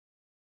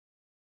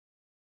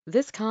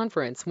This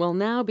conference will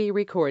now be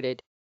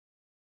recorded.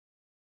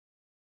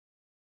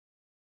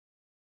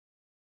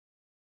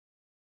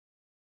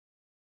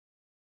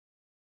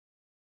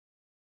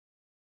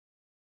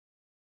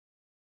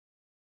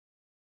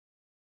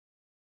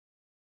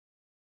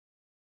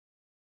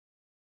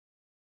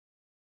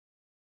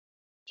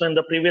 So in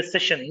the previous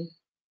session,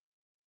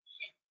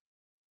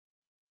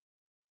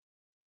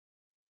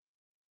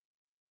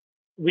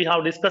 we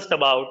have discussed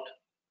about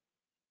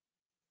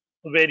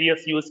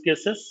various use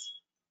cases,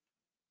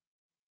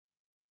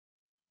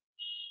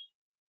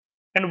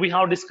 and we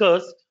have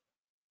discussed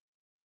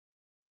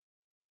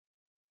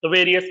the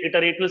various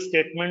iterative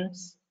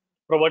statements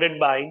provided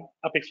by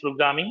Apex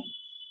programming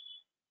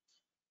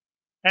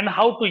and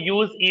how to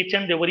use each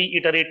and every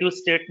iterative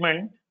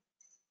statement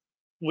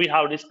we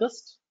have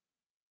discussed,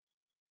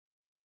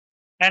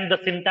 and the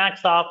syntax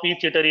of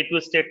each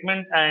iterative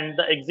statement and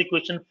the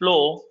execution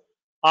flow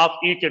of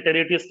each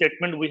iterative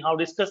statement we have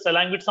discussed,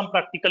 along with some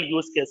practical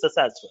use cases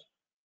as well.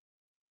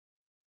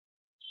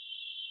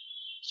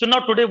 So now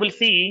today we'll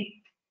see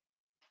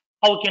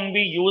how can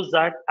we use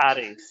that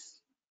arrays.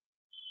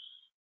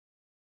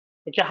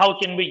 Okay, how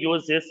can we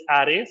use this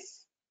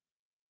arrays?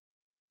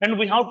 And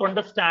we have to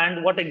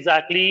understand what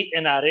exactly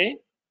an array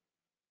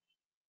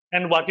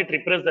and what it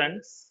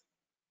represents,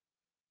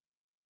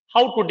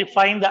 how to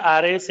define the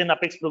arrays in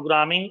Apex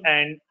programming,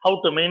 and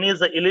how to manage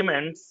the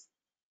elements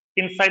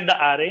inside the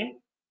array.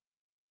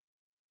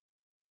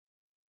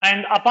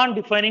 And upon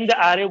defining the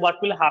array,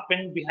 what will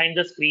happen behind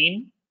the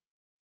screen?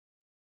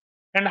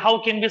 And how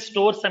can we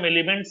store some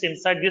elements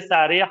inside this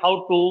array?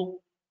 How to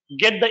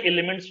get the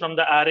elements from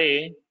the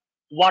array?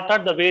 What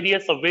are the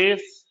various ways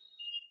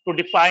to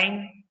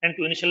define and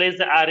to initialize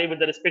the array with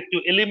the respective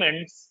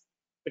elements?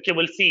 Okay,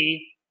 we'll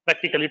see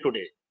practically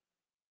today.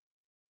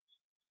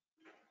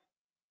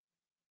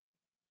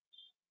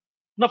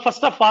 Now,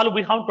 first of all,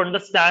 we have to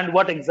understand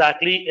what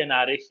exactly an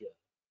array here.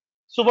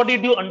 So, what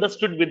did you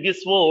understood with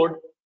this word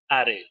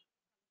array?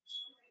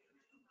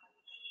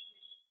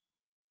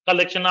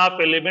 Collection of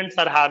elements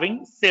are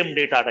having same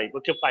data type.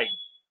 Okay, fine.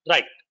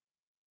 Right.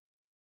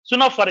 So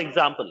now, for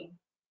example,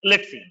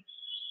 let's see.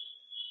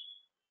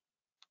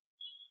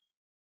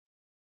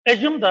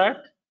 Assume that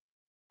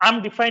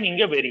I'm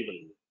defining a variable.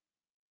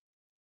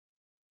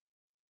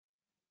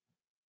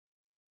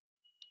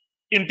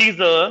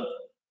 Integer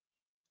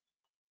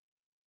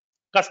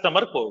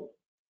customer code.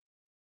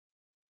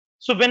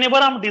 So whenever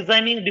I'm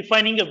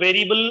defining a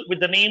variable with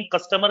the name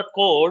customer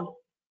code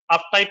of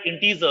type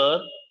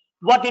integer,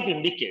 what it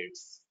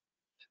indicates?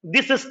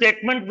 This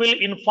statement will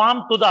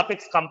inform to the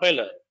Apex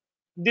compiler.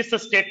 This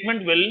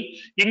statement will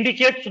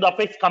indicate to the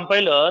Apex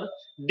compiler,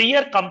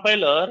 dear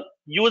compiler,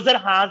 user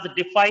has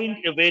defined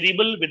a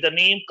variable with the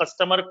name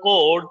customer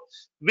code,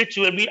 which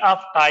will be of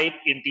type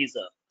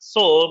integer.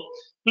 So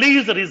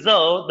please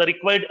reserve the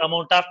required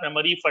amount of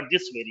memory for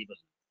this variable.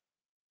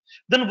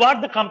 Then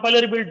what the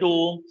compiler will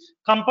do?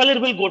 Compiler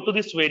will go to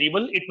this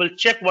variable. It will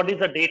check what is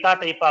the data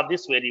type of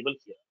this variable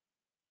here.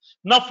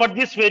 Now for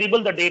this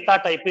variable, the data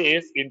type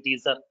is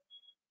integer.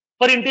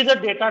 For integer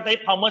data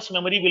type, how much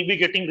memory will be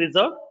getting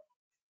reserved?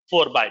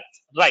 4 bytes,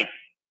 right?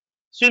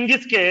 So in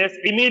this case,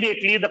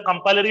 immediately the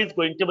compiler is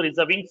going to be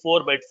reserving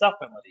 4 bytes of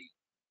memory.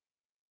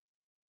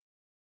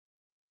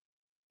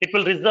 It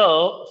will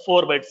reserve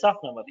 4 bytes of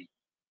memory.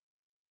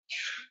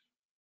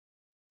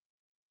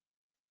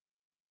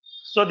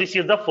 So this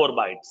is the 4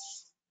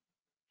 bytes.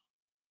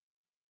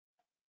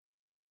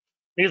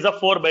 This is the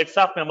 4 bytes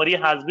of memory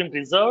has been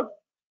reserved.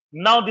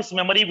 Now this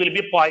memory will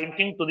be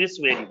pointing to this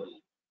variable.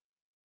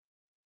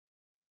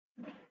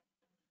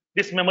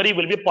 This memory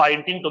will be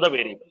pointing to the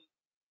variable.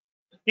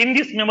 In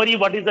this memory,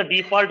 what is the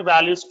default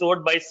value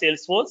stored by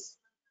Salesforce?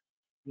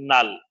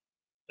 Null.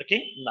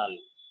 Okay, null.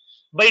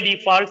 By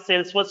default,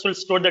 Salesforce will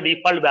store the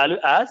default value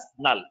as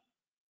null.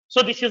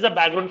 So this is the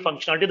background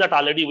functionality that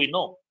already we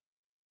know.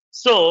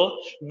 So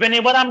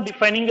whenever I'm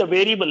defining a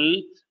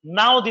variable,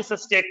 now this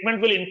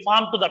statement will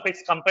inform to the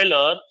Apex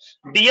compiler,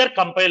 dear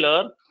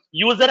compiler,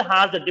 user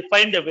has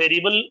defined a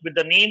variable with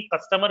the name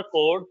customer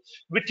code,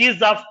 which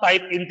is of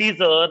type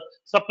integer.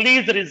 So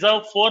please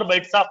reserve 4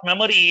 bytes of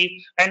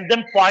memory and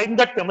then point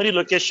that memory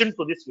location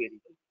to this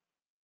variable.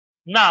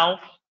 Now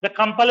the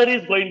compiler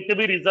is going to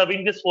be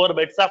reserving this 4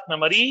 bytes of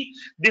memory.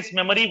 This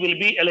memory will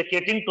be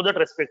allocating to that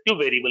respective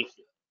variable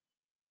here.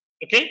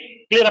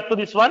 Okay, clear up to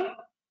this one?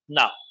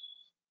 Now,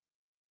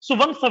 so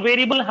once a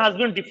variable has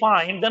been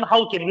defined, then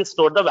how can we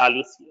store the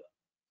values here?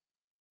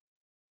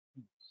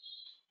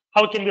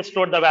 How can we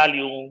store the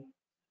value?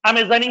 I'm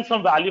assigning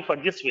some value for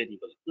this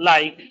variable,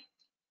 like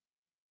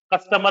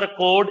customer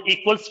code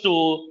equals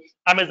to,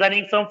 I'm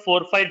assigning some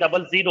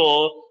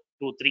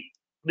 450023.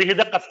 This is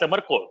the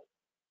customer code.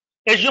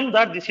 Assume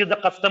that this is the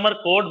customer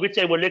code which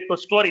I would like to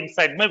store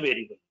inside my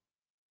variable.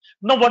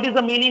 Now, what is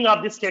the meaning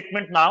of this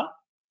statement now?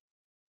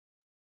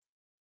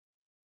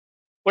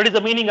 What is the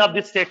meaning of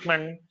this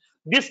statement?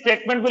 This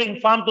statement will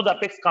inform to the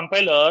Apex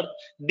compiler,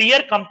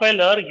 dear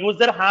compiler,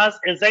 user has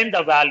assigned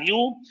the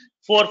value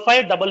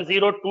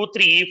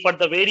 450023 for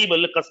the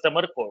variable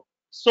customer code.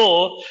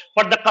 So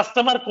for the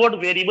customer code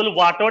variable,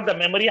 whatever the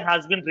memory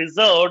has been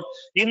reserved,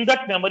 in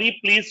that memory,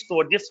 please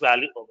store this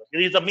value over.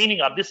 This is the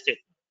meaning of this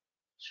statement.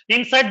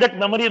 Inside that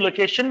memory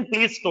location,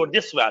 please store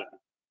this value.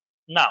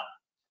 Now,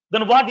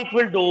 then what it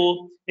will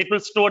do? It will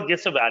store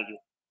this value.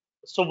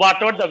 So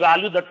whatever the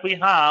value that we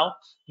have,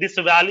 this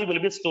value will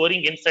be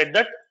storing inside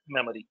that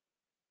memory.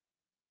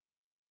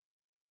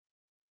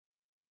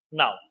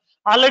 Now,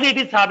 already it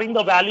is having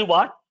the value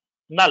what?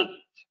 Null.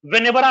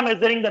 Whenever I'm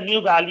measuring the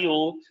new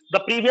value, the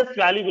previous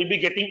value will be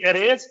getting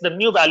erased, the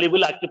new value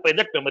will occupy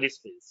that memory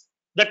space.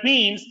 That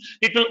means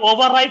it will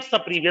overwrite the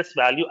previous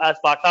value as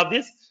part of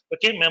this,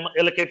 okay,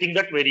 allocating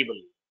that variable.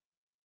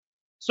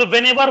 So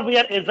whenever we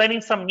are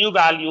assigning some new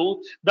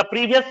value, the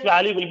previous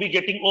value will be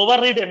getting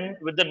overridden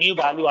with the new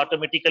value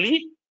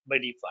automatically by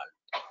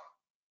default.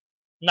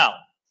 Now,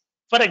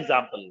 for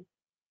example,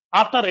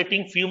 after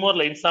writing few more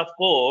lines of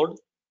code,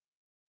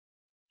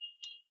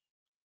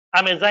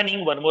 I'm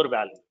assigning one more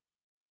value.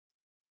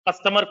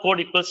 Customer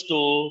code equals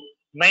to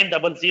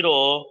 900,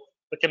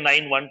 okay,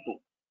 912.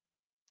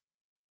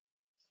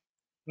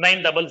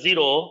 900,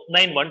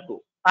 912.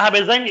 I have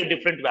assigned a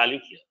different value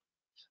here.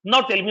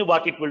 Now tell me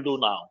what it will do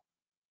now.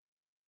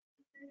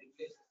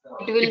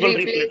 It will It will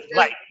replace replace, the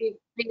right?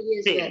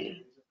 previous value.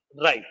 See,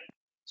 right.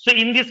 So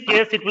in this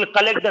case, it will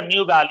collect the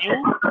new value.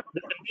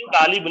 The new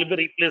value will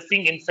be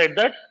replacing inside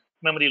that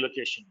memory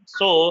location.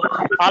 So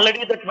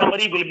already that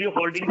memory will be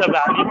holding the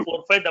value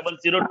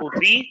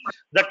 450023.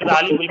 That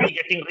value will be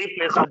getting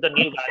replaced with the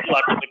new value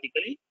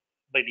automatically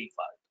by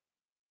default.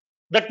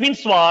 That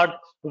means what?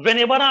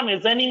 Whenever I'm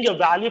assigning a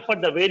value for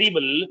the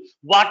variable,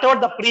 whatever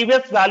the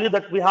previous value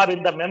that we have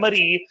in the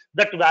memory,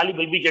 that value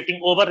will be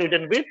getting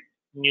overridden with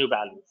new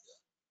value.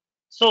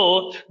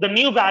 So the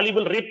new value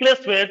will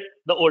replace with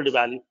the old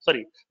value.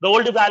 Sorry, the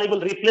old value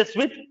will replace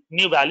with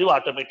new value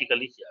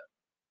automatically here.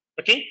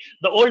 Okay,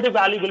 the old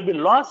value will be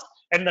lost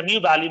and the new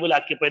value will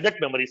occupy that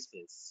memory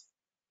space.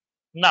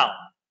 Now,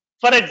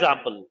 for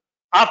example,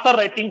 after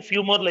writing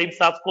few more lines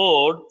of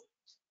code,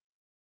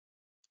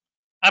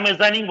 I'm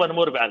assigning one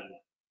more value.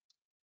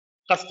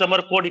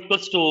 Customer code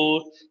equals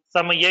to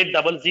some 800,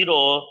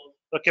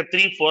 okay,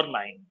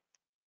 349.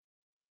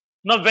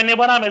 Now,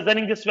 whenever I'm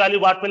assigning this value,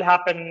 what will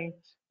happen?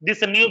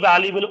 This new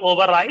value will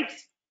override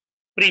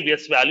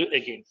previous value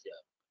again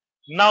here.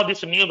 Now,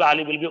 this new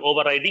value will be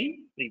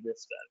overriding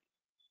previous value.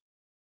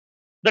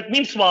 That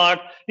means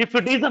what? If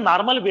it is a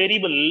normal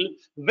variable,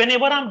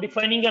 whenever I'm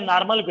defining a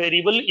normal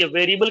variable, a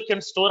variable can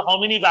store how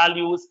many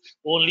values?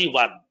 Only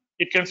one.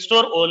 It can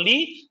store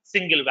only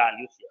single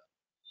value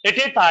here. At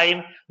a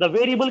time, the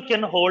variable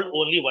can hold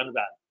only one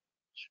value.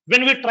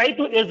 When we try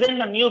to assign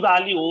a new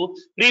value,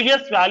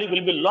 previous value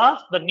will be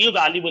lost, the new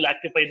value will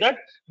occupy that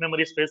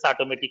memory space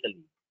automatically.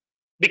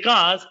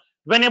 Because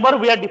whenever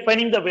we are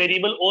defining the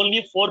variable,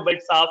 only 4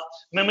 bytes of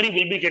memory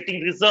will be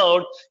getting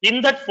reserved.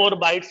 In that 4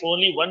 bytes,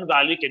 only one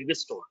value can be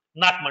stored,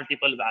 not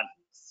multiple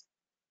values.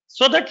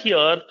 So that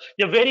here,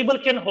 a variable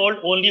can hold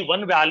only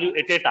one value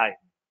at a time.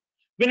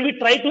 When we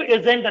try to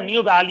assign the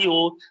new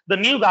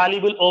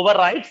value will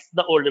override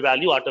the old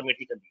value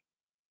automatically.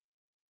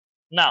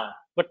 Now,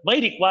 but my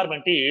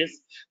requirement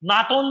is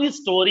not only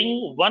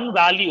storing one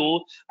value,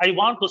 I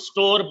want to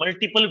store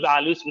multiple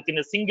values within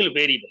a single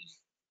variable.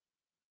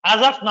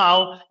 As of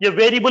now, a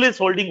variable is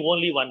holding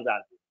only one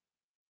value.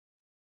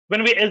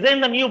 When we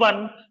assign the new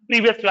one,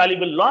 previous value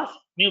will lost,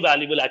 new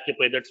value will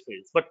occupy that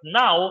space. But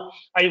now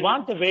I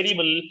want a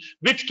variable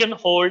which can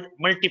hold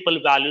multiple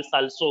values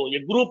also, a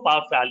group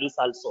of values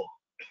also.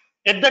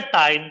 At that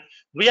time,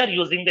 we are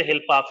using the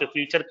help of a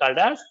feature called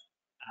as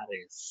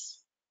arrays.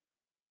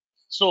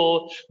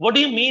 So, what do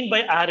you mean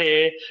by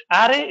array?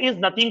 Array is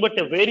nothing but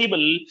a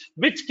variable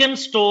which can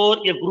store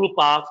a group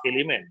of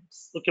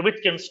elements. Okay, which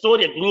can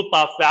store a group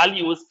of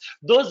values.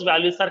 Those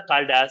values are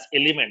called as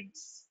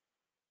elements.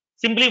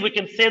 Simply, we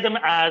can say them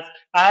as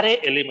array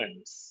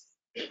elements.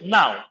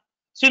 Now,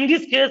 so in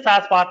this case,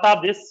 as part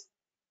of this,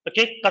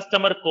 okay,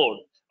 customer code,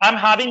 I'm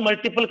having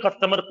multiple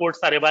customer codes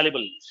are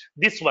available.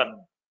 This one,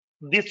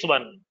 this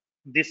one,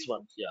 this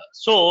one. Yeah.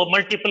 So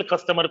multiple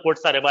customer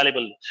codes are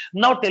available.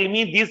 Now tell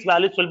me these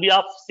values will be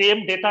of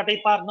same data type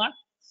or not?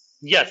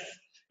 Yes.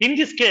 In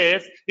this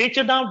case,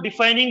 instead of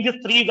defining these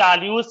three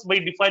values by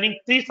defining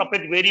three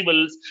separate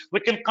variables, we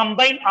can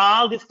combine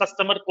all these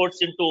customer codes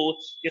into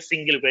a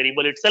single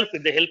variable itself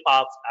with the help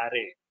of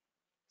array.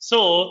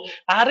 So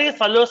arrays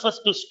allows us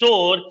to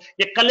store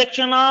a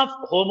collection of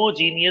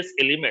homogeneous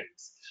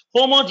elements.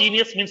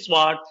 Homogeneous means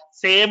what?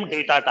 Same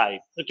data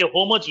type. Okay,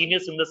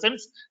 homogeneous in the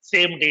sense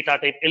same data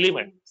type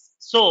elements.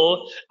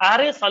 So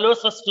arrays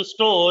allows us to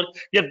store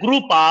a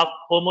group of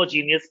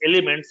homogeneous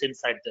elements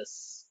inside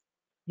this.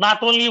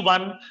 Not only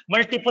one,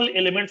 multiple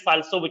elements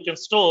also we can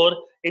store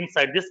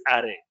inside this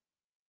array.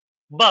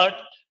 But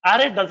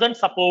array doesn't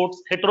support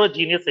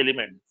heterogeneous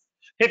elements.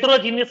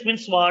 Heterogeneous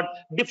means what?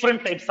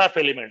 Different types of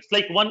elements,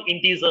 like one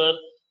integer,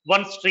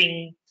 one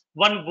string,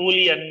 one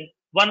boolean,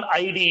 one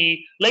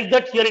id. Like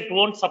that, here it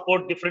won't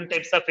support different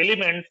types of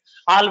elements.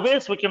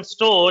 Always we can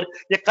store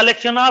a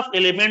collection of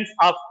elements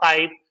of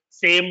type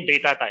same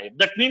data type.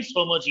 That means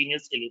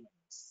homogeneous elements.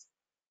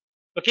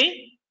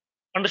 Okay,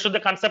 understood the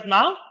concept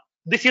now?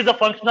 This is the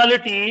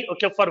functionality,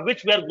 okay, for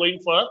which we are going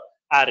for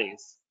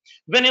arrays.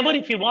 Whenever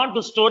if you want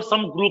to store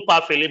some group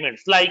of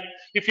elements, like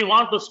if you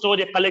want to store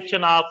a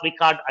collection of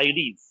record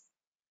IDs,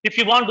 if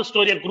you want to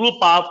store a group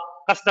of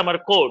customer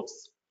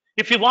codes,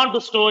 if you want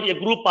to store a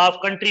group of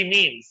country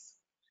names,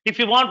 if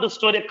you want to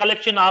store a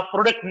collection of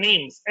product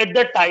names, at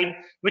that time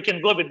we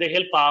can go with the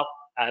help of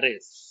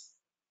arrays.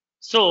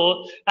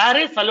 So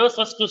arrays allows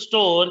us to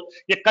store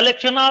a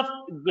collection of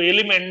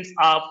elements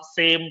of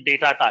same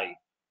data type,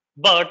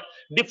 but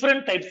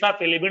different types of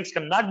elements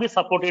cannot be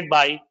supported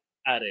by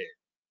array.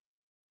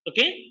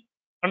 Okay,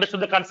 understood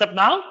the concept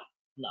now?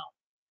 Now,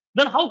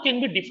 then how can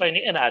we define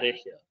an array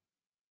here?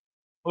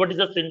 What is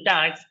the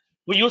syntax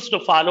we used to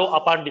follow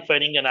upon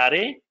defining an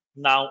array?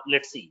 Now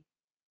let's see.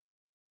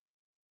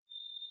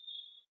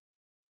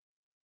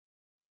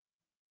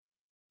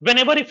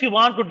 Whenever if you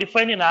want to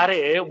define an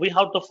array, we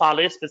have to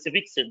follow a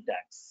specific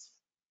syntax.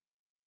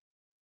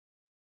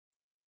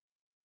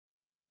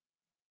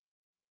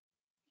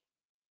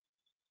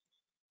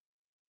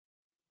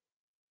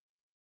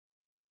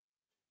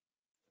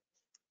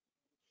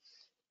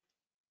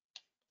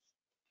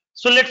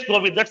 So let's go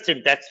with that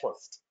syntax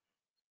first.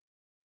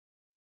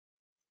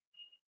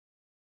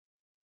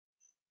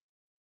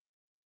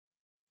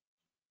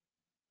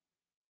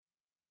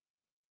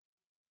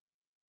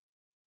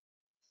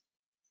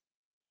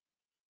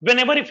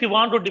 Whenever if you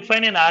want to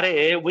define an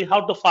array, we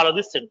have to follow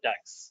this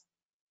syntax.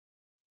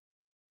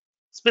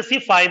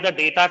 Specify the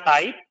data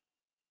type,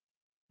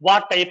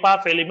 what type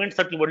of elements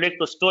that you would like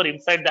to store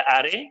inside the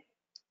array.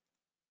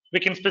 We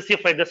can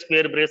specify the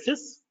square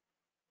braces,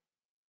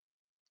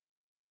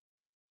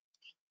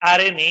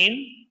 array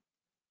name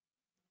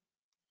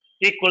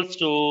equals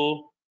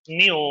to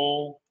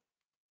new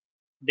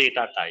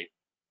data type.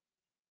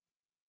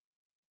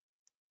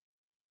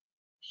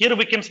 Here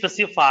we can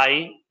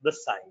specify the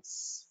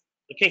size.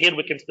 Okay, here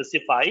we can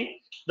specify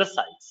the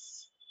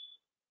size.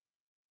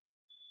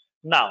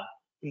 Now,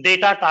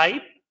 data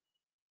type,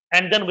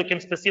 and then we can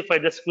specify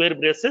the square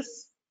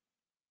braces,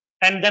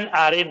 and then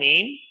array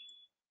name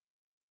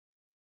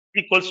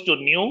equals to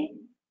new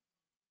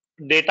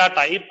data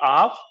type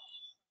of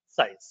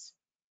size.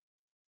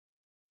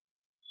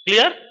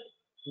 Clear?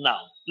 Now,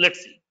 let's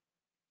see.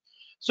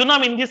 So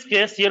now in this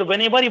case here,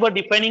 whenever you are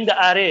defining the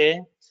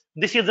array,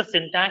 this is the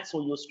syntax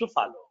we used to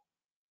follow.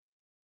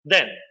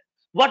 Then,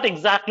 what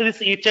exactly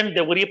is each and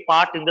every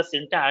part in the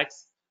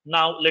syntax?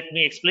 Now, let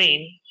me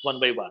explain one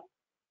by one.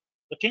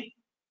 Okay?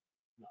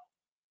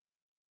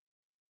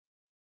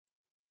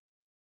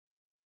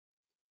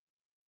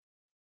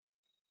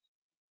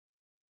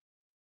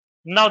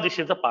 Now, this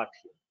is the part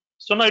here.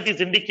 So now it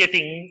is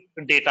indicating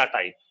data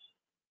type.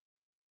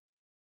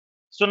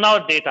 So now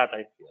data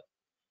type here.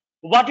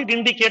 What it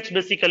indicates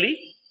basically,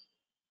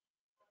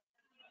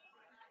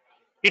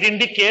 it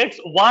indicates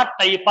what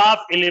type of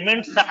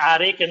elements the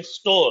array can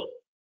store.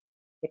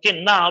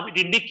 Okay, now it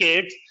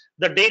indicates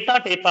the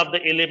data type of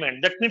the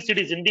element. That means it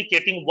is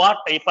indicating what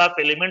type of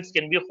elements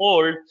can be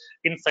held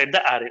inside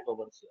the array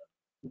over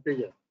here.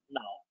 Okay, yeah.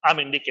 Now I'm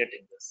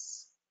indicating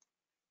this.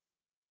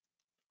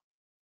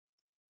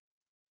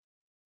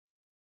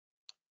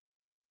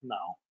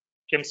 Now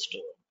can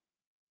store.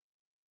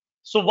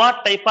 So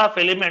what type of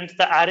elements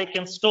the array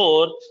can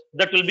store,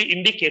 that will be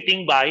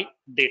indicating by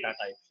data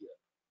type here.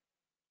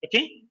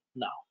 Okay,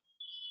 now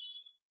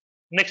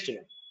next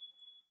one.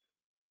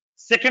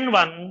 Second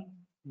one,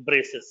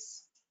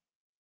 braces.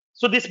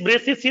 So this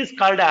braces is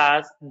called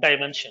as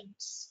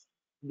dimensions.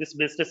 This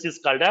braces is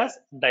called as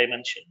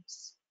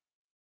dimensions.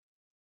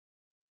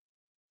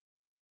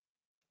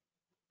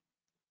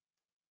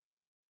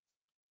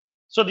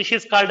 So this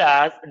is called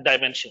as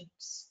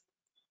dimensions.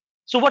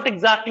 So what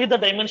exactly the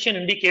dimension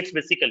indicates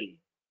basically?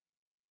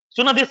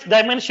 So now this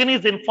dimension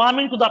is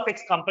informing to the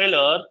Apex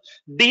compiler,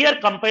 dear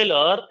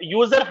compiler,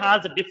 user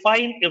has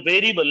defined a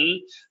variable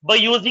by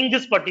using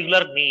this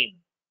particular name.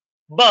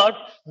 But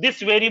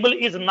this variable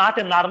is not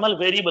a normal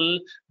variable.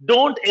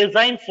 Don't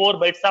assign 4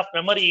 bytes of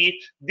memory.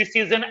 This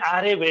is an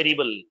array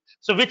variable.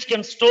 So which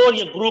can store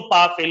a group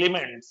of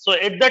elements. So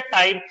at that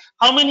time,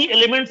 how many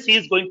elements he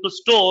is going to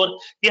store?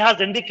 He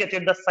has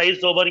indicated the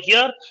size over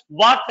here.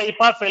 What type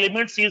of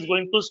elements he is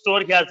going to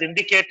store? He has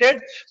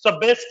indicated. So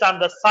based on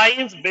the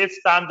size,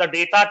 based on the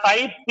data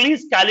type,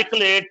 please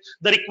calculate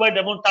the required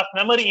amount of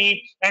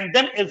memory and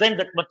then assign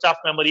that much of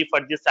memory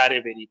for this array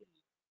variable.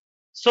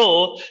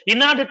 So,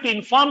 in order to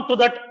inform to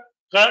that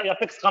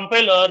Apex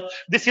compiler,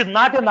 this is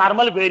not a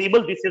normal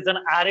variable, this is an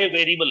array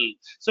variable.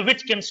 So,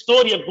 which can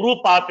store a group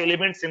of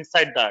elements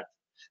inside that.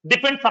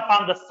 Depends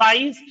upon the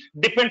size,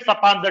 depends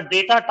upon the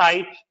data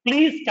type.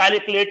 Please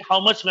calculate how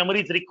much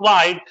memory is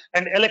required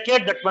and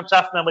allocate that much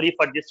of memory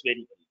for this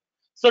variable.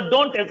 So,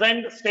 don't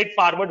assign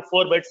straightforward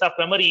 4 bytes of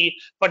memory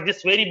for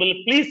this variable.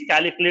 Please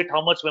calculate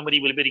how much memory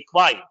will be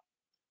required.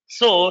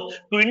 So,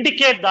 to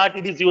indicate that,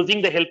 it is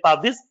using the help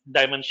of these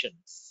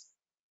dimensions.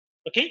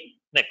 Okay,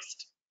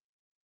 next.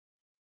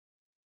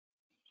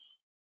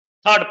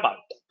 Third part.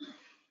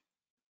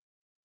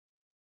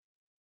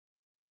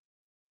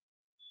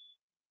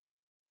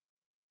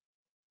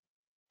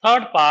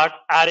 Third part,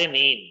 array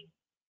name.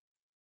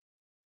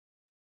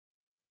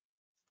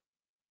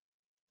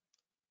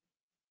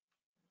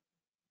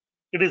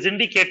 It is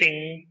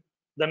indicating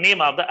the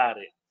name of the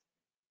array.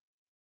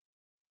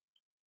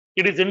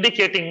 It is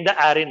indicating the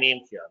array name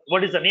here.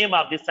 What is the name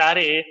of this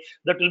array?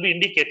 That will be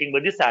indicating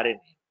by this array name.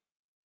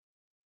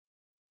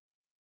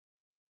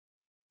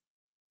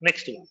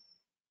 Next one.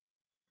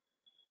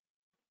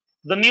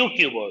 The new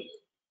keyword.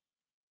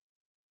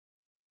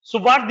 So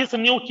what this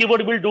new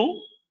keyword will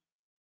do?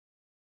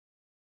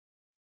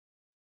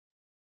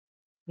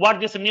 What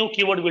this new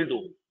keyword will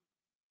do?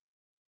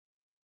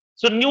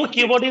 So new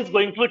keyword is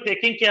going to be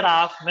taking care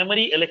of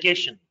memory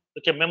allocation.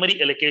 Okay,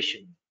 memory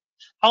allocation.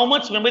 How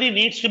much memory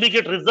needs to be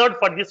get reserved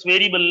for this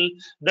variable,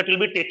 that will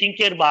be taken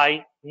care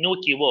by new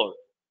keyword.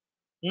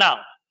 Now,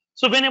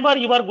 so whenever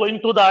you are going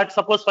to that,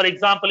 suppose for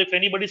example, if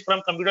anybody is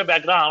from computer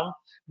background,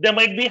 they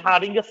might be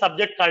having a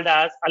subject called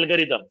as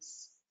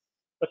algorithms.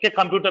 Okay,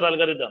 computer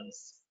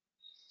algorithms.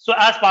 So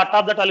as part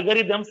of that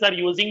algorithms, they are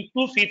using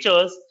two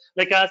features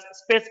like as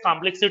space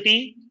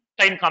complexity,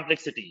 time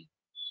complexity.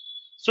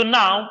 So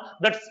now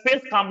that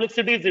space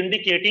complexity is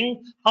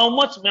indicating how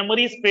much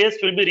memory space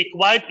will be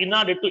required in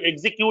order to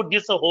execute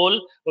this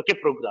whole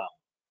program.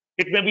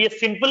 It may be a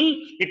simple,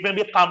 it may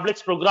be a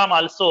complex program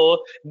also.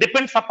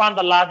 Depends upon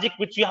the logic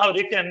which you have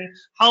written,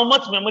 how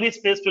much memory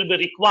space will be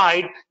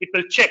required. It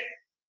will check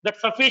that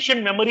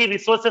sufficient memory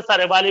resources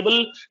are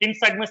available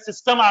inside my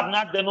system or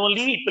not, then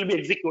only it will be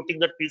executing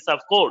that piece of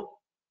code.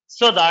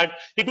 So that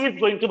it is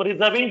going to be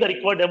reserving the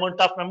required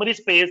amount of memory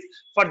space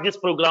for this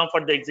program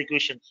for the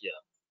execution here.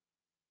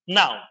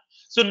 Now,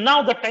 so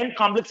now the time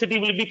complexity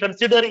will be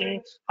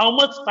considering how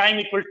much time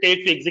it will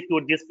take to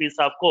execute this piece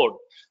of code,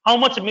 how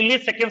much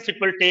milliseconds it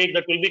will take,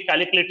 that will be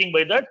calculating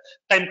by that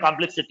time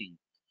complexity.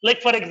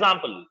 Like for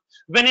example,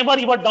 whenever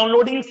you are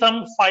downloading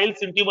some files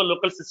into your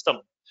local system,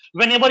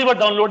 whenever you are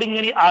downloading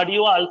any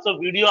audio also,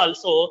 video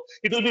also,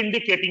 it will be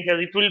indicating here,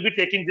 it will be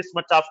taking this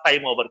much of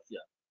time over here.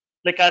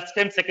 Like as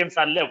 10 seconds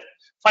are left,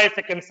 5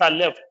 seconds are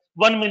left,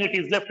 1 minute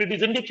is left, it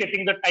is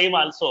indicating the time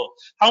also,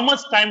 how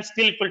much time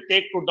still it will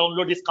take to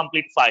download this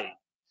complete file.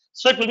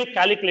 So it will be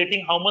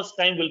calculating how much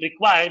time will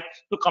require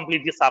to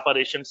complete this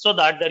operation, so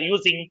that they're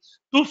using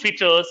two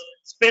features,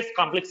 space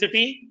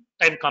complexity,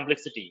 time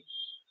complexity.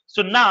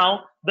 So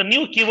now the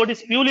new keyword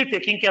is purely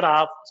taking care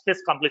of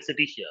space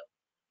complexity here.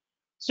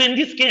 So in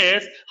this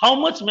case, how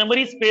much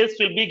memory space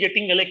will be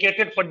getting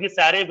allocated for this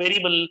array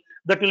variable,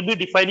 that will be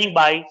defining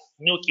by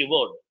new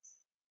keyword.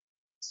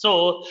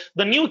 So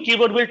the new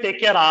keyword will take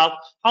care of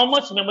how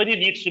much memory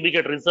needs to be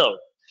get reserved.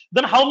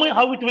 Then how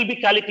it will be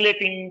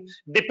calculating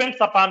depends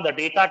upon the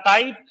data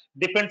type,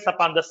 depends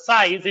upon the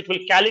size. It will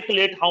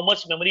calculate how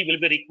much memory will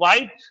be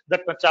required,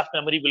 that much of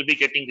memory will be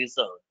getting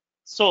reserved.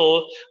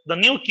 So the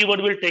new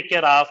keyword will take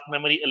care of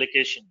memory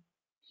allocation.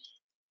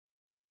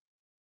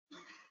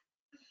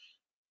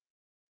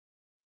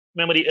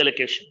 Memory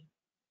allocation.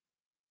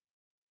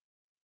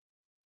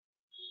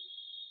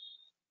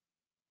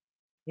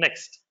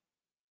 Next.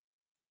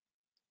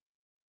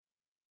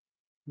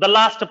 The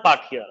last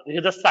part here, which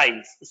is the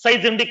size.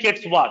 Size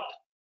indicates what?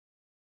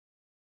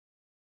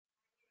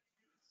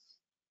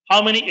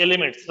 How many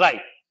elements, right?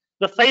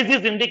 The size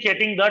is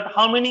indicating that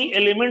how many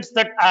elements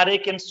that array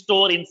can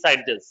store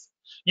inside this.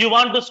 You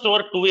want to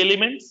store 2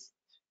 elements,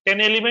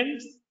 10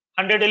 elements,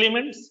 100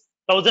 elements,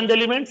 1000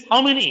 elements,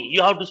 how many?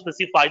 You have to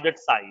specify that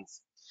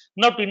size.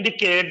 Now to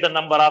indicate the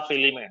number of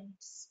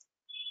elements,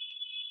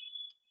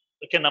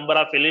 okay, number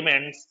of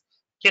elements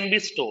can be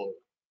stored.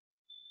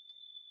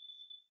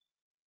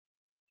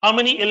 How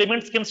many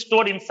elements can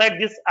store inside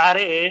this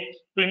array,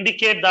 to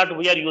indicate that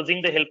we are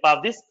using the help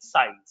of this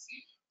size.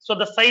 So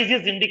the size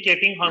is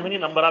indicating how many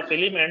number of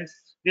elements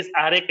this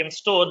array can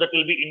store, that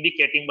will be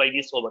indicating by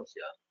this over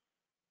here.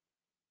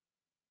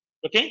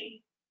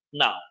 Okay.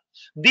 Now,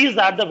 these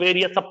are the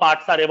various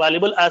parts are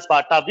available as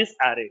part of this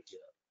array here.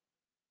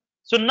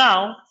 So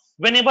now,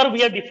 whenever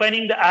we are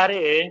defining the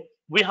array,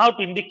 we have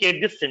to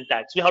indicate this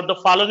syntax. We have to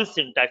follow this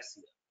syntax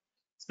here.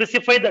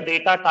 Specify the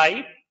data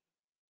type,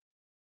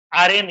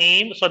 array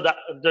name. So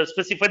the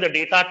specify the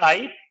data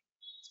type,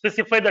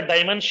 specify the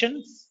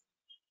dimensions,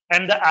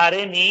 and the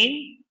array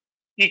name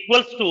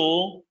equals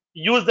to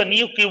use the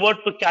new keyword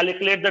to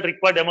calculate the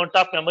required amount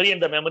of memory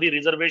and the memory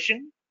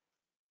reservation,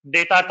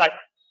 data type,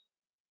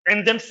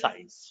 and then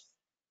size.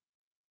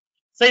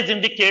 Size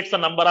indicates the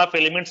number of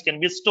elements can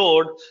be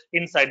stored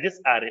inside this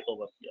array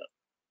over here.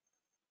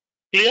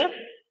 Clear?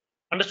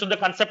 Understood the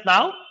concept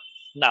now?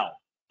 Now,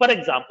 for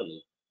example,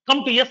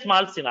 come to a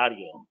small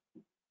scenario.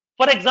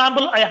 For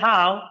example, I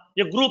have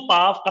a group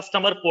of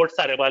customer codes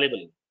are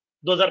available.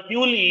 Those are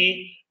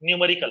purely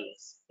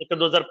numericals. Okay,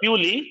 those are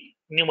purely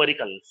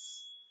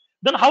numericals.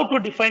 Then how to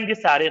define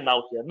this array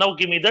now here? Now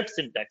give me that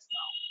syntax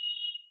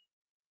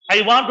now.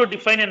 I want to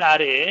define an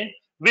array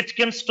which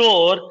can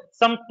store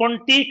some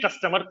 20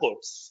 customer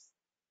codes.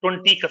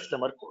 20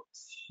 customer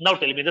codes. Now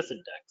tell me the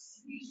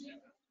syntax.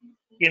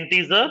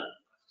 Integer.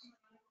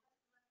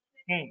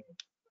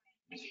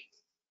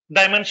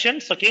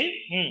 Dimensions,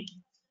 okay.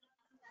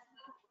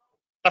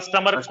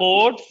 Customer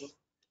codes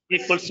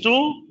equals to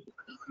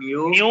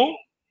new new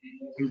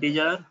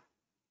integer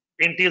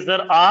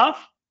integer of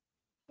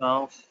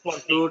of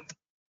 20.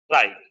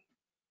 Right,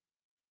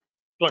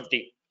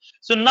 20.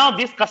 So now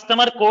this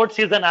customer codes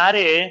is an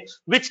array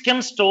which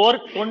can store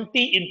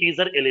 20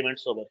 integer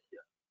elements over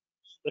here.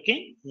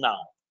 Okay, now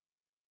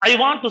I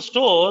want to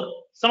store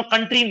some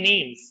country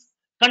names.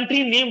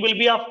 Country name will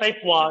be of type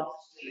what?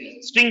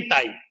 String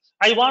type.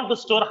 I want to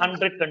store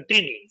 100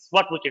 country names.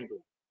 What we can do?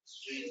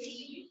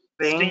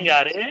 String string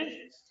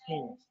array.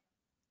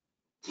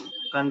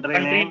 country Country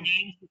name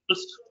name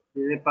equals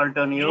is equal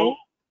to new new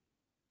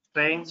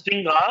string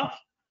string of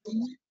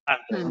 100.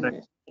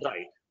 100.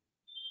 Right.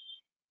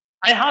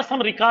 I have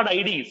some record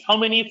IDs. How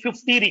many?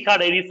 50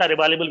 record IDs are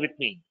available with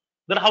me.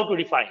 Then how to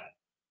define?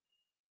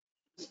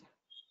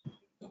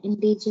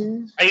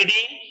 Integer.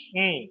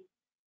 ID.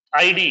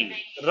 ID.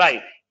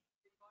 Right.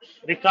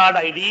 Record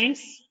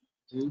IDs.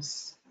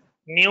 is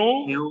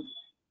New new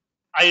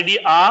ID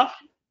of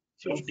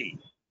 50.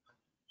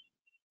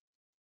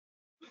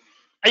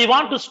 I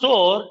want to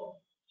store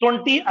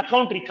 20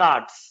 account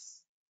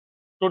records.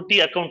 20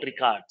 account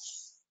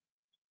records.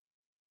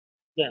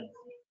 Then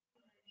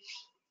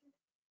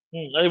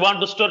I want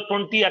to store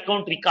 20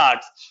 account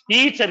records.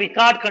 Each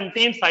record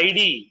contains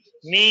ID,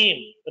 name,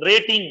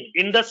 rating,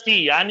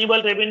 industry,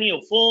 annual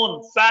revenue,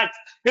 phone, fax,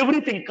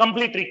 everything,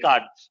 complete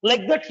record.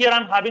 Like that, here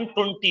I'm having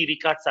 20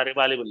 records are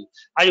available.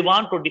 I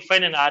want to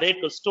define an array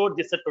to store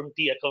this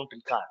 20 account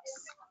records.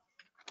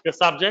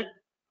 Yes, object?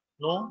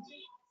 No,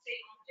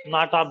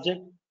 not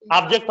object.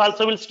 Object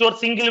also will store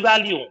single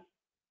value.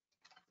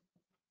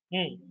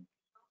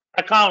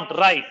 Account,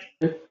 right.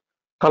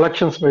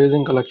 Collections by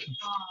using collections.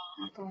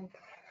 Account.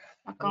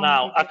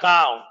 Now,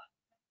 account.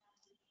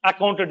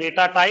 Account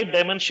data type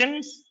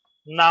dimensions.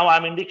 Now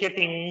I'm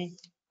indicating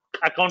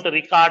account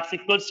records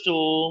equals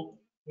to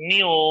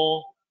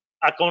new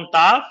account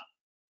of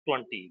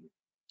 20.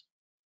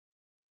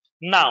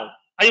 Now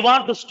I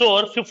want to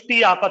store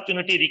 50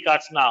 opportunity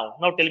records now.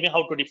 Now tell me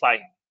how to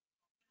define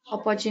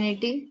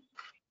Opportunity.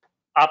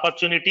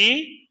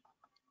 opportunity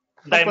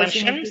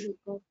dimensions. Opportunity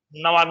record.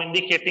 Now I'm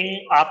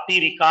indicating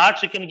opti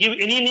records. You can give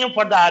any name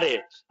for the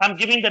array. I'm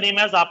giving the name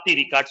as opti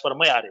records for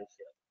my array.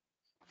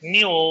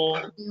 New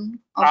New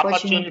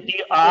opportunity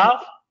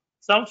of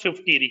some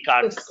 50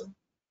 records. 50.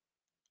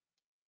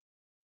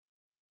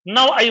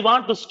 Now I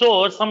want to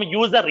store some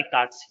user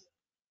records.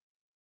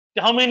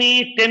 How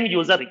many? 10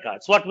 user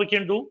records. What we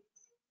can do?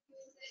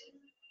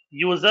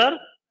 User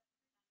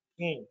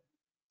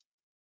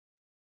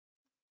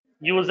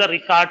user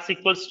records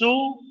equals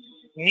to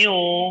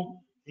new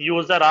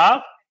user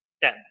of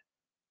 10.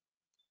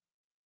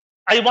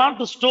 I want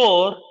to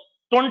store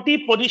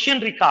 20 position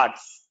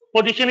records.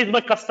 Position is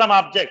my custom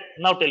object.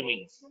 Now tell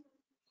me.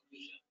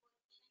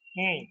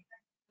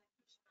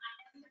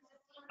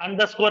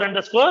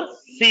 Underscore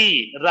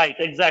C. Right,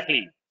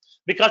 exactly.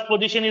 Because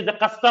position is the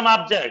custom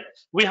object.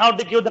 We have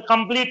to give the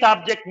complete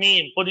object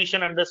name,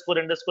 position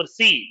underscore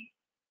C.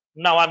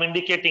 Now I'm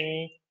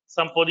indicating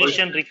some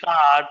position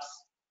records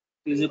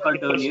is equal to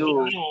equals to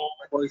new new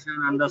position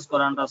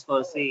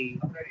underscore C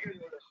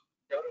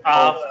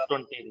of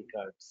 20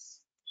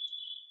 records.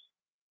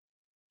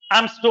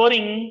 I'm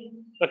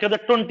storing the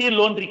 20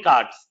 loan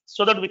records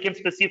so that we can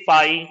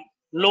specify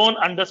loan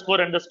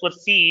underscore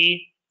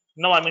C.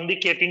 Now I'm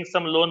indicating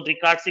some loan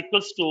records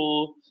equals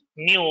to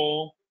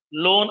new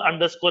loan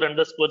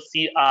underscore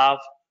C of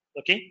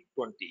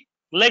 20.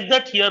 Like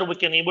that, here we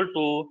can able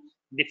to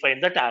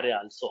define that array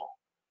also.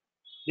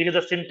 This is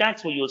the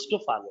syntax we used to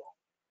follow.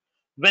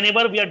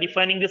 Whenever we are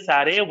defining this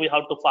array, we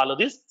have to follow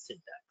this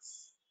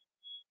syntax.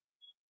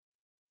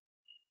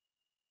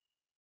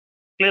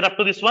 Clear up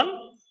to this one?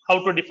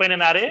 How to define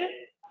an array?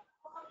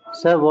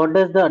 Sir, what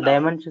does the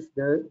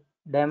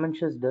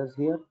dimensions does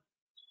here?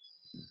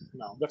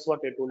 Now that's what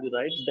I told you,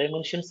 right?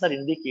 Dimensions are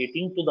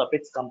indicating to the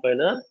Apex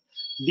compiler,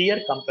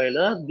 dear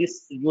compiler,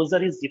 this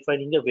user is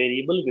defining a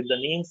variable with the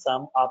name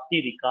sum of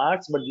the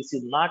records, but this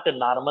is not a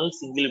normal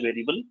single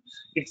variable.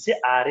 It's a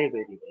array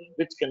variable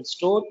which can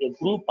store a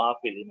group of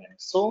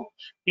elements. So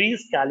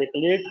please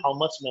calculate how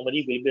much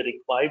memory will be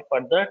required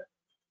for the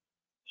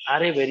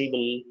array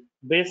variable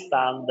based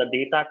on the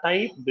data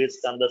type,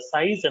 based on the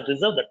size, and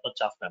reserve that much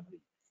of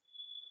memory.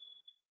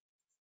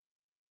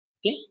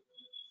 Okay.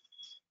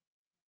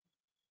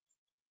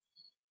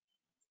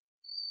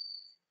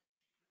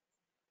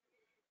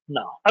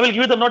 Now, I will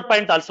give you the note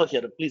point also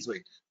here. Please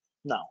wait.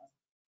 Now,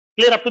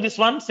 clear up to this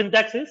one?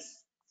 Syntax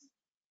is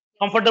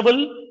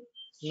comfortable?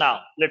 Now,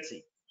 let's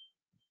see.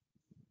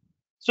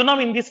 So now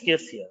in this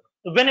case here,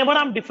 whenever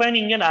I'm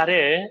defining an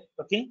array,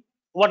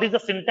 what is the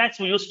syntax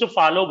we used to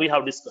follow? We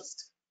have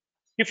discussed.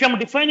 If I'm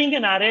defining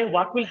an array,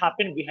 what will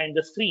happen behind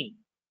the screen?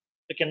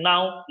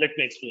 Now let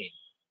me explain.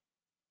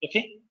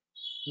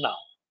 Now,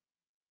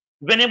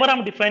 whenever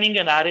I'm defining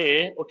an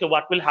array,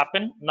 what will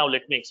happen? Now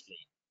let me explain.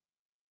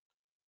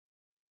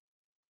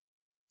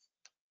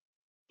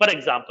 For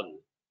example,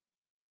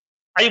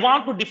 I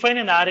want to define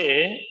an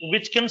array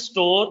which can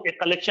store a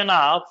collection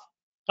of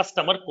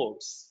customer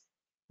codes,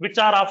 which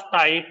are of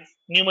type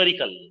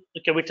numerical,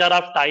 okay, which are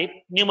of type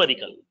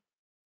numerical.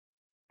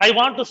 I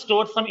want to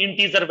store some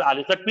integer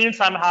values. That means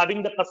I'm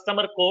having the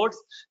customer codes.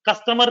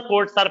 Customer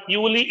codes are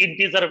purely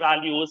integer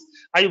values.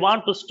 I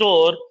want to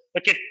store,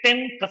 okay,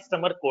 10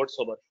 customer codes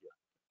over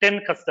here.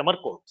 10 customer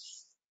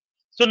codes.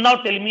 So now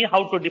tell me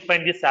how to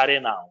define this array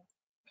now.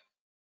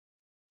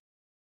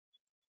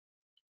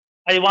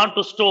 I want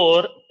to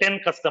store 10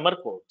 customer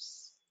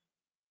codes.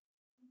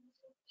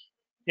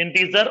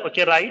 Integer,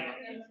 okay, right?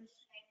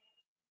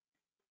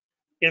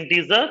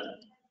 Integer,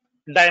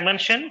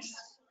 dimensions,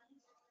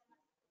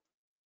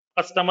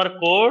 customer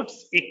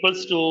codes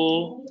equals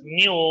to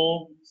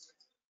new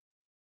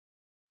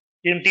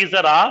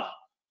integer of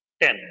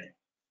 10.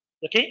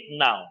 Okay,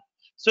 now.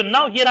 So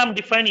now here I'm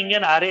defining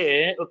an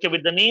array, okay,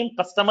 with the name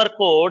customer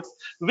codes,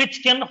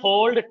 which can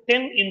hold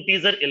 10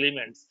 integer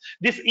elements.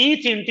 This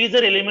each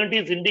integer element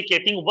is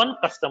indicating one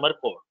customer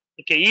code.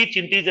 Okay, each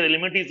integer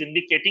element is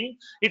indicating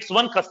it's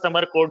one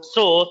customer code.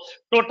 So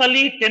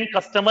totally 10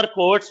 customer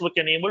codes we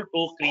can able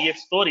to create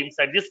store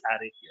inside this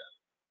array here.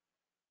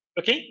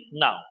 Okay,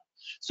 now.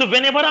 So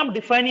whenever I'm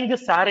defining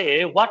this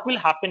array, what will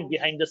happen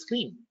behind the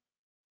screen?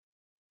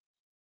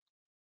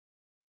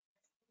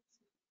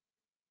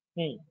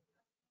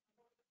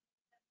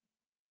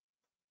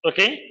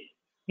 Okay.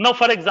 Now,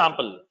 for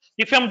example,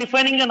 if I'm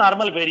defining a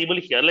normal variable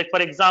here, like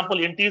for example,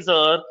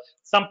 integer,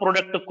 some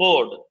product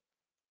code,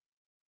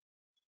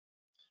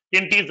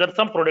 integer,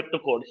 some product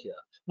code here.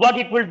 What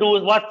it will do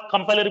is what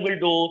compiler will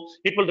do,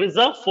 it will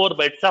reserve 4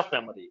 bytes of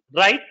memory,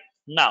 right?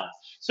 Now,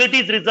 so it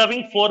is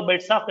reserving 4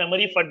 bytes of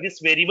memory for this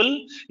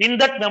variable. In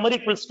that memory,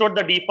 it will store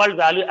the default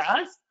value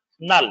as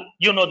null.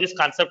 You know this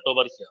concept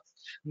over here.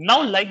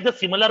 Now, like the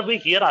similar way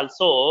here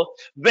also,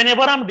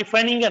 whenever I'm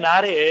defining an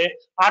array,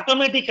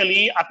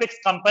 automatically Apex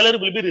compiler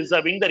will be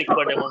reserving the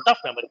required amount of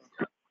memory.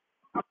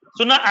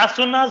 So now, as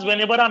soon as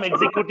whenever I'm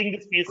executing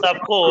this piece of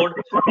code,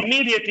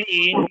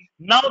 immediately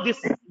now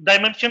this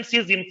dimensions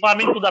is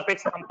informing to the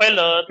Apex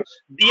compiler,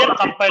 dear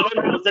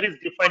compiler, user is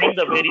defining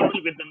the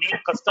variable with the name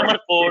customer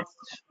codes,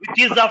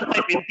 which is of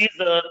type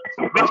integer,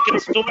 which can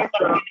store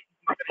some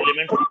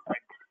elements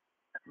inside,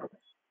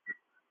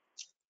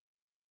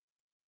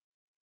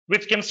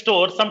 which can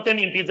store some 10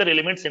 integer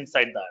elements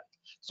inside that.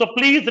 So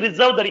please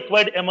reserve the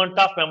required amount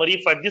of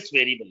memory for this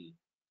variable.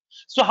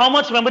 So how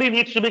much memory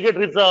needs to be get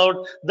reserved?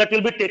 That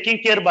will be taken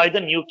care by the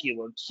new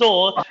keyword.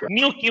 So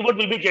new keyword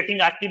will be getting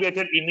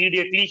activated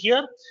immediately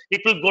here.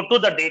 It will go to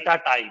the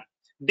data type.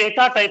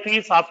 Data type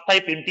is of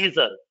type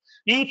integer.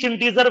 Each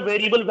integer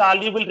variable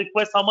value will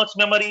require how much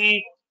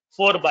memory?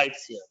 4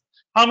 bytes here.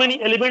 How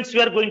many elements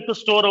we are going to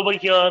store over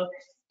here?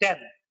 10.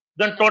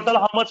 Then total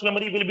how much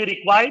memory will be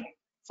required?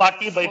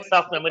 40 bytes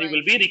of 40 memory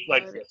will bytes be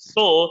required required. here.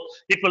 So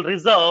it will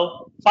reserve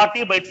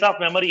 40 bytes of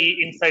memory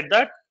inside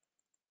that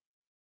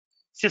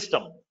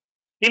system.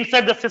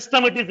 Inside the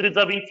system, it is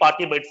reserving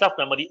 40 bytes of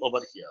memory over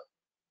here.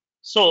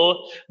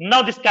 So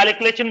now this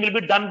calculation will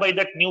be done by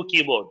that new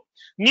keyword.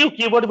 New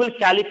keyword will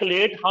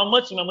calculate how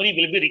much memory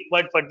will be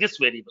required for this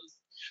variable.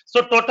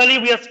 So totally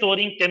we are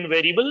storing 10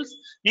 variables.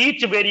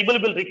 Each variable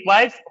will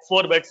require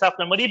 4 bytes of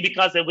memory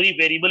because every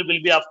variable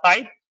will be of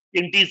type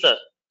integer.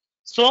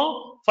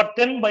 So for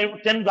 10 by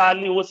 10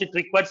 values, it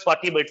requires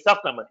 40 bytes of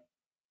memory.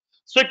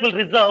 So it will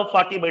reserve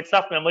 40 bytes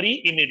of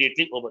memory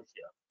immediately over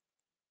here.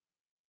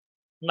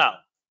 Now,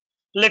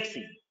 let's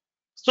see.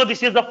 So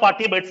this is the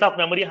 40 bytes of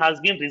memory has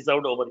been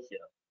reserved over here.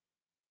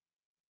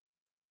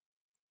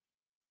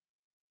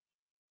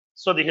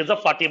 So this is the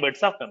 40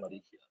 bytes of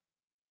memory here.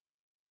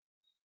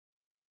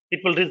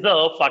 It will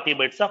reserve 40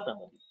 bytes of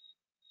memory.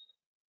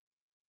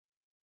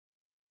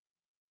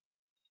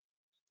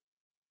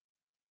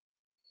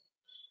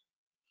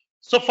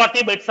 So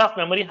 40 bytes of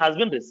memory has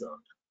been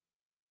reserved.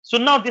 So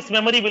now this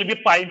memory will be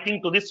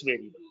pointing to this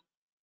variable.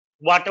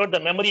 Whatever the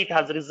memory it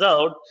has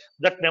reserved,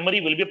 that memory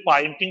will be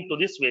pointing to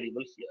this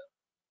variable here.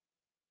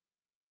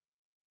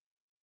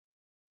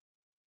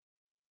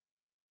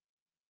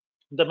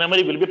 The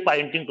memory will be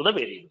pointing to the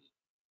variable.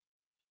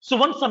 So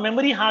once the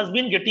memory has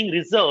been getting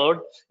reserved,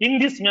 in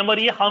this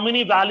memory, how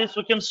many values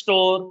we can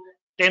store?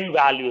 10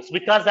 values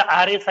because the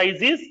array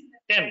size is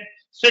 10.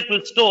 So it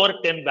will store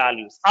 10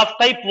 values. Of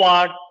type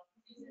what?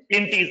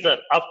 Integer.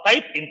 Of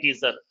type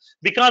integer.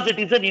 Because it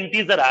is an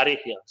integer array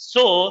here.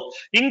 So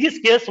in this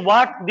case,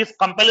 what this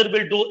compiler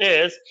will do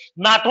is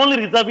not only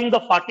reserving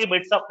the 40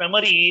 bytes of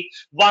memory,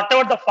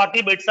 whatever the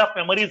 40 bytes of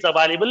memory is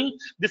available,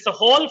 this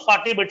whole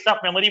 40 bytes of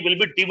memory will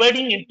be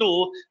dividing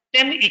into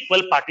 10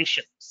 equal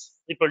partitions.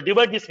 It will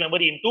divide this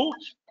memory into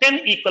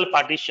 10 equal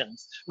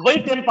partitions. Why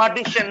 10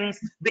 partitions?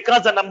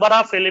 Because the number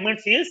of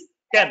elements is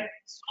 10.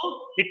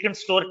 So it can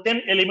store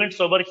 10 elements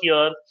over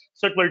here.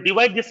 So it will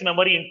divide this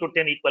memory into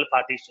 10 equal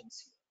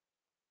partitions.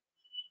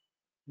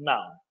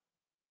 Now,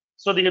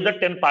 so these are the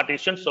 10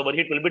 partitions over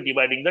here. It will be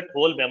dividing that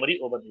whole memory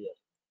over here.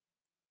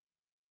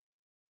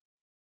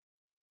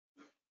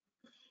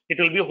 It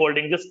will be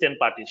holding this 10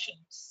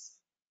 partitions.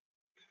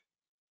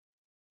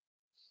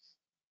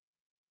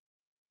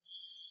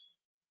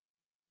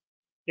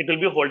 It will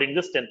be holding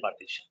this 10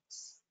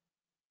 partitions.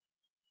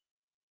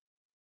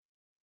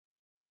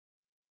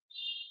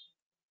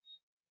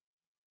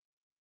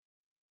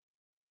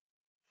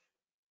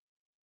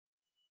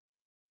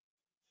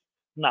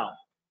 Now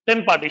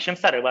 10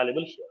 partitions are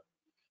available here.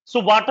 So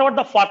whatever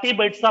the 40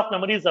 bytes of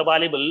memory is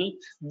available,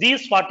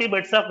 these 40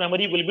 bytes of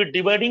memory will be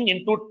dividing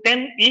into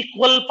 10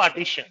 equal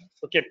partitions.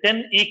 Okay,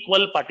 10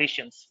 equal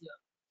partitions here.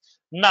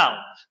 Now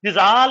these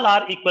all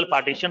are equal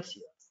partitions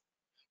here.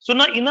 So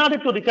now in order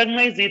to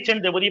recognize each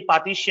and every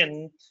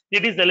partition,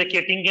 it is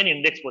allocating an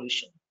index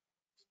position.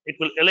 It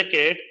will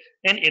allocate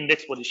an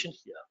index position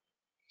here.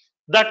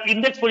 That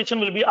index position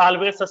will be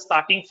always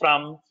starting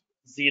from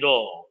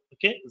 0.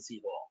 Okay,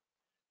 0.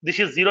 This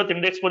is 0th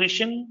index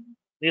position.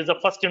 This is the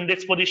first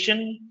index position.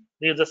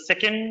 This is the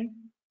second,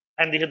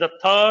 and this is the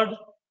third,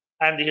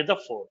 and this is the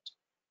fourth,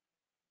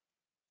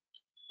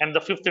 and the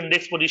fifth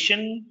index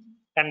position,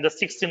 and the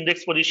sixth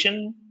index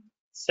position,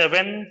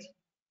 seventh,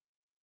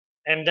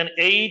 and then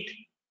 8,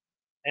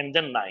 and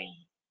then 9.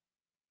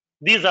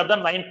 These are the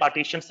 9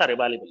 partitions are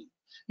available.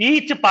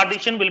 Each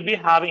partition will be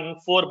having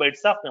 4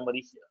 bytes of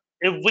memory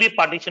here. Every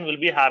partition will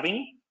be having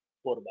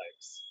 4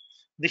 bytes.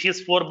 This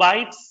is 4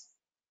 bytes.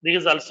 This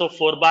is also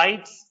 4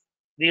 bytes.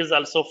 This is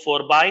also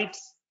 4 bytes.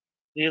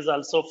 This is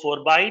also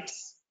 4 bytes.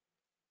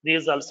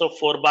 This is also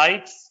 4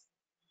 bytes.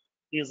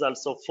 This is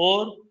also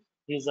 4.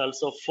 This is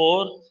also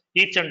 4.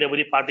 Each and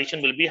every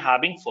partition will be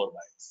having 4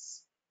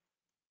 bytes.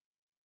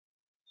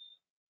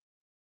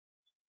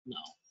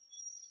 Now,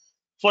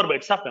 4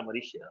 bytes of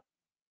memory here.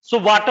 So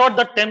whatever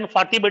the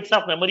 40 bytes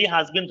of memory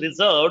has been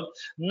reserved,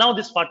 now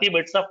this 40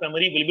 bytes of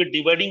memory will be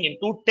dividing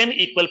into 10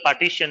 equal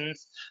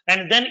partitions,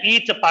 and then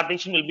each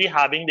partition will be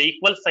having the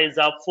equal size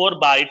of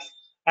 4 bytes.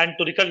 And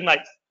to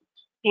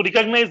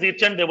recognize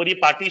each and every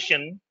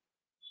partition,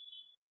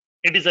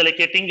 it is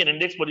allocating an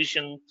index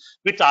position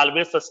which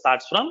always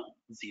starts from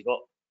 0.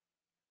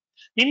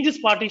 In these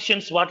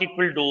partitions, what it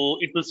will do,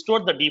 it will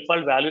store the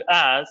default value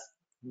as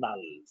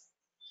null.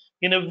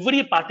 In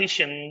every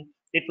partition,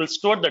 it will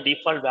store the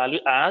default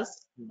value as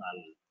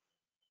null.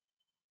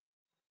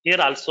 Here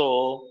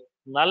also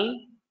null.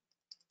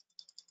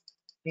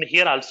 And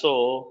here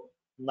also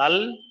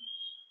null.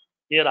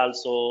 Here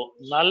also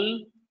null.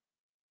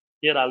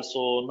 Here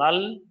also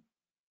null.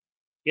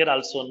 Here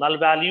also null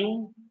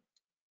value.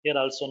 Here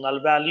also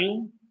null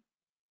value.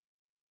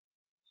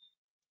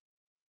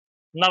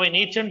 Now in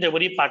each and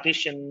every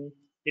partition,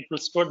 it will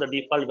store the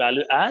default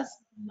value as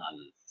null.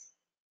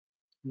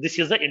 This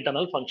is the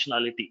internal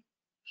functionality.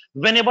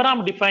 Whenever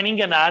I'm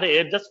defining an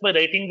array, just by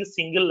writing this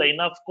single line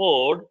of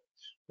code,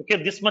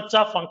 okay, this much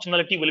of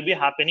functionality will be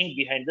happening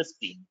behind the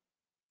screen.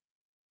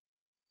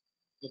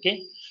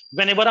 Okay,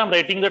 whenever I'm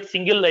writing that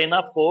single line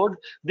of code,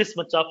 this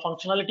much of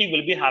functionality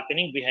will be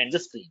happening behind the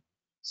screen.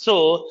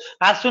 So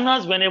as soon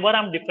as whenever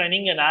I'm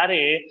defining an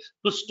array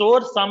to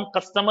store some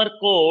customer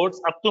codes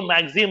up to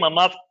maximum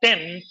of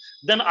 10,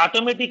 then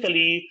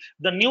automatically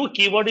the new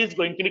keyword is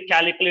going to be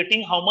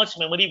calculating how much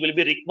memory will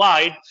be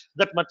required.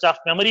 That much of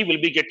memory will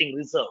be getting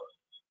reserved.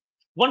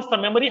 Once the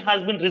memory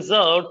has been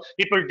reserved,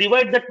 it will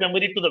divide that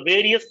memory to the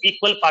various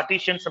equal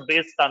partitions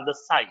based on the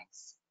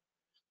size.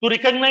 To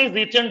recognize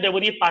each and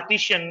every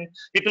partition,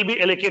 it will be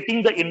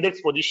allocating the index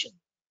position.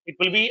 It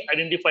will be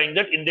identifying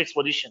that index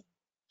position.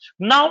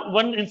 Now,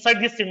 when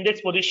inside these index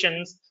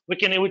positions,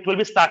 it will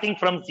be starting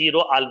from 0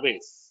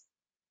 always.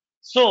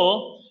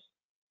 So,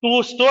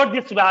 to store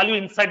this value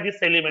inside this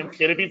element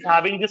here, it is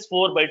having this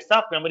 4 bytes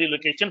of memory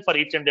location for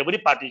each and every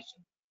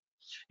partition.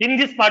 In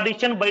this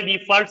partition, by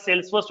default,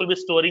 Salesforce will be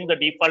storing the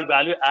default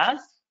value as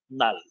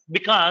null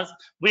because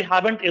we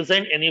haven't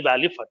assigned any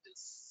value for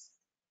this.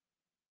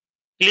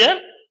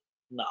 Clear?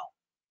 Now,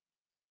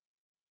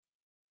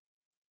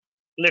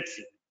 let's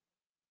see.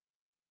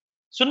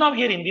 So now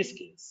here in this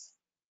case,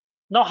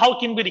 now how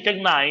can we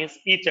recognize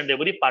each and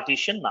every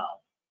partition now?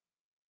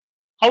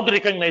 How to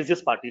recognize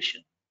this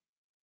partition?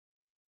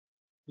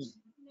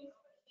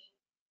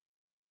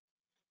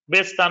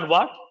 Based on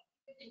what?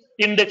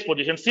 Index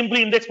position.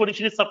 Simply index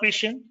position is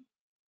sufficient.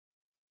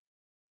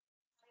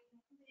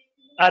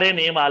 Array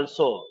name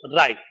also,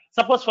 right?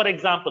 Suppose for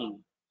example,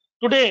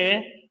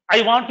 today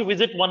I want to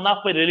visit one of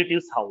my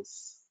relatives'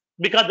 house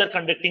because they're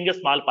conducting a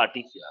small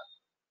party here.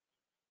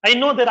 I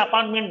know their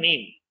apartment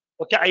name.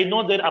 Okay, I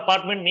know their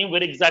apartment name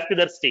where exactly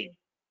they're staying.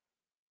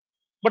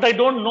 But I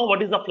don't know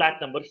what is the flat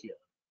number here.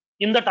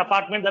 In that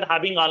apartment, they're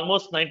having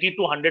almost 90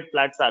 to 100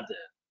 flats are there.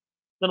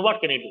 Then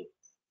what can I do?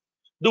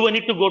 Do I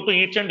need to go to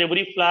each and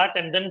every flat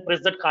and then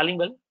press that calling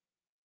bell?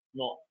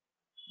 No.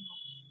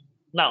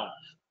 Now,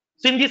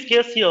 so in this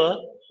case here,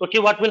 okay,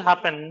 what will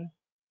happen?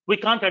 We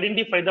can't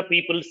identify the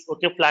people's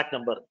flat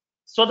number.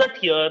 So that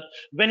here,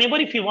 whenever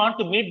if you want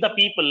to meet the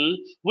people,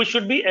 we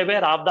should be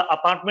aware of the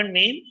apartment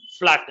name,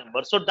 flat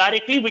number. So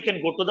directly we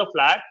can go to the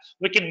flat,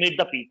 we can meet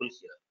the people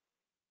here.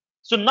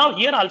 So now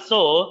here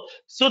also,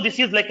 so this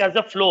is like as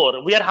a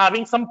floor, we are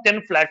having some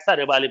 10 flats are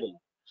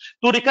available.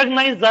 To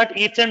recognize that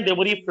each and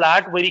every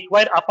flat, we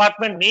require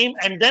apartment name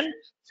and then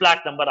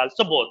flat number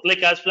also both,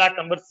 like as flat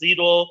number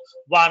 0,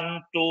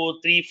 1, 2,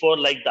 3, 4,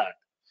 like that.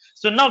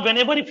 So now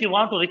whenever if you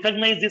want to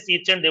recognize this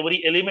each and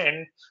every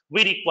element,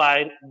 we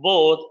require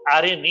both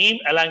array name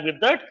along with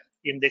that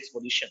index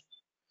position.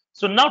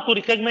 So now to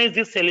recognize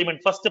this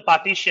element, first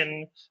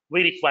partition,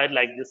 we require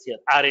like this here,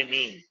 array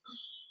name.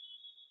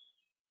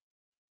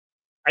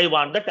 I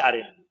want that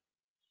array name.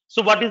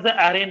 So what is the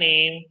array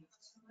name?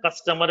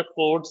 Customer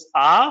codes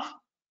of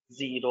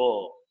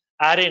 0.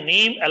 Array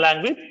name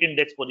along with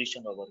index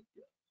position over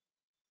here.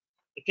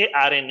 Okay,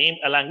 array name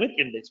along with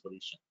index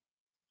position.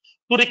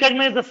 To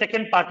recognize the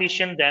second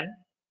partition then,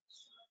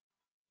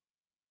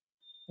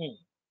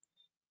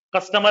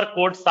 customer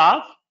codes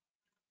of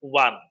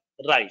 1,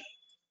 right?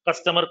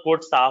 Customer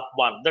codes of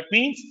 1. That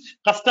means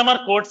customer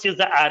codes is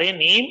the array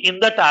name. In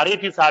that array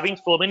it is having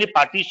so many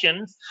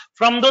partitions.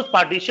 From those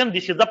partitions,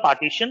 this is the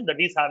partition that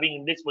is having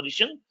index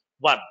position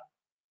 1.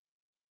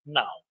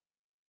 Now,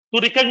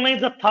 to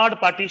recognize the third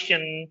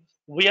partition,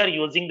 we are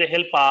using the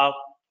help of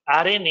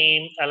array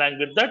name along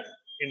with that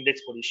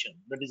index position.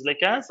 That is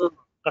like as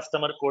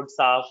customer codes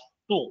of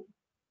 2.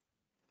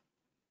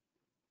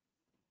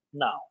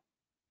 Now,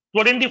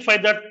 to identify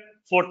that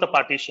fourth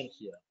partition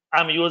here,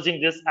 I'm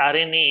using this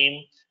array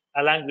name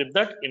along with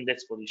that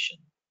index position.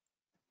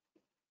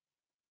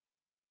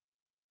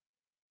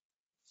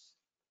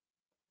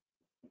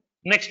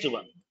 Next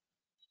one,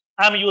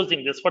 I'm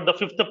using this for the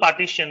fifth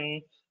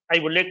partition. I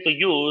would like to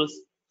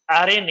use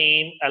array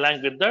name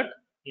along with that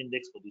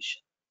index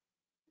position.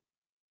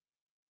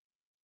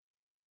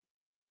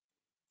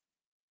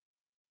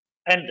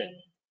 And then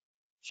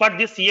for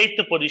this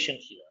eighth position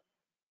here,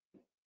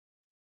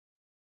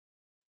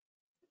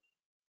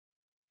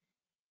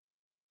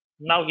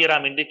 now here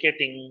I'm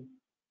indicating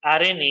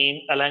array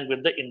name along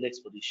with the index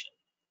position.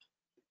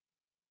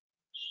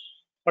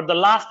 For the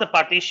last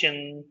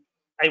partition,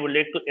 I would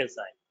like to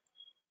assign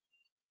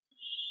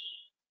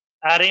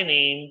array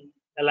name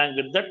along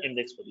with that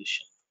index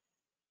position.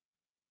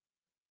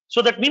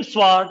 So that means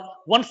what?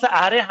 Once the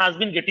array has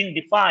been getting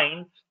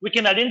defined, we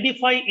can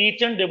identify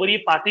each and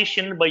every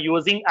partition by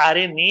using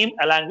array name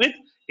along with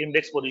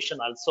index position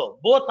also.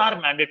 Both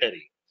are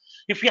mandatory.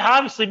 If you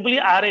have simply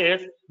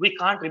arrays, we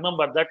can't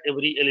remember that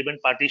every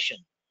element partition.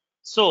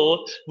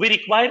 So we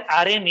require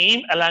array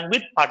name along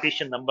with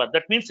partition number.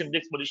 That means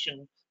index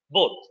position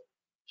both.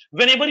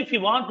 Whenever if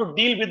you want to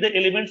deal with the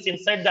elements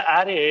inside the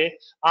array,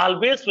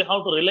 always we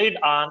have to rely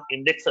on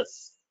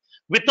indexes.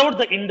 Without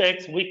the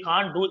index, we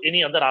can't do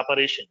any other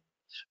operation.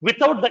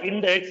 Without the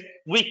index,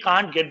 we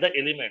can't get the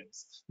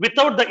elements.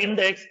 Without the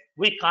index,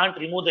 we can't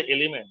remove the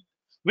element.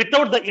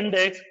 Without the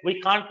index,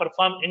 we can't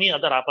perform any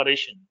other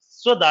operation.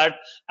 So that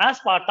as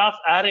part of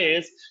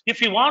arrays, if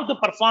you want to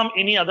perform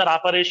any other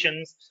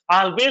operations,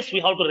 always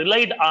we have to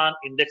rely on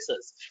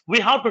indexes. We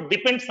have to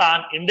depend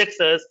on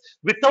indexes.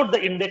 Without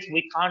the index,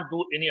 we can't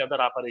do any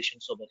other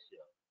operations over here.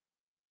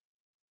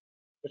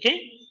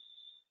 Okay,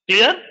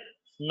 clear?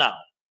 Now,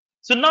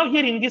 so now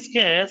here in this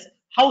case,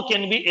 how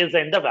can we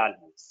assign the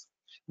values?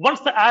 Once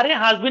the array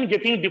has been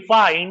getting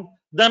defined,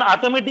 then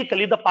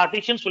automatically the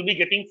partitions will be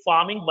getting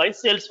forming by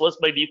Salesforce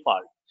by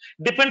default.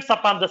 Depends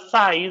upon the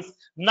size.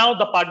 Now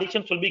the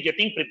partitions will be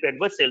getting prepared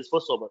by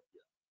Salesforce over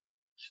here.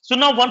 So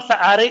now once the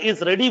array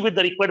is ready with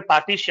the required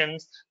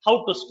partitions,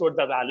 how to store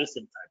the values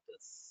inside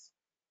this?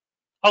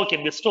 How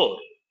can we store?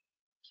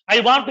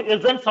 I want to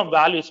assign some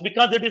values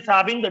because it is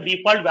having the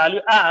default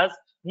value as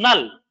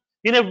null.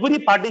 In every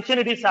partition,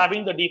 it is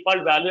having the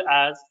default value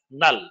as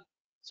null.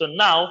 So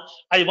now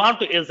I want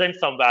to assign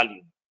some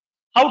value.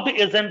 How to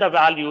assign the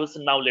values?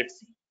 Now let's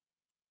see.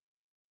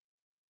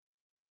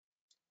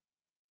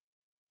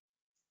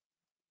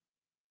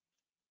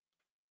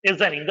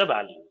 Assigning the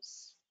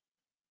values.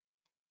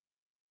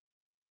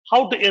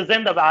 How to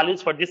assign the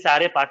values for this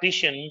array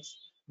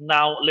partitions?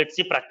 Now let's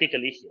see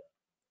practically here.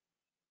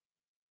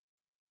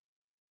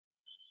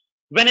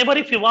 Whenever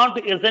if you want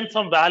to assign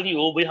some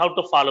value, we have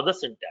to follow the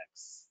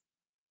syntax.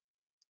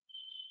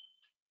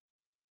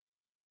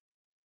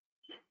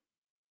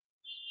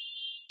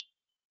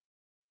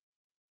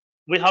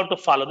 We have to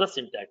follow the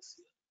syntax.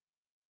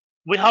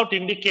 We have to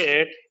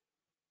indicate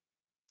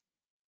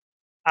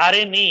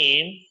array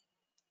name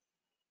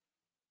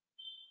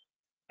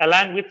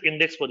along with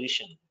index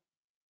position.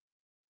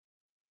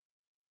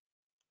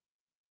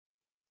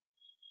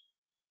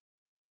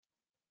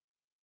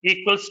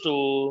 Equals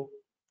to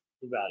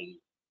value.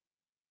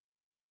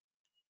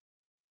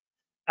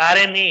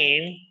 Array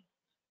name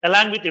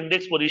along with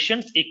index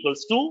positions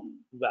equals to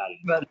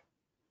value.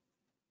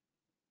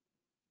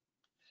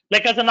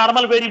 Like as a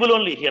normal variable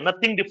only here,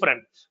 nothing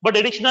different. But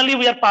additionally,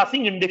 we are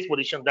passing index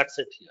position. That's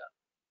it here.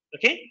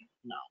 Okay.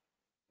 Now,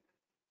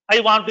 I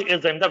want to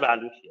assign the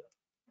value here.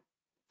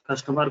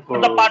 Customer For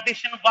the code.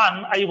 partition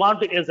 1, I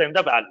want to assign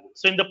the value.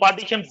 So in the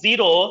partition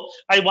 0,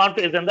 I want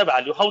to assign the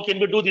value. How can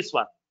we do this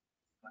one?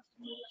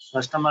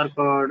 Customer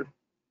code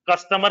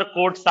Customer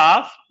codes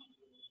of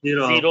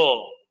 0.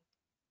 0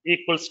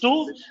 equals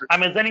to,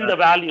 I'm assigning the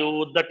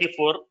value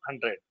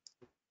 3400,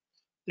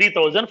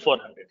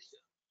 3400 here.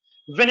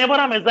 Whenever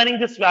I'm assigning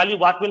this value,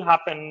 what will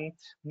happen?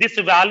 This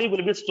value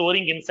will be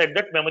storing inside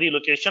that memory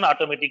location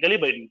automatically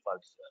by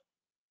default.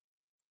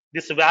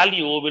 This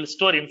value will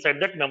store inside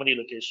that memory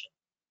location.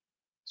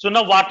 So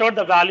now whatever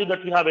the value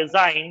that we have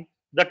assigned,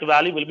 that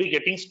value will be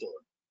getting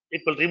stored.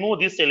 It will remove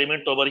this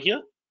element over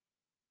here.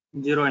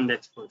 0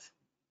 index position.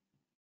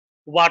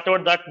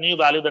 Whatever that new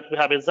value that we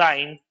have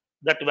assigned,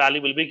 that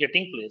value will be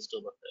getting placed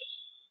over there.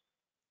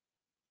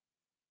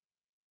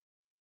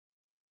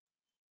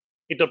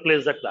 It will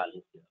place that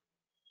value here.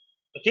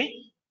 Okay.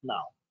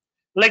 Now,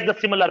 like the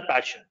similar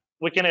fashion,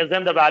 we can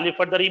assign the value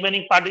for the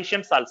remaining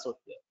partitions also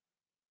here.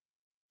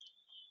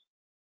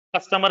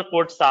 Customer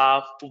code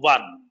staff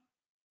 1.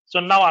 So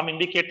now I'm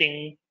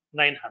indicating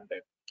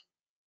 900.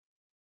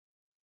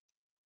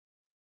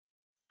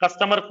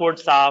 Customer code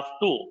staff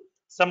 2,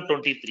 some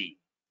 23.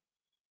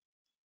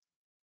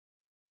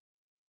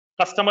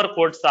 Customer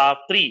code staff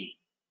 3,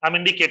 I'm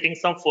indicating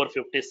some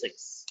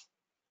 456.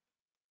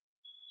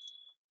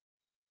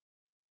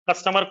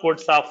 Customer code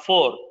staff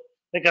 4,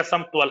 like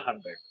some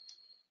 1200.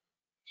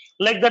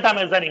 Like that, I'm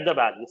assigning the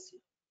values.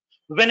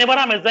 Whenever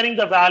I'm assigning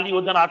the value,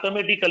 then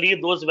automatically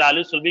those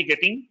values will be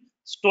getting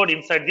stored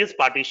inside these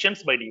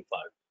partitions by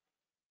default.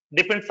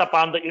 Depends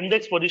upon the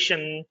index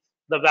position,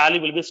 the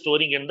value will be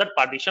storing in that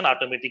partition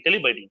automatically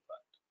by default.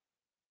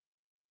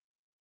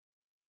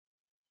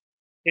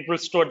 It will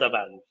store the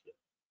value here.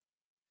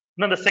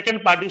 Now the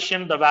second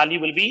partition, the value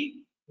will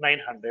be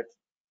 900.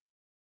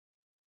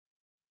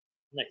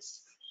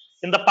 Next.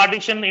 In the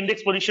partition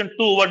index position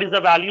 2, what is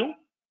the value?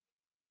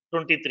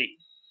 23.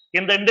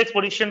 In the index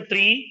position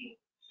 3,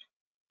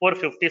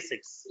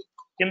 456.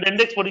 In the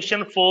index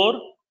position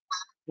 4,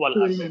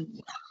 1200.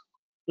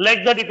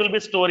 Like that, it will be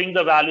storing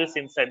the values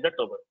inside that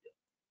over here.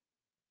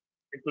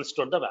 It will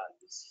store the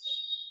values.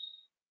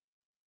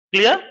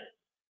 Clear?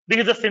 This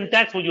is the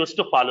syntax we used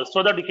to follow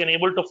so that we can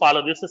able to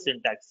follow this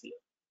syntax here.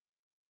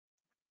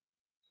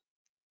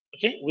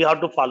 Okay, we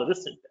have to follow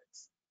this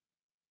syntax.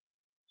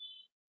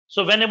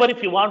 So whenever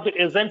if you want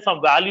to assign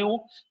some value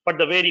for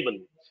the variable,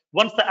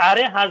 once the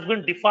array has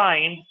been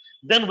defined,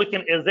 then we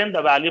can assign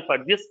the value for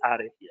this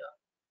array here.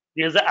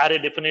 This is the array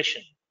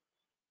definition.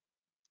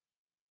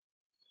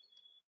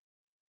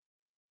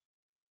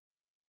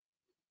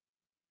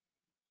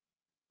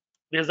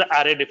 This is the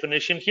array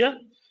definition here.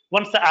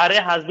 Once the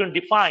array has been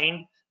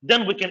defined,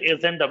 then we can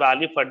assign the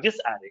value for this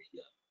array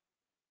here.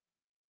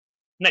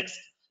 Next,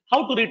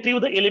 how to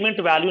retrieve the element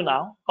value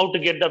now? How to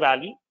get the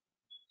value?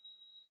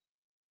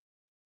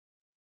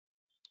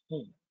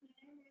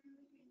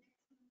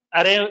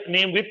 Array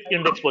name with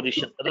index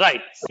position.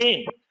 Right,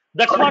 same.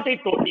 That's what I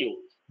told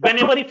you.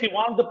 Whenever if you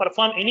want to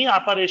perform any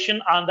operation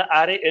on the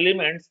array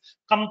elements,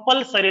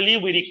 compulsorily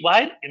we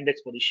require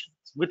index positions.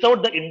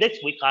 Without the index,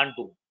 we can't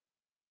do.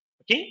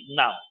 Okay,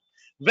 now,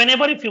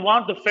 whenever if you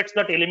want to fetch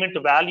that element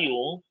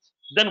value,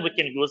 then we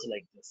can use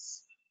like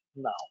this.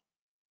 Now,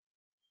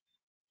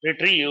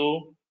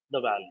 retrieve the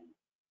value.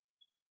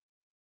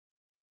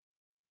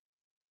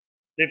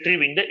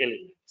 Retrieving the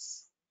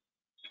elements.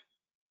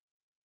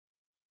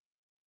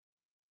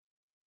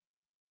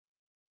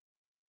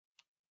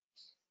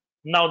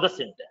 Now the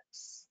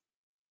syntax.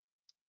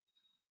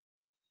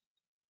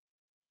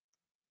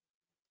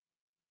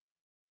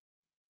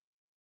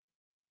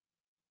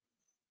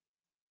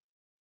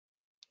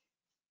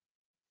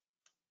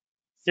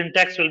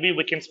 Syntax will be,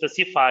 we can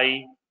specify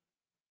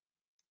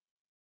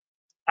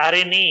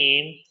array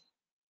name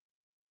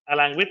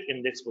along with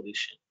index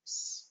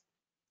positions.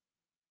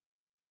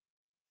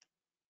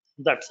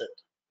 That's it.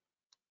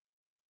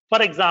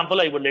 For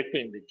example, I would like to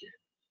indicate.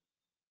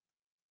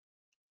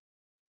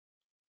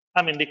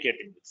 I'm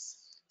indicating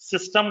this.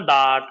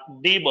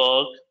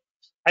 System.debug.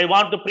 I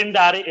want to print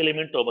the array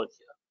element over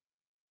here.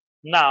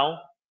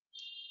 Now,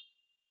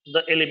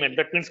 the element,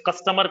 that means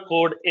customer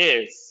code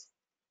is.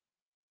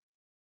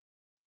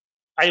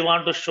 I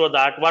want to show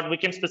that what we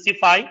can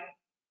specify.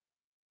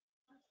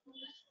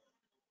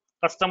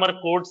 Customer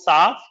code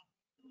of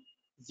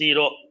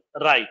 0,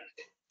 right.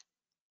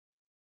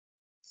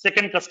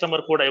 Second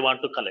customer code I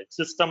want to collect.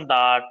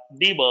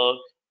 System.debug.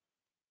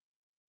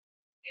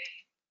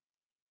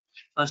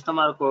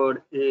 Customer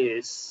code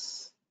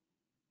is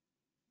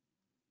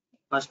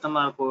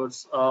customer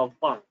codes of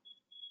 1.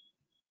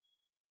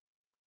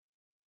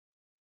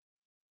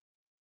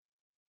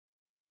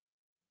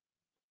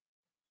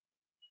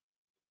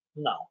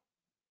 Now,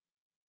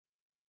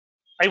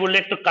 I would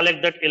like to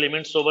collect that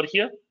elements over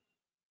here.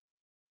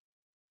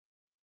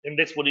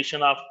 Index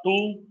position of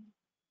 2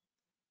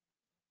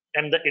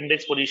 and the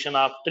index position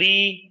of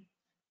 3.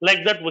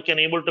 Like that, we can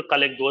able to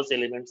collect those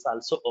elements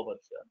also over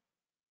here.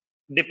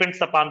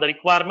 Depends upon the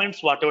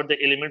requirements, whatever the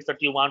elements that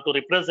you want to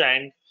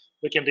represent,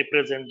 we can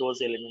represent those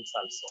elements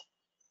also.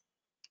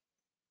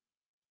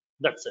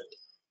 That's it.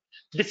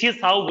 This is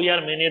how we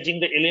are managing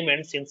the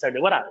elements inside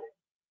our array.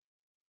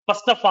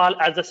 First of all,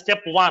 as a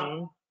step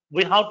 1,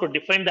 we have to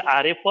define the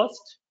array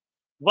first.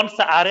 Once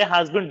the array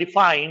has been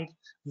defined,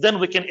 then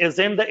we can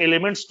assign the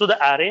elements to the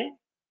array.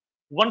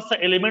 Once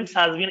the elements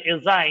has been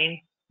assigned,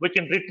 we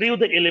can retrieve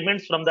the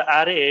elements from the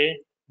array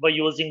by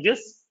using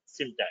this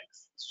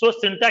syntax. So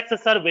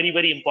syntaxes are very,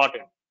 very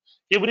important.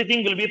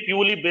 Everything will be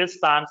purely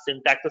based on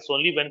syntaxes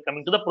only when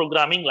coming to the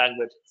programming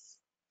languages.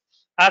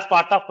 As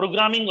part of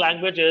programming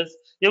languages,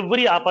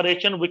 every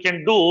operation we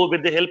can do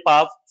with the help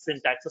of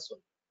syntaxes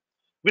only.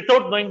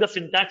 Without knowing the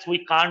syntax,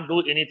 we can't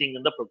do anything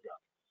in the program.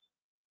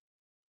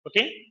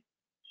 Okay?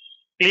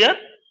 Clear?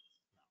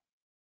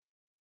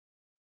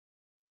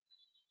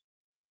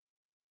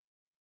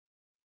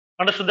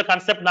 Understood the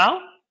concept now?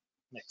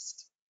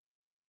 Next.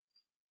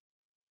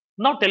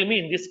 Now tell me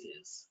in this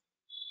case.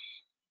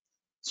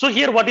 So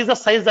here what is the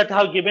size that I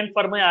have given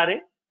for my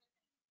array?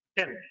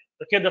 10.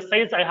 Okay, the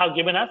size I have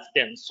given as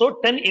 10. So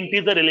 10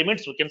 integer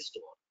elements we can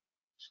store.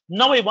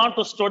 Now I want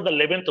to store the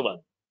 11th one.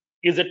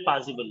 Is it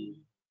possible?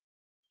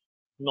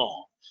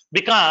 No,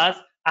 because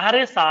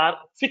arrays are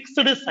fixed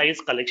size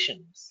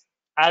collections.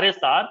 Arrays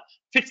are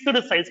fixed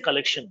size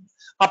collections.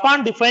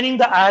 Upon defining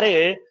the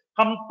array,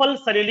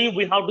 compulsorily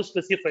we have to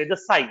specify the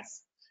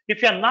size.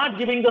 If you are not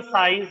giving the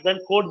size, then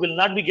code will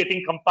not be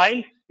getting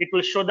compiled. It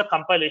will show the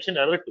compilation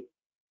error too.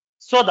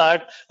 So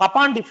that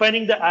upon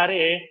defining the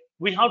array,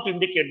 we have to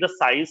indicate the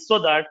size so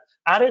that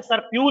arrays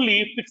are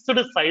purely fixed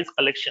size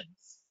collections.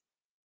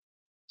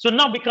 So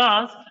now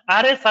because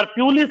arrays are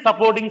purely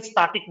supporting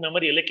static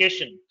memory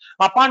allocation,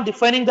 upon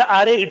defining the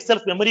array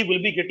itself, memory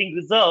will be getting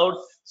reserved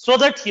so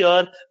that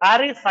here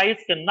array size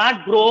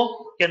cannot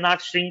grow,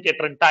 cannot shrink at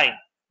runtime.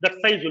 That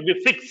size will be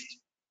fixed.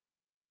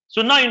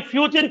 So now in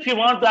future, if you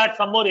want to add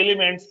some more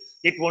elements,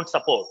 it won't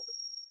support.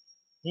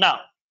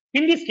 Now,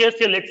 in this case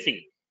here, let's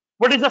see.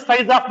 What is the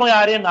size of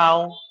my array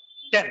now?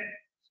 10.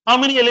 How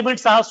many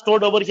elements I have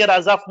stored over here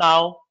as of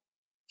now?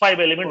 5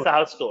 elements I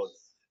have stored.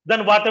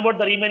 Then what about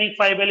the remaining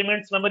 5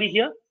 elements memory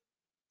here?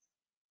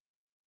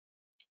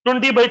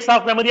 20 bytes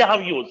of memory I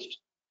have used.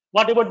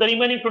 What about the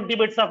remaining 20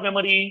 bytes of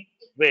memory?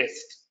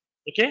 Waste.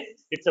 Okay,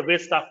 it's a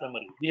waste of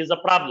memory. This is a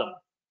problem.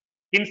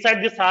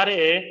 Inside this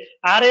array,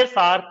 arrays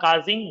are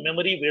causing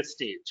memory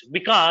wastage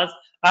because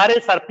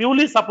arrays are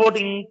purely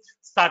supporting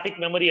static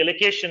memory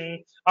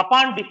allocation.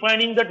 Upon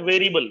defining that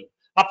variable,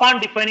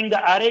 upon defining the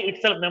array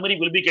itself, memory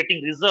will be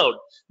getting reserved.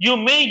 You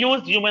may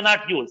use, you may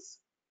not use.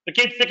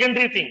 Okay, it's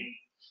secondary thing.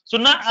 So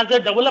now as a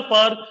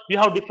developer, you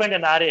have defined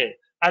an array.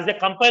 As a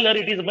compiler,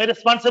 it is my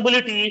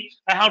responsibility.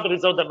 I have to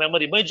reserve the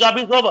memory. My job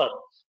is over.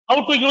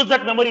 How to use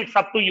that memory, it's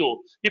up to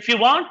you. If you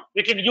want,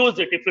 we can use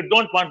it. If you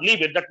don't want,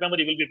 leave it. That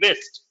memory will be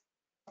waste.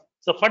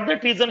 So for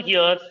that reason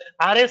here,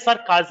 arrays are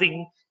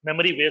causing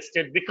memory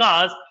wastage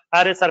because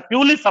arrays are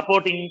purely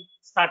supporting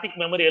static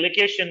memory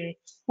allocation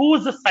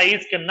whose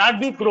size cannot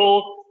be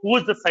grow,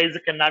 whose size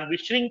cannot be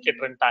shrink at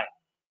runtime.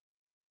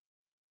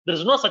 There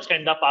is no such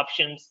kind of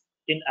options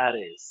in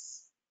arrays.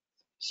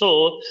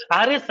 So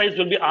array size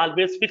will be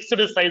always fixed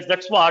size.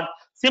 That's what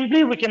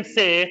simply we can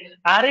say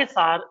arrays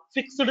are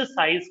fixed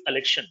size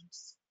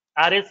collections.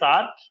 Arrays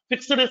are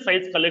fixed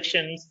size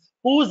collections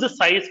whose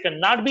size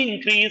cannot be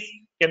increased,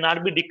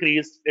 cannot be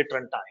decreased at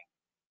runtime.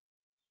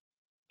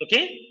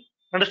 Okay,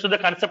 understood the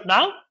concept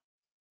now?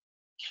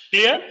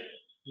 Clear?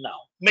 Now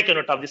make a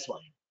note of this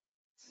one.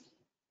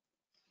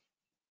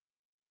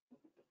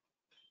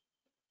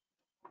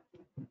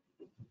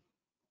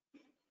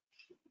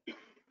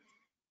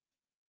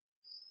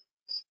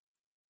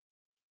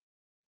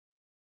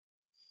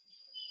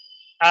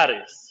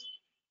 Arrays.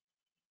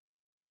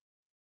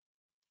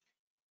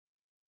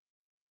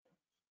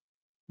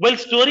 While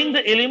storing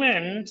the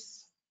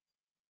elements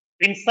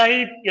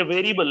inside a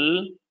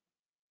variable,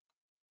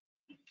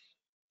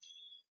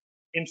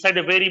 inside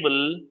a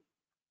variable,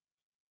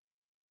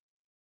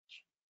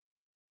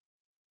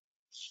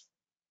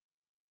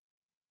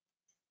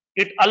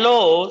 it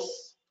allows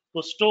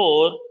to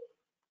store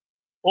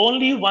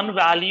only one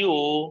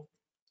value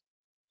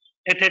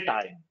at a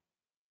time.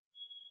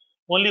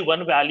 Only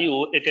one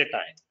value at a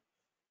time.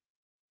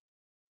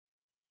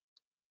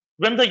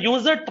 When the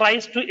user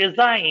tries to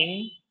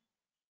assign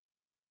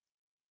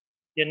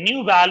a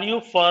new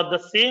value for the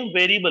same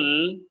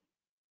variable,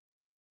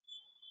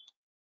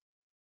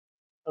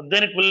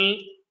 then it will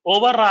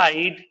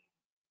override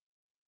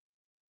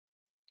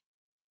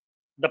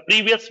the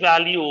previous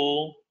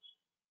value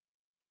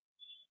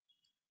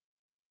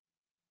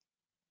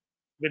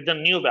with the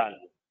new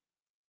value.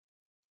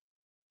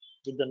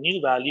 With the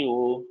new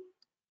value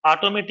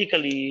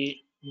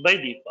automatically by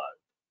default.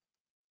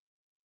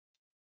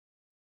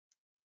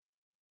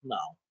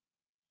 Now,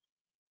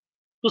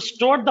 to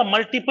store the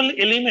multiple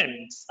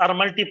elements or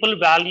multiple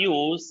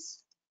values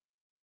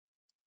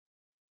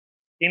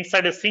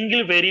inside a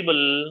single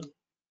variable,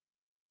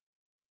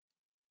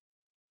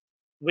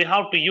 we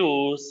have to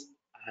use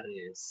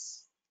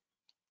arrays.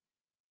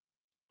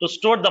 To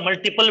store the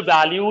multiple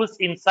values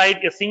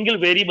inside a single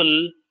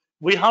variable,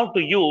 we have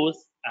to use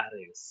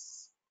arrays.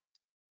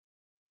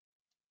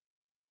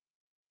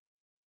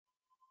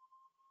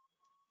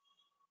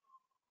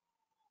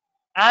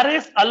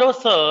 Arrays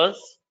allows us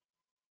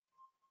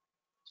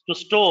to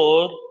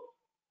store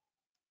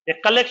a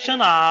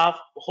collection of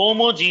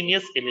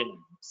homogeneous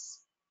elements.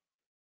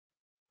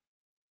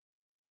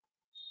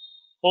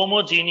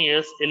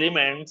 Homogeneous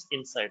elements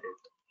inside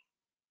it.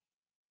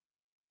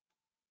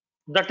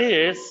 That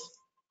is,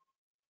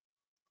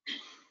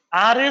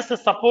 arrays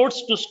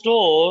supports to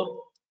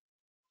store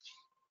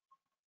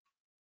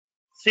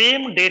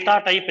same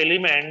data type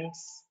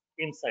elements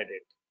inside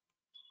it.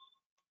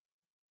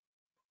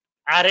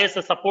 Arrays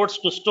supports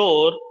to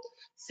store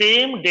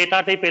same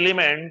data type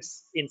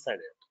elements inside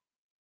it.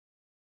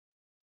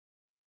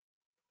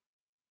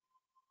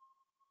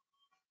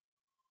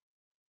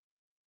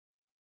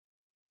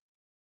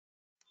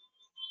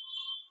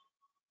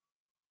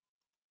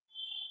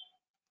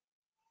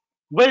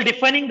 While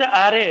defining the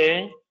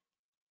array,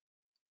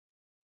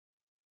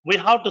 we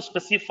have to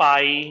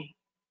specify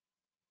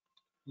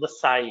the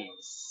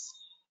size.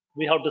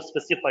 We have to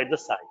specify the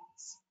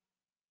size.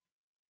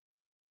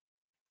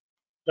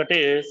 That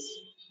is,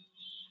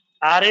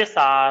 arrays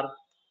are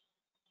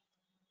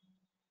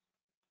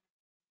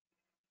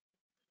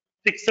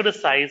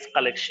fixed size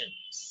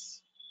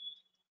collections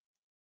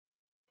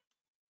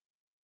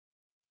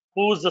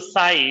whose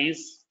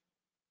size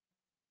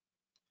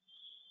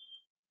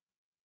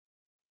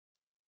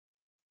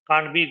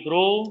can't be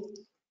grow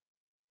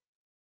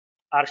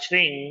or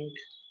shrink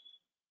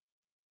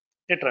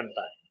at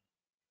runtime.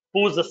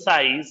 Whose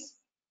size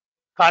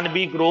can't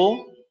be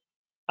grow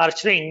or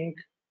shrink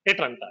at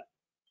runtime.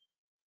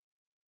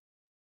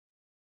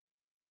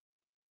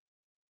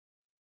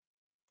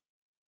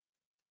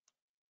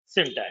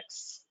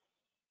 Syntax.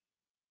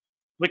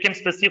 We can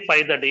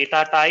specify the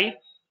data type.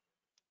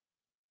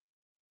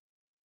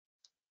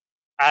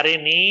 Array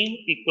name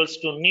equals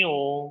to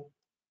new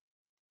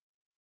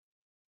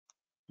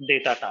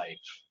data type.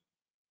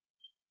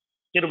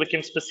 Here we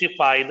can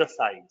specify the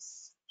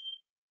size.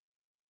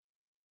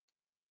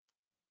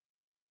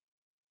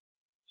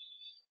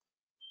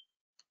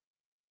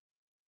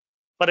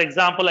 For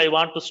example, I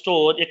want to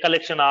store a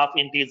collection of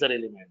integer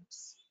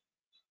elements.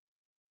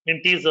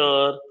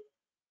 Integer,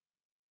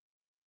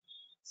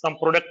 some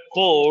product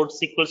codes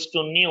equals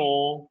to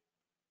new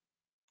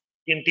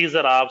integer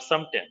of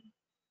some 10.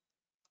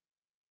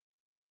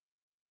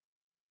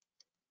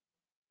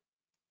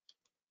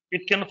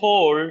 It can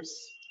hold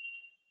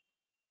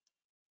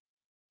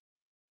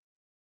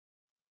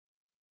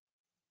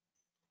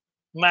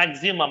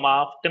maximum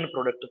of 10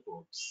 product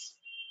codes.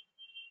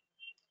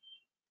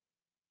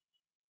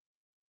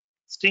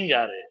 String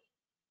array.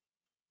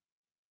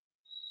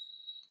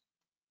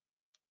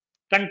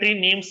 Country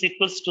names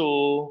equals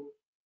to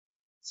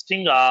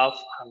string of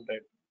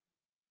 100.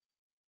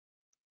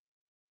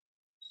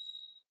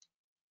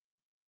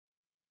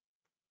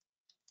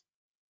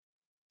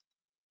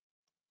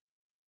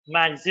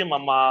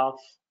 Maximum of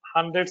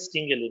 100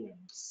 string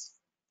elements.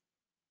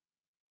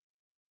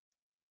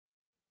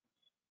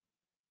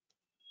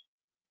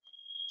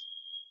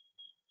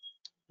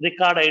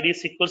 Record ID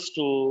is equals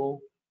to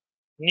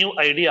new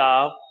ID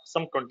of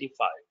some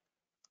 25.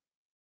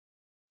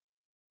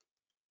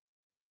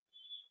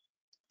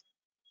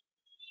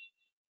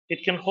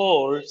 It can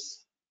hold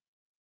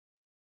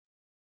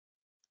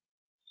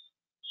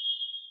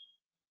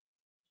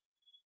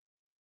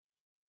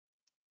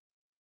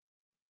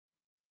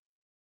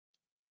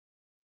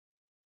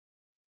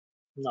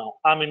now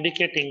I'm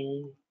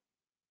indicating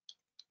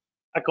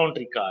account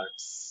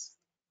records.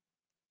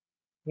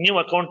 New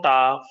account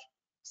of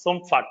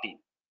some 40.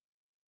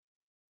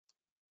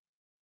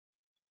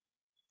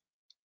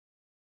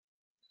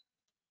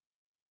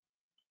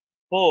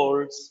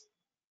 Holds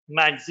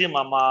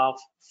maximum of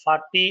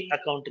 40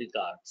 account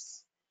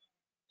records.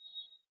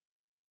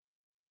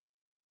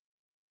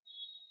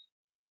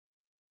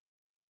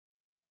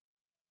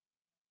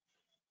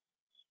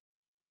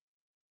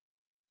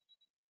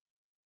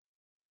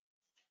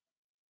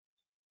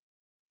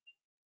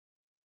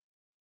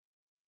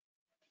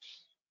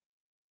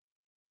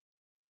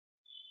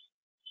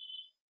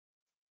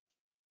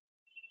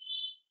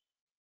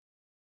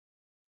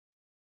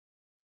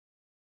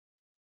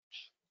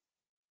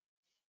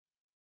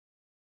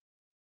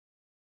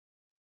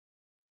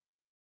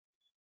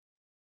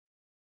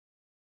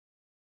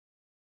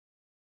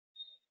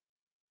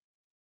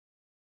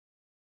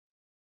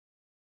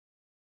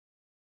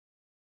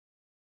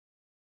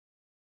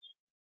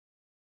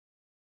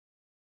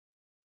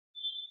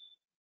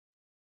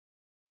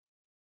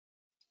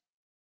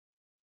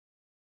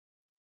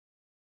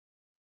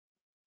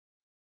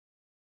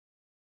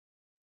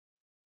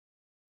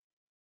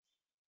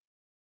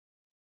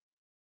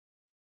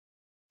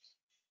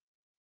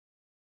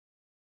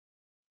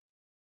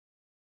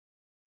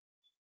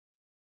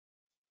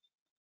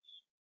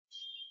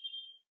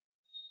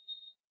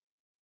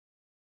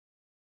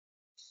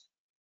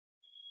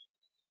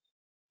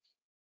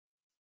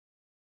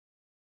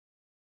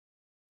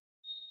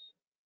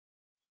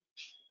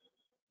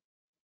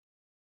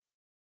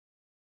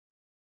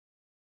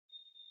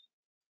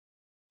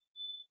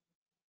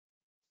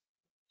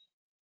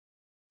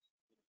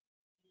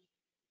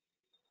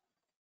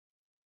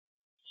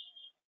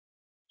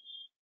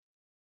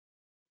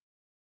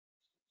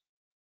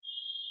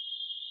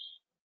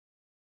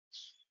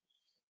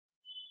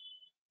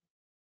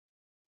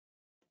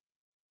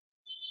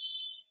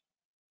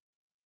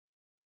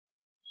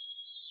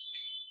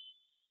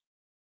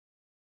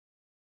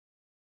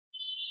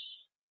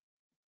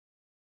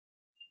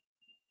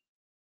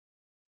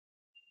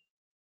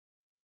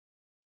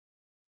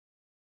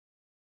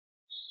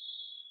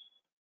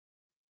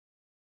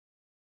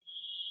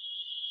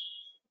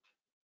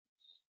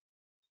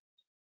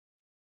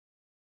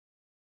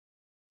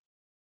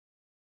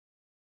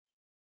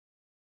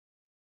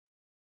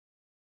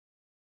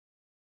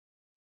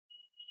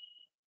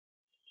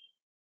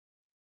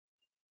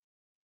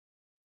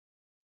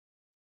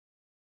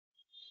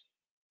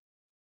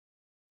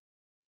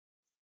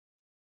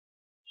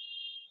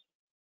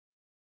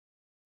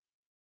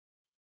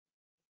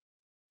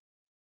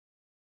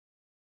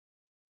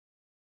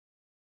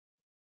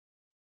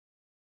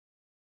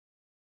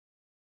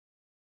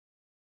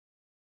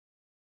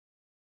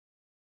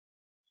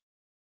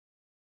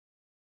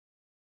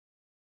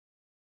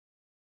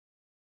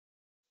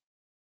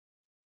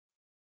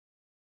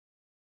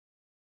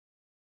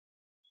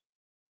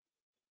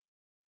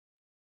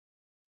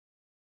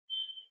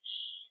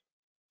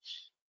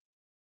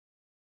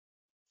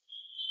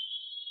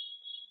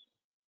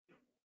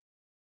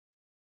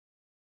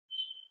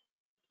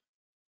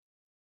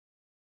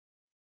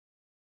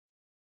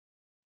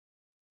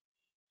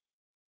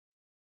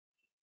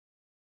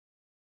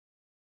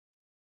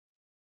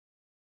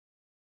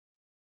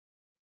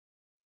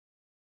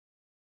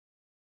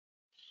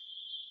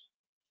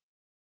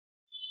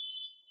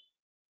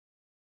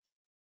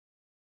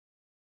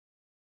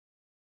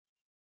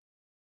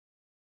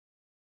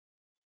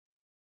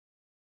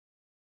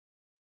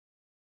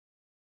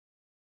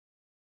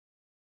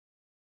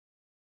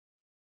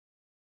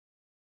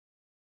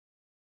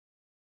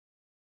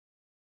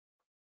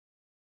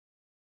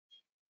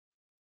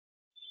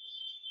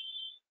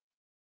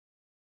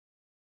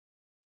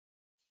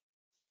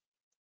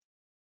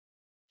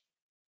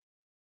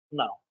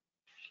 Now,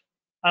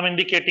 I'm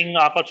indicating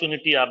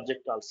opportunity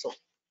object also.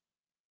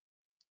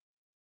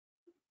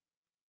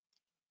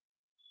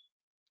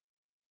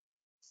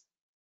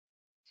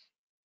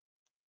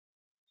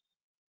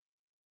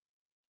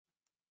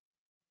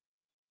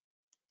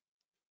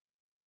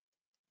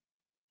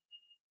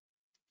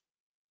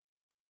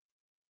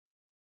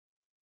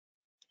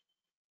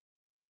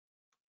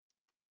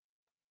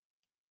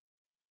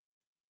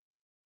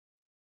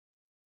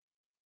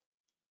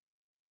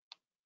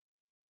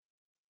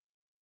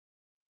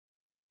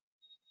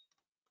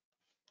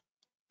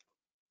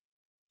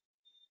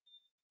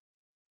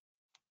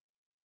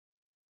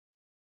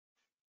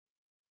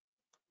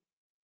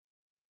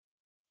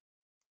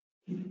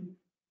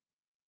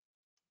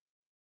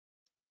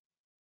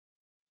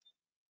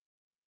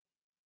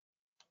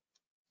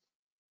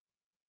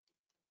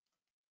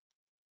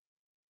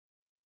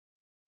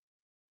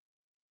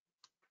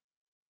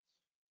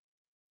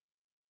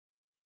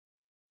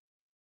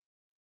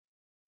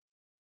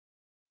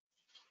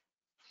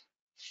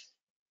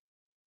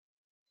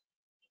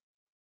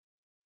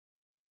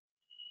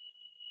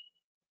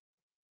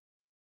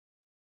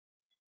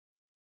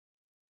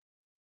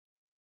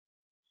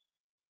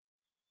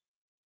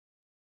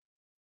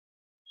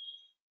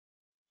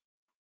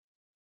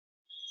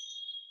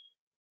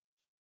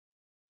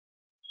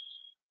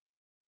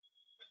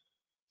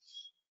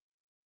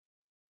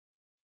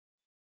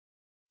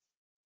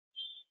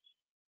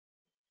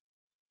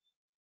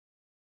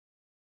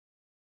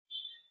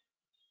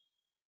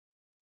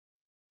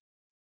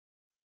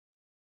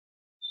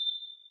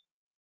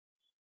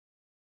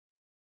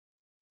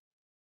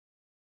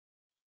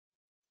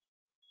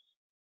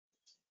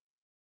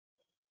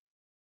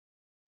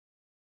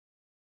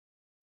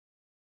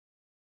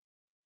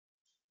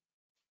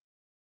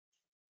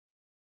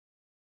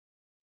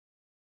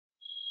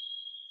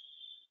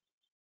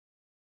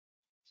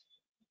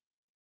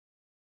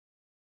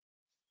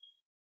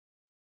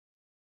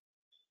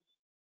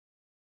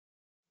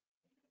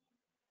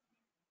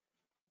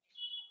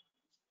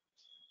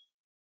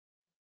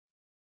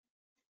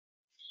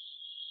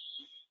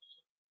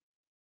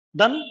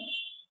 Done?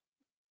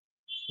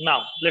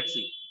 Now, let's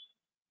see.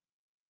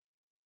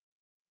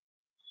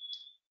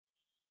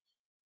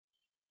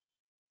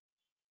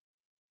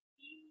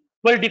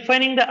 While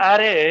defining the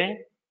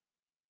array,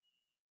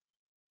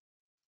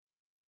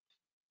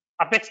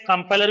 Apex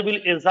compiler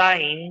will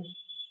assign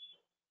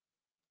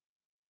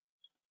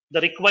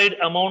the required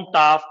amount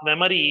of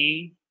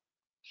memory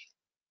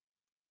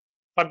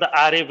for the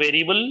array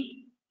variable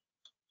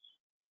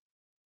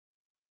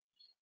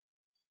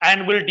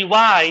and will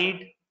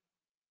divide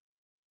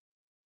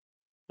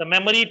the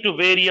memory to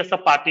various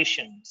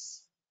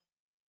partitions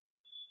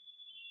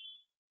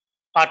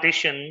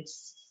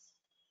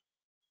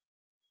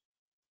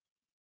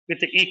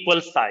with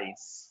equal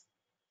size.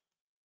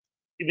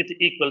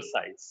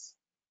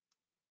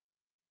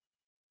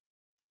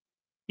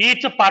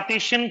 Each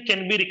partition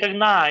can be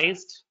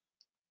recognized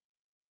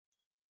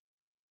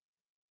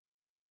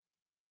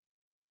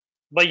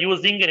by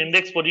using an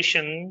index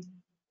position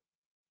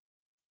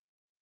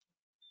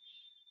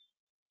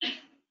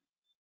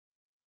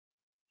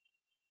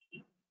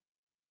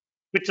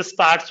which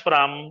starts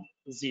from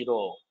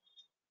 0.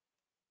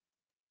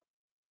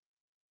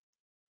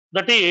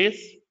 That is,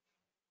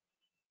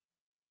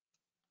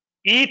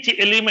 each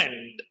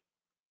element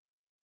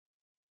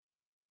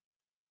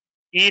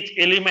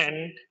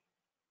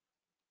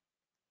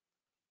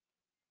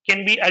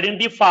can be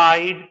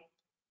identified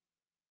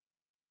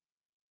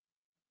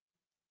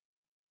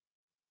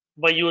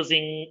by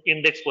using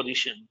index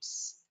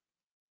positions.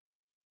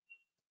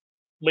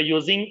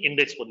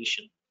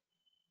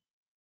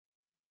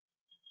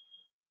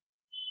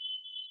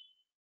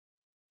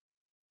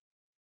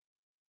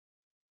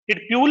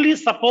 It purely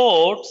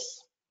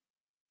supports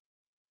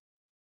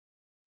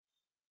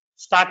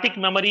static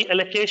memory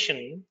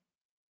allocation.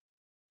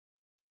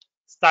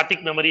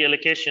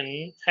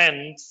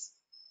 Hence,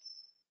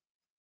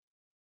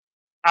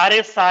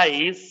 array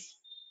size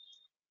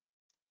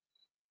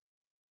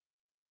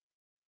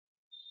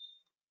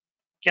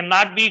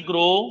cannot be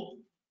grow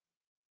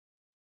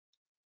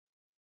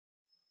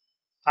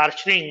or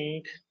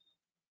shrink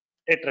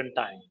at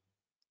runtime,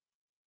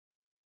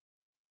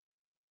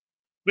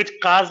 which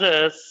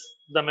causes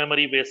the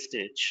memory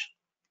wastage.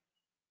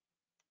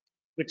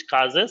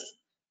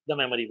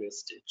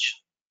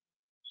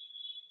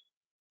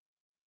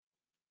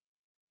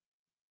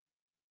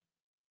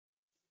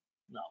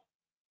 Now,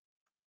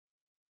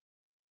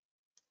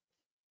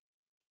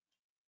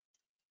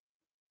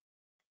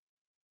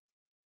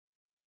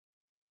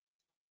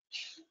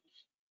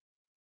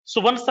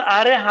 so once the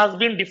array has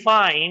been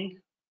defined,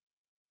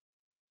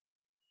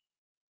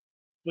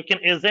 we can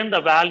assign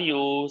the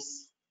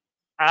values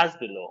as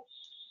below.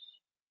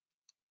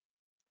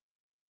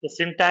 The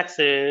syntax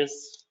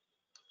is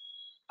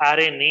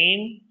array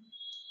name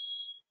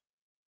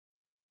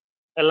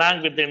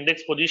along with the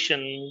index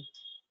position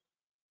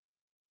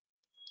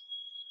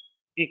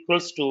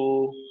equals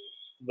to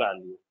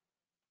value.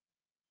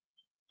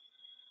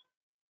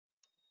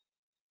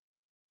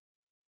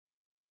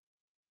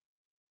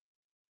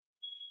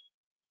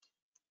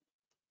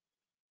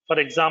 For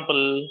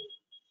example,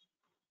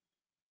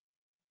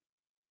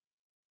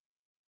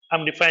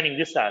 I'm defining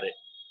this array.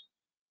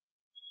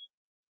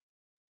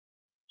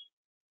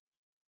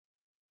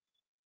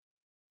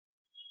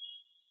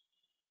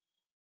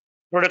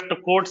 Product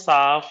codes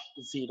of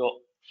 0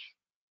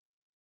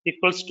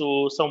 equals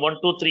to some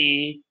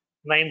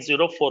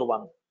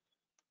 1239041.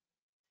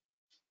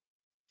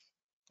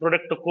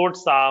 Product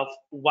codes of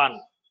 1.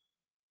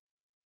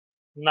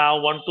 Now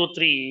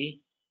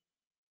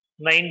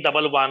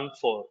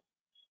 1239114.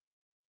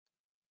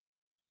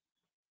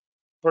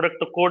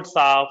 Product codes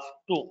of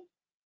 2.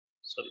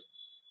 Sorry.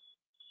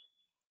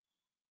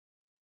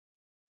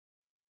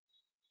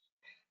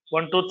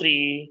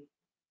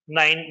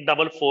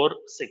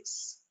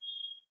 1239446.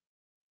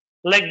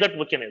 Like that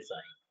we can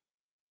assign.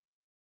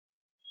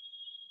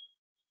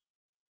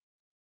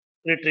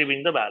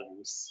 Retrieving the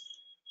values.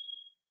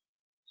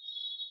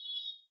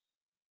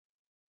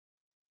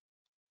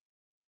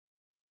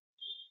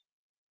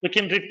 We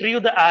can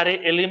retrieve the array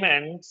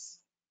elements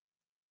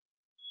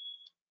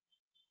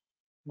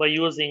by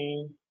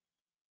using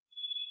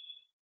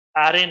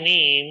array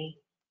name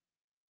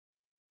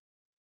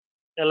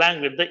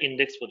along with the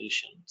index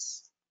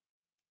positions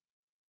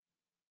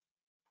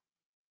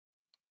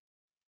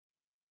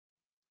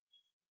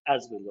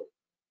as below.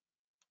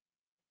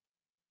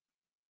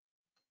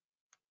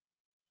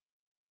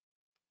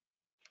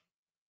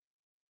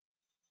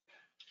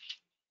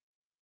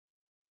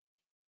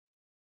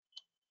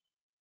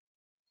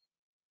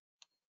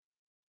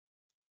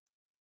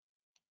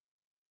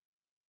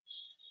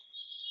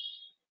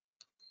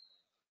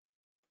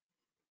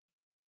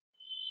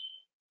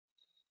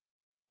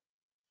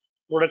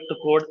 Product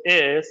code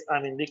is,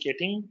 I'm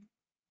indicating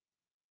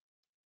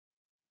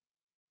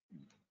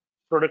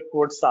product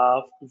codes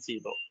of 0.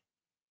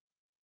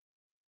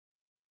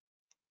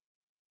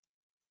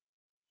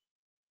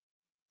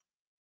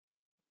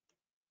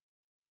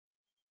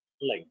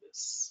 Like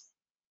this.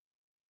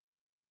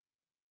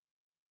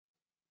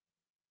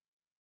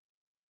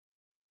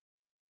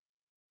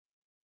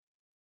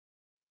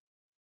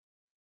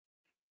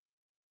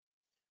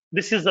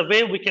 This is the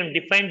way we can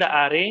define the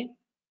array,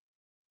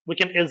 we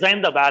can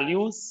assign the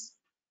values,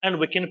 and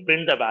we can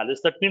print the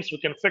values. That means we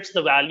can fetch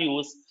the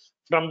values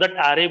from that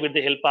array with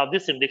the help of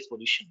this index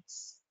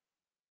positions.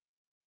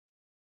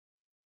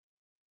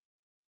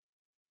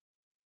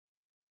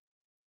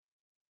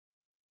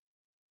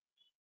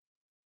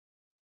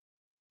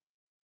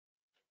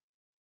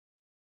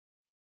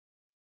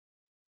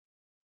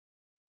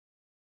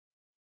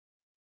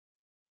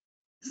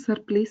 Sir,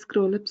 please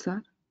scroll up,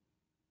 sir.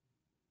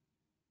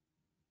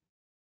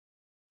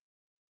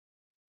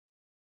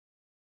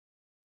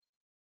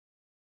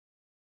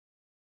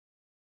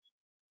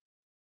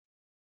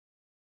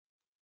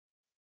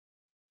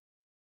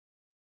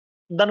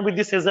 Done with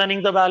this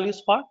assigning the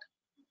values part.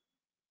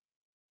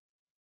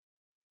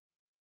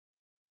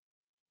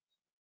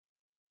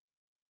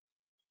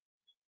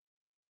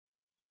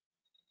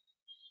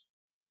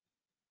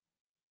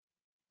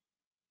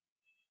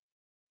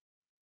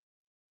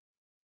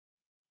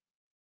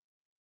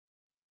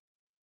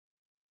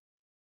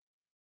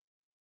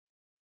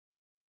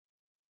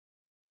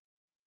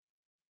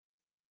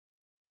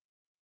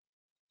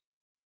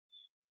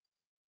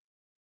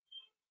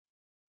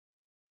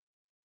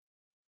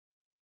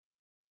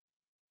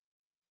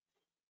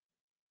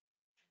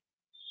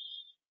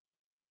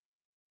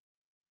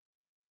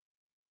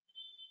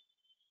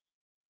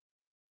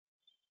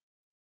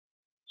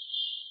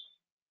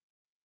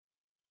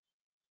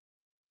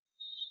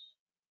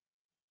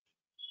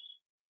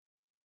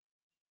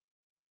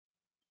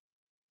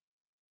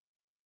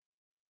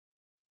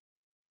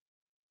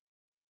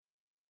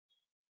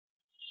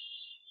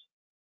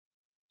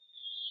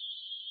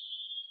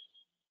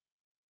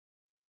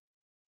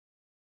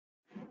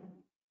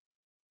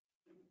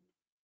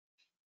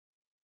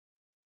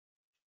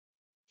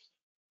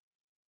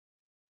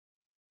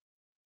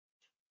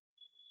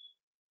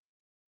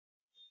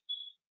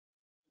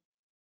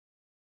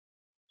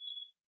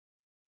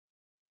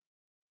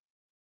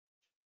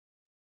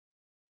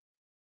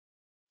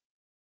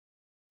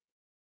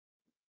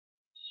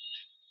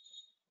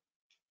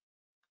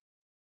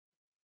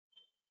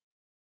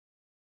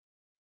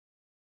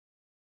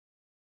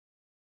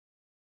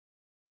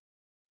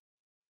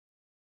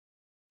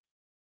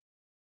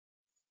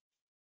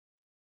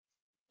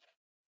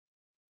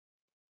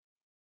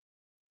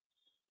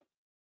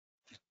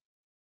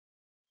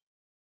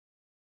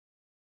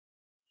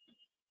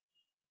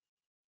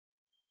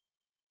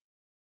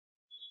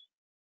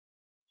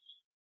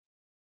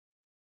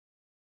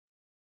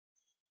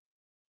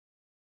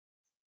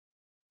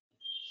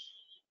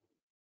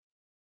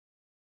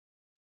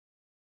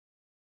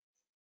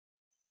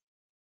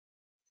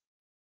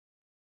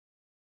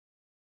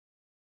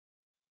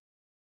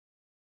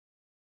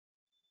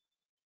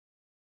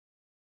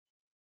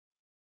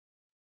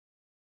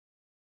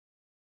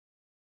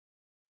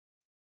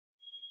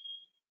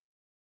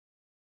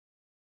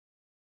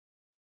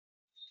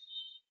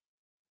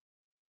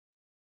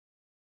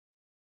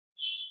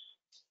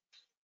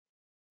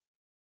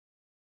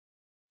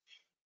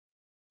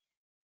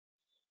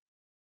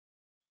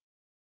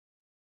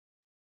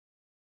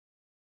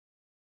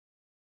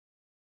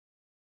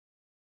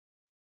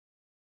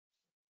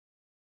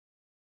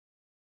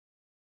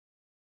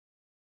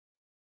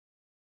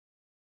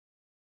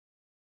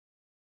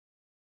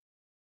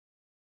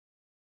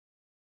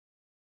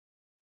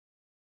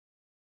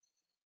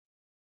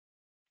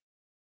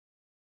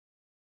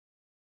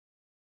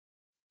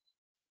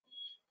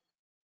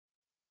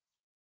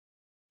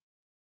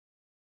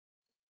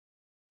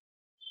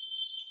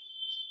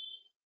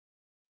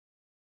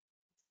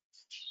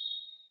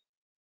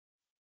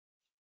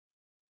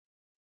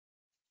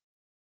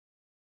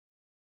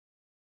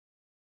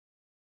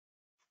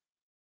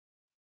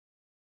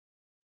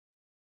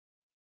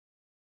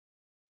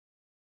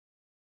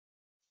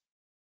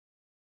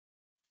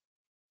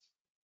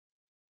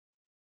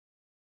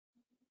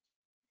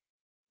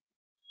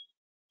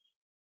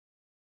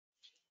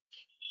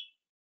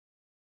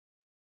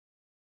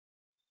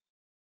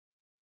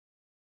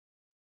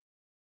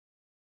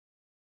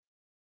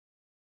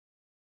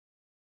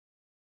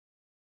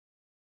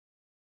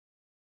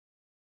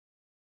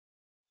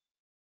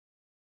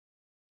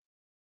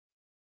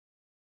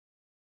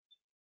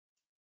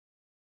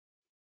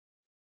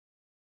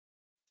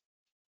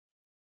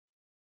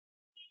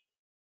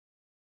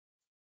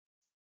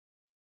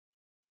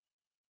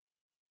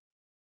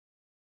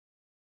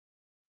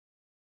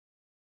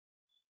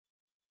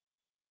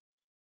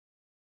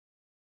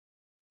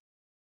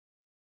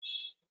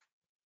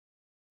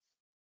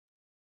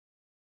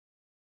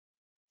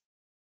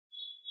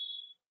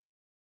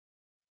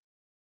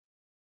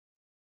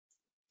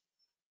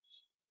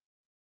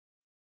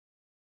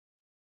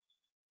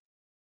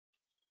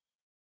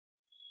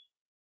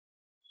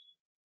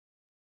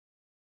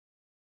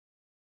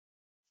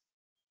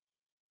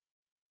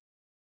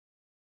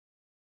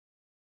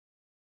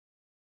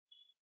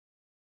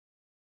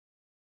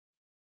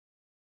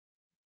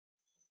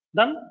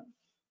 Done?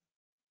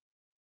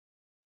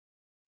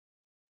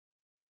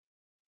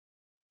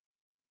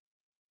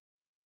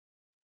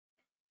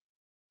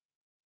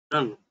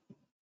 Done.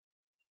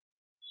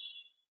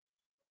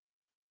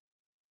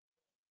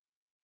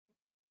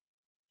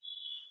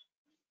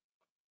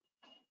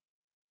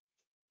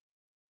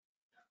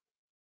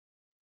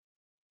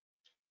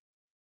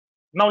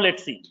 Now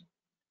let's see.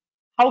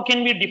 How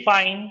can we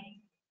define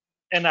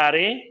an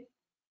array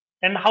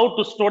and how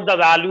to store the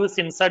values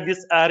inside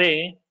this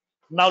array?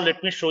 Now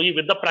let me show you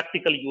with the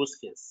practical use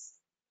case.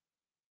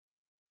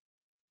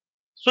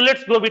 So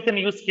let's go with an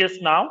use case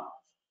now.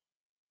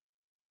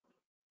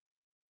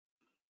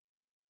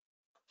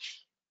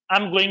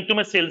 I'm going to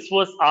my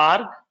Salesforce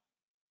org.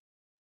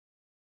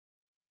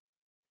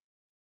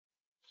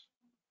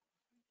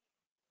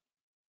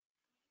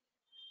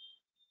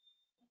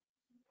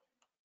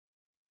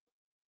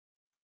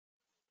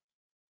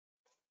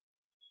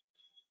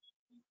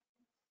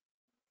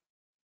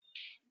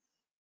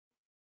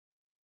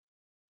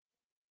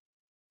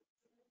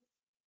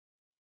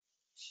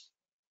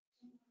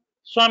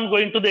 So I'm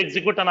going to the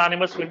execute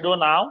anonymous window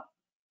now.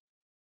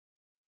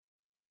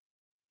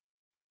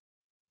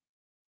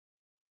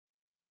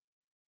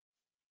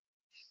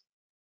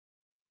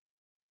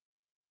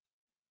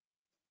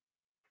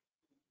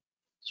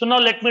 So now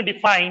let me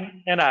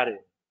define an array.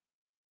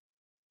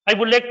 I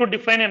would like to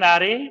define an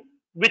array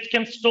which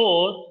can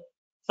store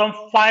some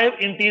 5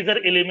 integer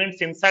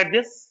elements inside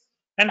this,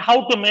 and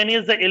how to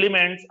manage the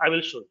elements I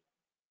will show you.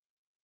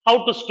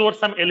 How to store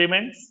some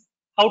elements,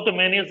 how to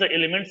manage the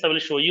elements I will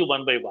show you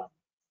one by one.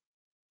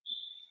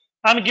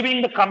 I'm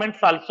giving the comments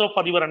also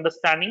for your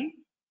understanding,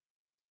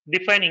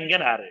 defining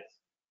an array.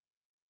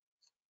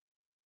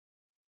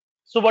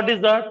 So what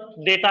is the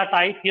data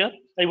type here?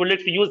 I would like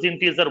to use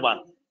integer 1.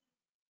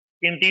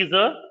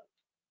 Integer,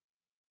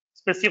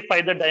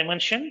 specify the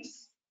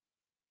dimensions.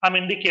 I'm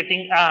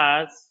indicating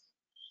as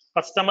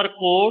customer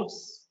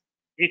codes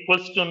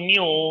equals to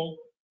new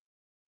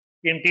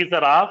integer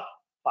of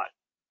 5.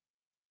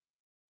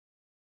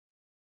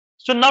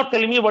 So now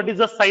tell me what is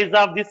the size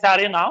of this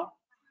array now?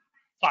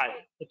 5.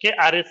 Okay,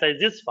 array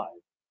size is 5.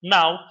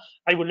 Now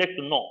I would like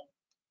to know,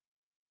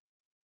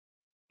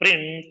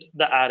 print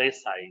the array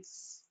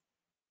size.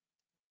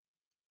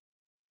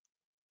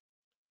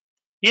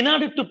 In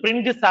order to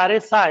print this array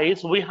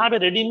size, we have a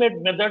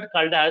ready-made method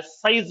called as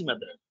size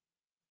method.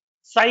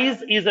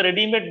 Size is a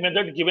ready-made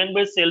method given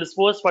by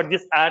Salesforce for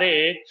this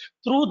array.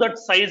 Through that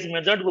size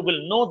method, we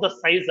will know the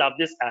size of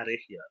this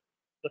array here.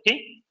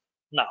 Okay.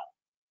 Now,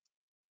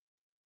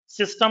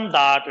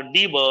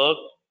 system.debug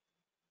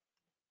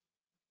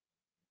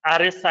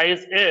array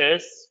size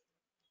is,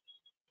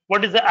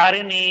 what is the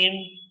array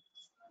name?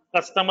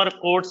 Customer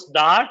codes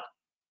dot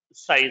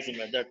size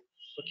method.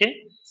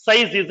 Okay.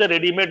 Size is a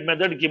ready-made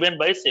method given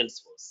by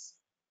Salesforce.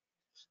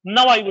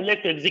 Now I would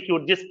like to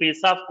execute this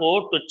piece of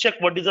code to check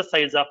what is the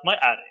size of my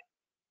array.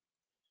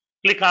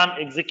 Click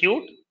on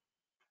execute.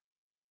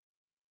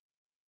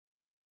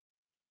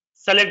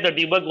 Select the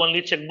debug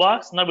only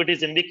checkbox. Now it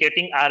is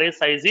indicating array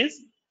size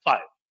is 5.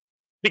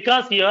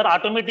 Because here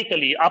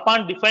automatically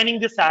upon defining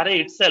this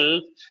array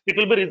itself, it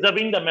will be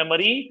reserving the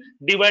memory,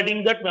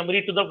 dividing that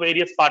memory to the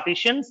various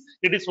partitions.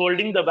 It is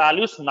holding the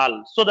values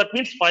null. So that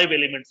means 5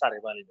 elements are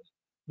available.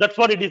 That's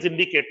what it is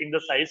indicating, the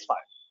size 5.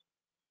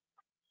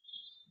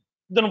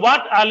 Then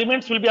what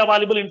elements will be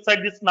available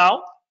inside this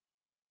now?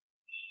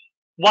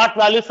 What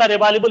values are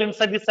available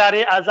inside this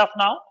array as of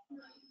now?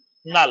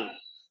 Null.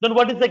 Then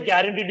what is the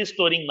guarantee it is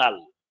storing null?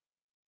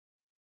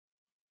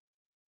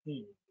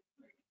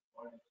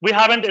 We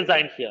haven't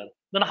designed here.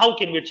 Then how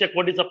can we check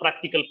what is the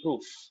practical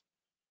proof?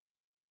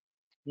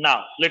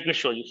 Now, let me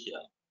show you here.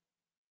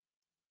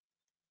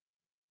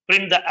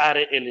 Print the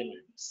array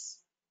elements.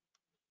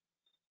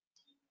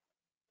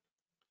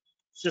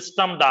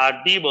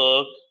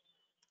 System.debug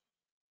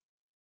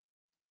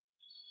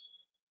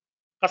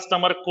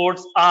customer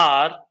codes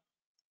are,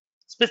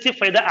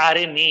 specify the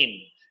array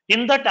name.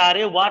 In that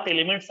array, what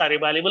elements are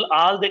available?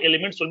 All the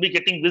elements will be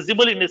getting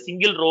visible in a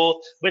single row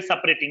by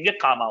separating a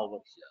comma over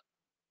here.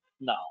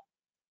 Now,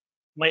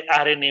 my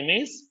array name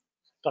is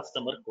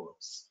customer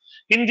codes.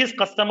 In this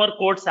customer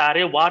codes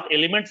array, what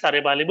elements are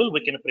available?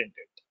 We can print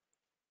it.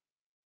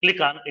 Click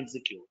on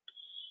execute.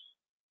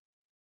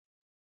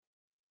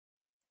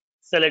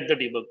 Select the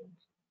debug.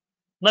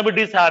 Now it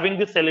is having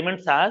these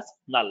elements as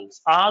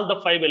nulls. All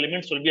the 5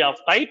 elements will be of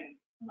type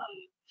null.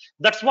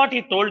 That's what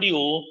he told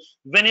you.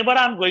 Whenever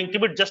I'm going to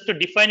be just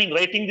defining,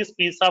 writing this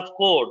piece of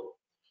code,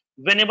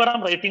 whenever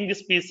I'm writing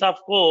this piece of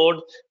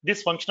code,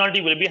 this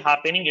functionality will be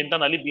happening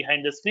internally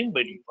behind the screen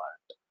by default.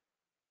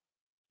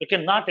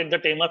 Okay, not at the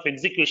time of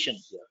execution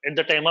here. At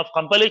the time of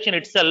compilation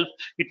itself,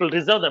 it will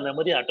reserve the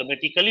memory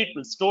automatically. It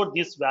will store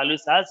these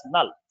values as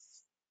nulls.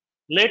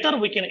 Later,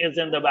 we can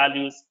assign the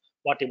values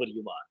whatever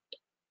you want.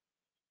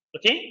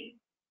 Okay.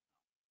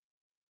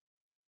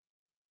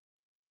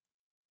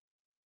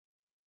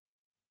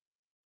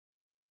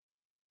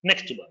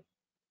 Next one.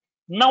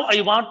 Now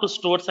I want to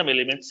store some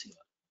elements here.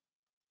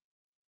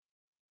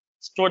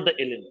 Store the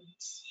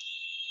elements.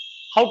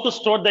 How to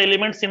store the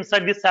elements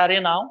inside this array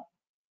now?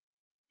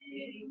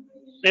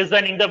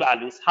 Assigning the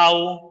values.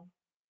 How?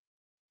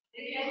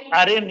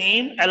 Array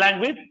name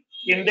along with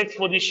index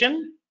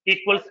position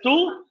equals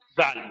to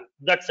value.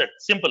 That's it.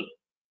 Simple.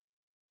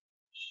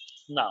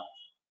 Now,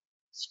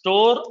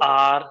 store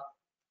or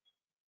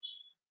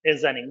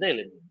assigning the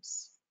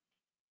elements.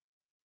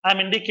 I'm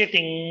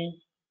indicating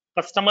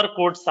customer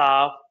codes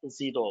of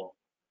 0.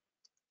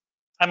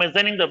 I'm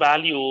assigning the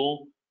value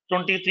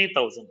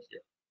 23,000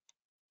 here.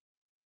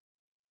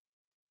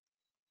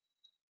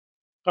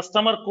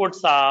 Customer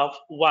codes of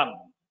 1.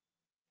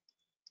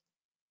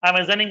 I'm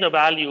assigning the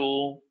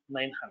value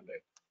 900.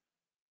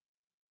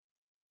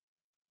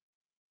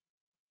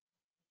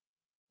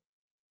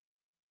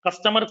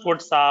 Customer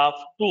codes of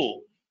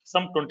 2,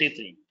 some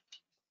 23.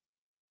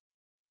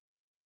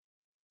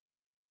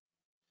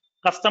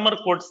 Customer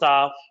codes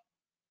of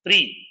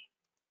 3,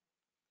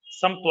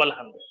 some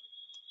 1200.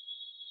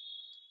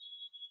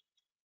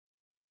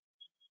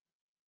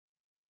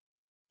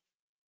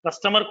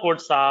 Customer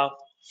codes of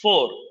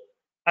 4,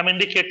 I'm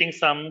indicating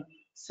some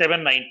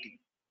 790.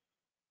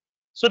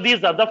 So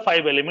these are the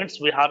 5 elements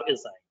we have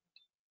assigned.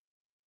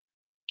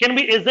 Can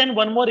we assign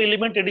one more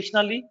element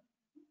additionally?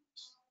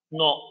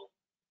 No.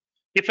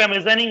 If I'm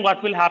assigning,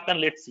 what will happen?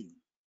 Let's see.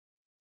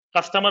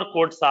 Customer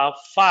codes of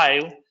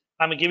 5,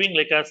 I'm giving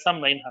like a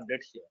some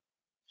 900 here.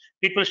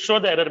 It will show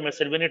the error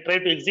message. When you try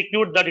to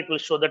execute that, it will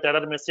show that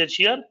error message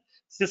here.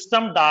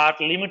 System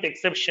dot limit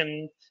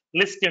exception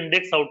list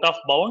index out of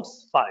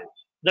bounds 5.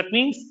 That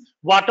means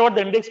whatever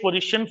the index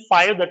position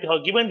 5 that you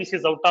have given, this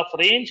is out of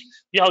range.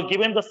 You have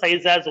given the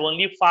size as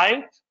only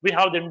 5. We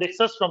have the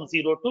indexes from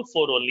 0 to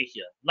 4 only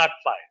here, not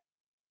 5.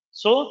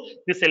 So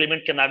this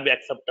element cannot be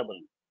acceptable.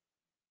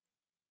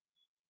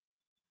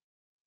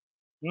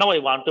 Now I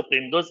want to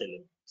print those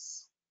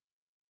elements.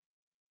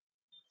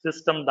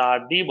 System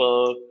dot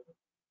debug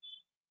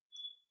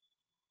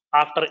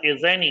after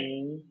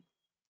assigning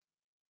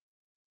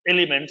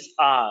elements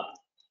are.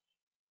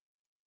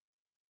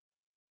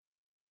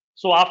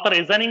 So after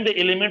assigning the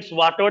elements,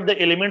 whatever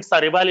the elements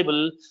are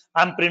available,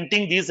 I'm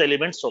printing these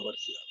elements over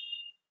here.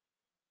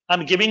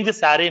 I'm giving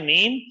this array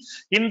name.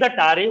 In that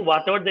array,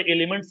 whatever the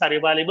elements are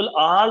available,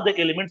 all the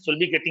elements will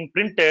be getting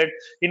printed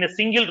in a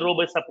single row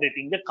by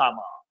separating the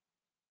comma.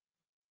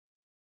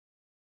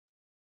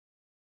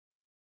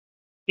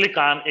 Click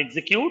on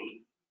execute.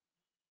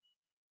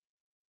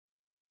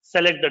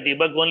 Select the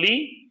debug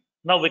only.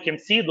 Now we can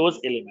see those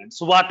elements.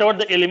 So whatever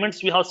the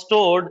elements we have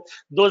stored,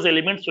 those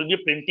elements will be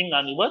printing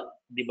on your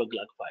debug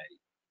log file.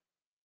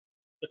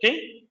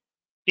 Okay,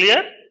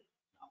 clear?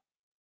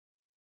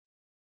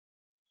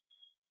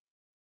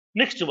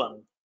 Next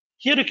one.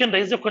 Here you can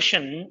raise a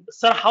question,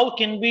 sir, how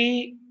can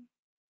we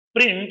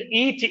print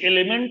each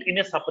element in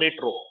a separate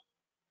row?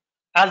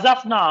 As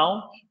of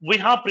now, we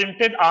have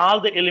printed all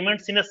the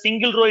elements in a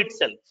single row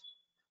itself.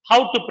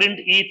 How to print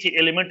each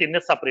element in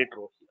a separate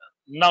row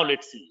here? Now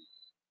let's see.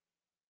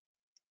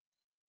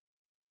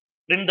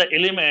 Print the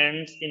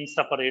elements in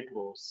separate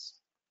rows.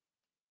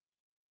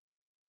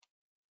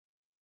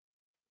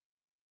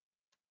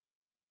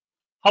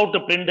 How to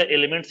print the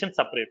elements in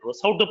separate rows?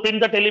 How to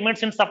print that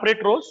elements in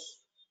separate rows?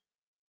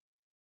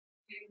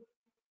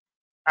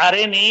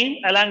 Array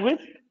name along with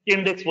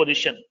index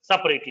position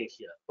separately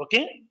here.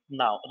 Okay.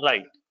 Now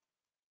write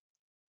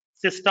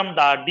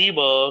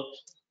system.debug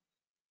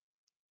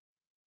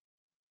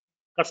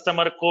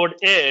customer code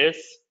is,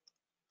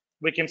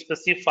 we can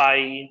specify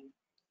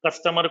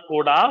customer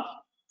code of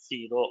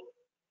 0.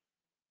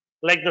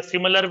 Like the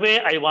similar way,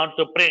 I want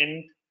to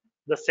print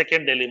the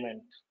second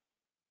element,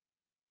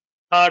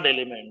 third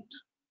element,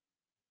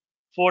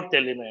 fourth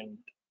element,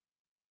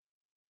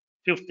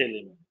 fifth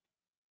element.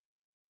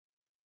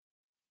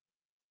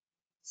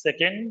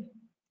 Second,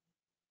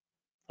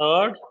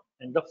 third,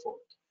 and the fourth.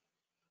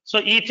 So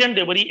each and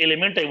every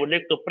element I would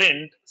like to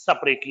print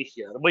separately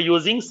here by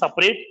using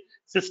separate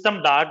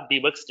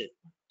system.debug statement.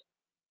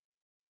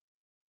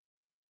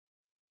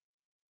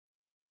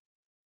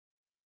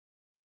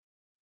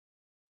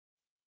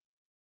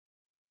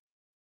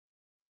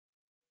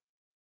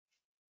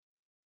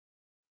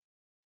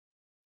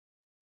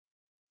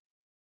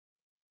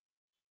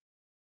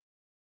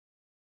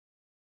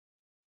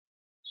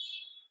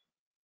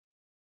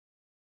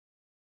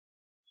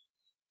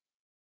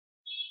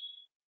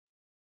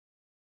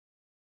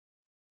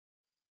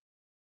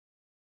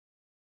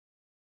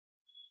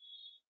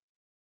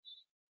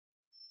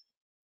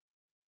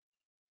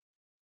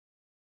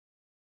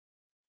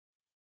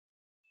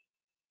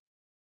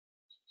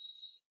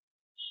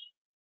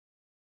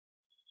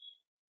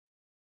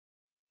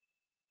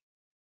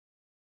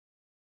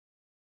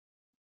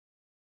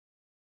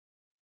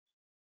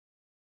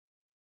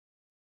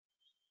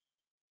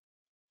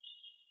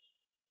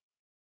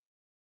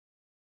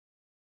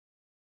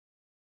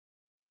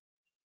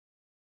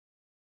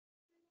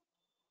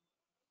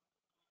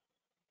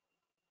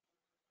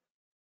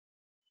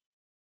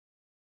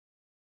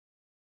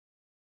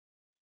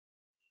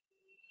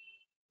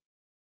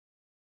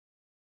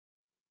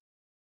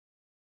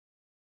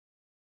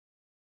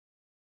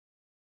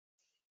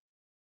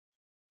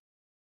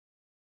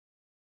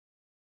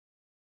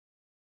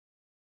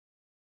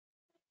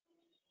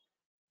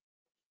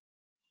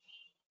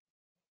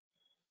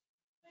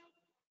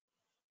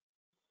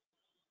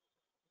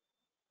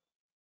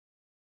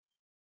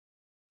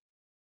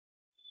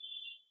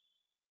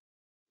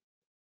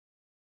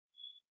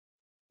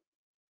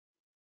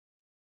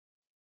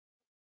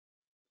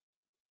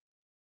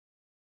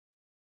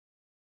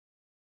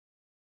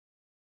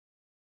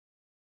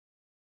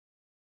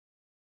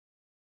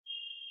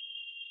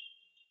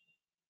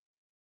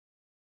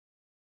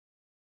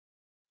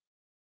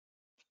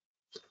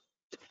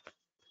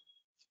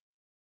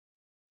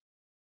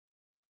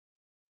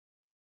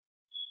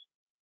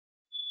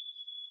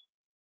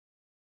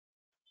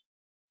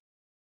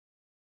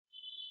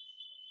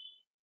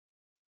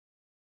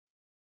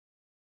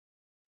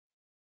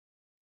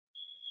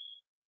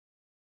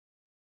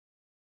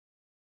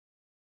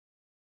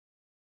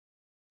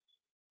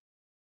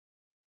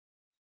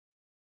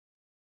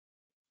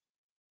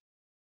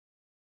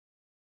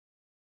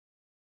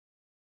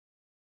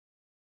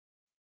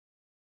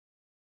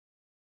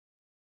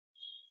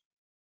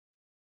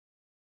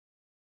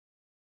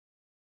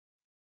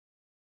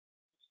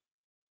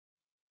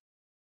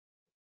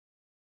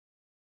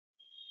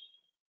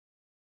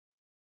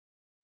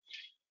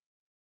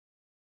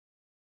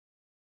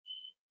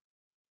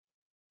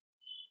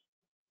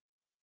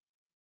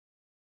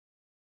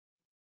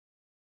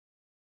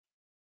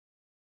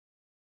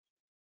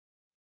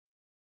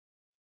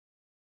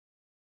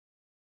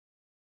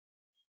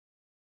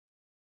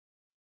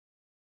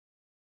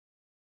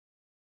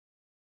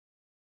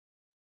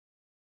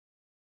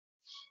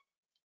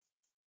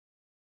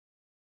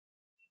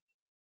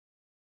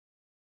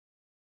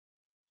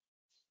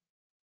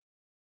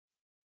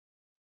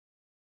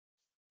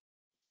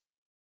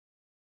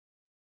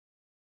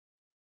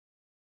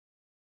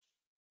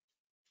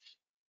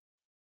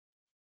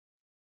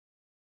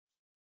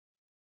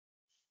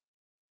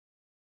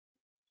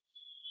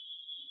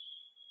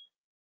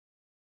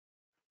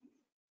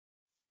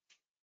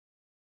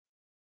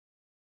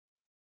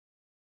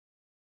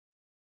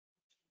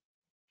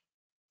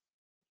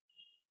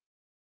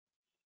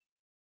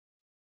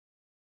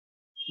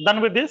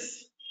 Done with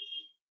this?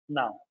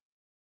 Now.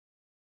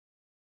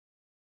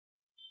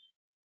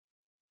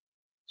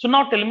 So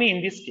now tell me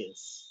in this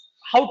case,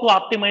 how to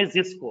optimize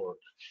this code?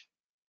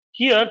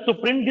 Here to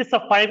print this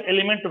 5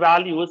 element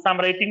values, I'm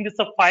writing this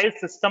 5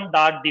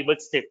 system.debug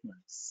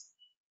statements.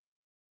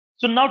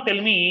 So now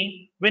tell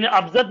me, when you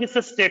observe this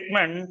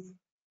statement,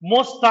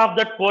 most of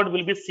that code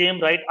will be same,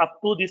 right? Up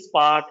to this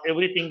part,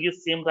 everything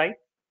is same, right?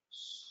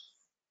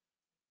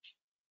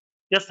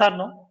 Yes or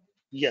no?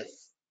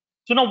 Yes.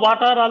 So now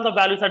what are all the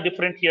values are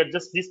different here?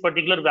 Just these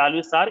particular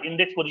values are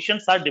index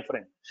positions are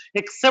different.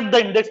 Except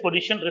the index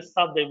position, rest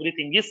of the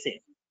everything is same.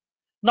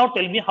 Now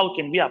tell me how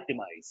can we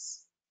optimize?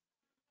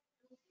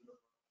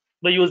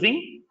 By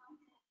using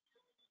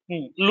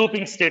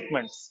looping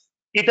statements,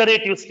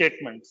 iterative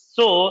statements.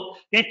 So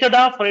instead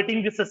of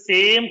writing this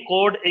same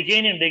code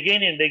again and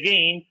again and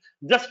again,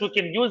 just we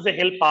can use the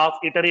help of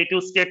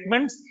iterative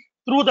statements.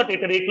 Through that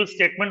iterative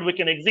statement, we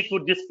can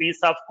execute this piece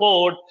of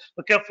code,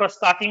 okay, for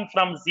starting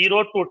from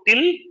 0 to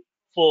till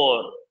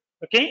 4.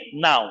 Okay,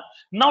 now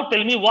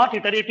tell me what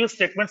iterative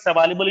statements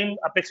available in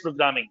Apex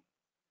programming.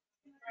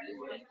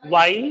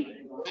 While,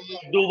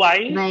 do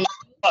while, While,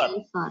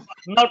 for. for.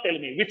 Now tell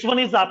me which one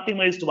is the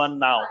optimized one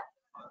now?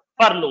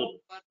 For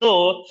loop.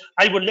 So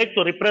I would like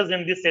to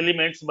represent these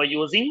elements by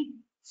using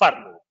for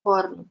loop.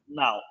 For.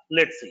 Now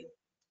let's see.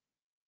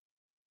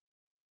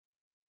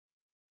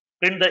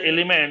 Print the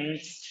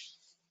elements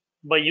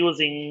by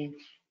using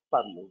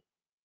for loop.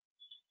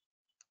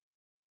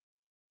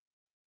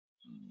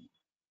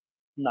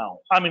 Now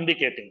I'm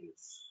indicating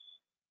this.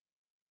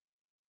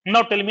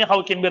 Now tell me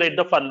how can we write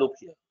the for loop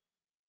here?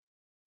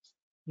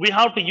 We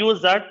have to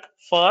use that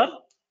for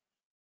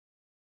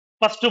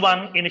first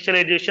one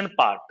initialization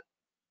part.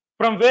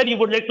 From where you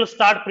would like to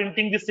start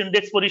printing this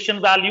index position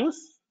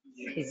values?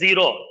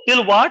 0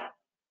 till what?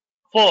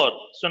 4.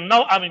 So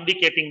now I'm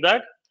indicating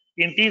that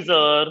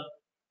integer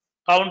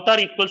counter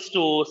equals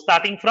to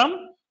starting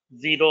from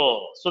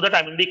 0. So that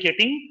I'm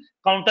indicating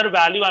counter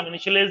value I'm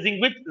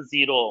initializing with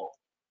 0.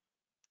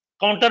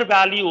 Counter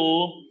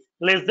value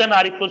less than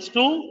or equals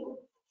to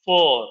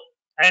 4.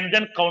 And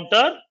then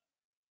counter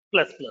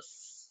plus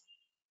plus.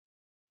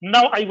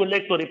 Now I would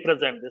like to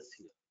represent this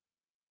here.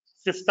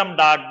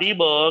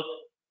 System.debug.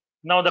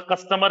 Now the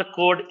customer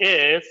code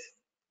is.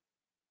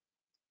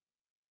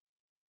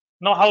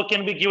 Now how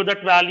can we give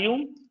that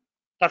value?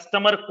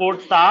 Customer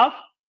code staff.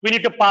 We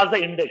need to pass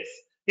the index.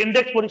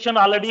 Index position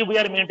already we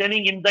are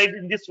maintaining in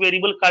this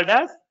variable called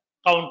as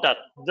counter.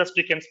 Just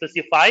we can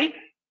specify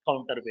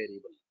counter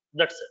variable.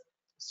 That's it.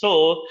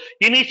 So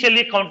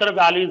initially counter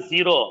value is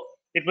 0.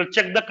 It will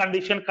check the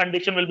condition.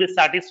 Condition will be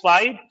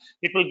satisfied.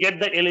 It will get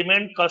the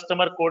element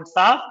customer code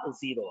staff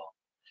 0.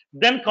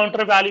 Then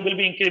counter value will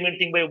be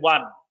incrementing by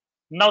 1.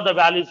 Now the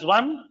value is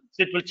 1.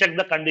 So it will check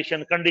the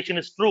condition. Condition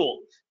is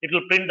true. It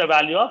will print the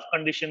value of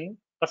condition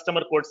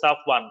customer codes of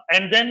 1,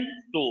 and then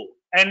 2,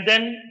 and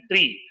then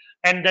 3,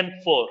 and then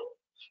 4.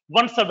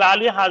 Once the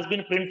value has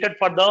been printed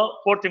for the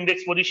 4th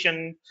index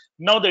position,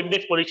 now the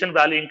index position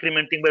value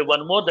incrementing by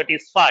 1 more, that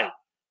is 5.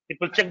 It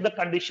will check the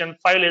condition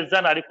 5 less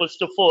than or equals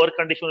to 4,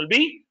 condition will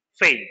be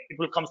failed. It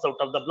will comes out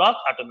of the block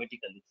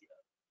automatically here.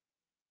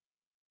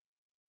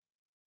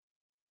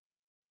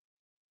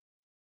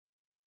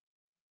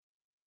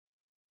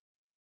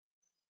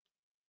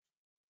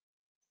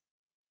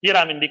 Here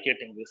I am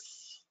indicating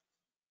this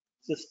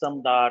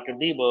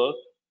system.debug.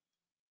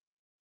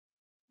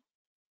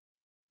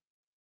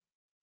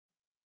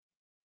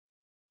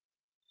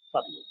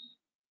 For loop.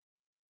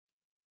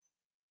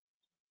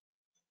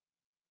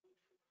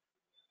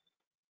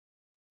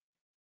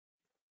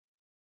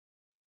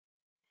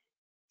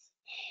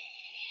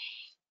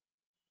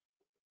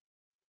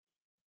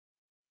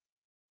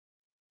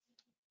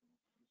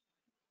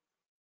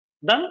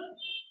 Done?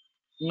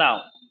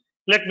 Now,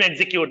 let me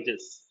execute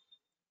this.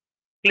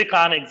 Click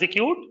on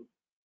execute.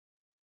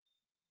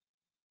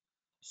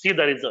 See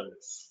the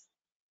results.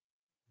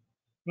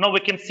 Now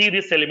we can see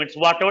these elements.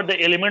 Whatever the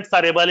elements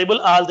are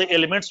available, all the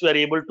elements we are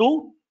able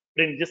to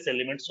print these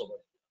elements over.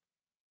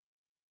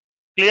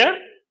 Clear?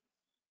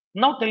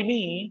 Now tell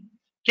me,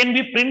 can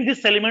we print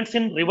these elements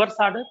in reverse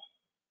order?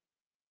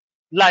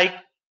 Like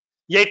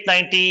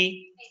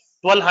 890,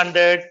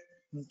 1200,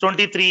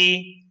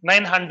 23,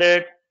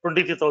 900,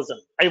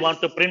 23,000. I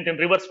want to print in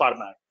reverse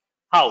format.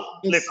 How?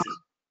 Yes. Let's see.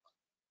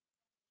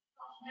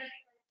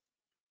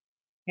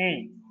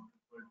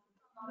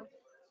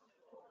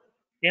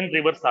 In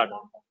reverse order.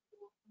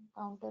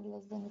 Counter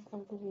less than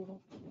equal to 0.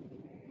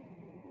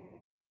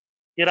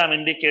 Here I'm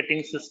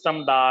indicating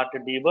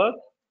system.debug.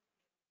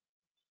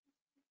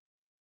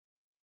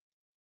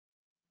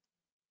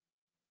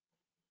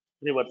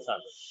 Reverse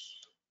order.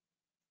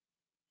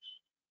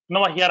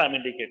 Now here I'm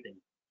indicating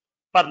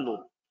for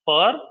loop.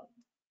 For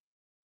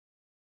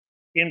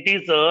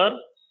integer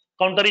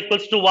counter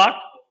equals to what?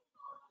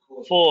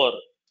 4.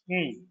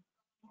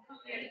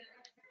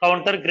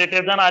 Counter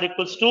greater than or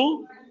equals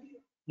to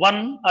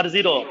 1 or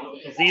 0?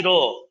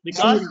 0.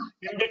 Because 0.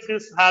 index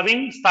is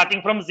having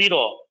starting from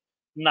 0.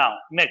 Now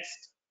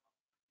next.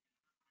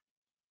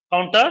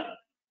 Counter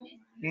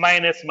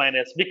minus,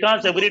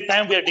 because every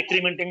time we are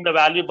decrementing the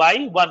value by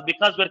 1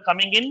 because we are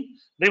coming in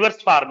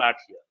reverse format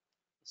here,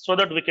 so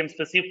that we can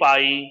specify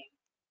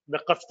the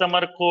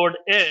customer code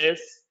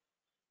is,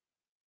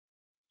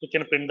 we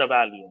can print the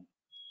value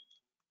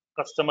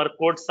customer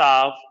codes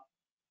of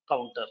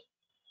counter.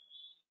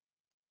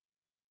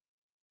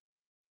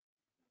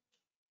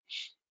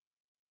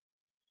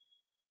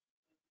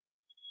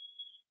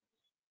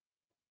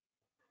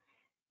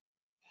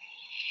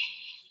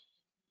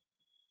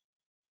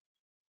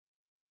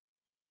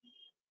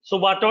 So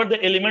whatever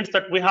the elements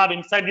that we have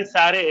inside this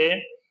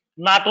array,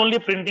 not only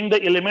printing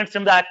the elements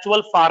in the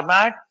actual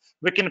format,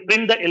 we can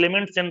print the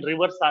elements in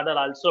reverse order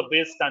also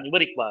based on your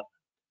requirement.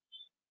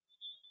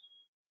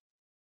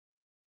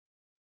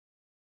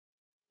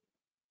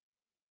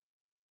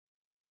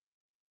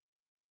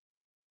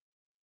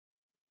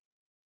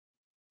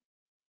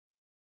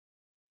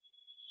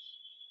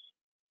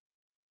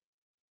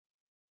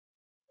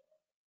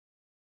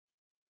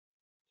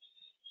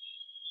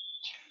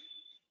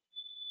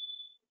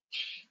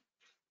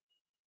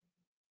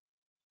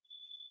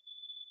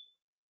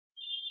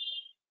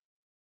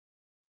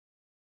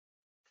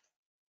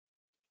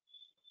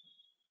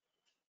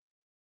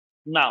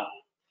 Now,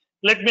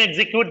 let me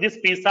execute this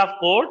piece of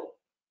code.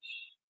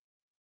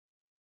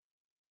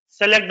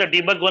 Select the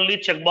debug only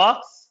checkbox.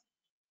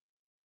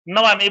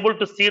 Now I'm able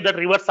to see the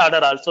reverse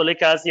order also,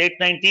 like as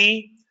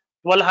 890,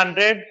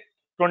 1200,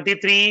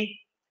 23,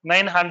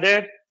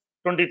 900,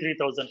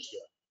 23,000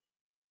 here.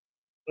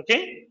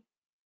 Okay,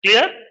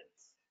 clear?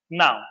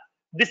 Now,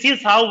 this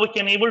is how we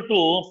can able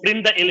to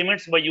print the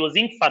elements by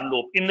using for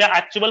loop in the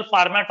actual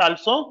format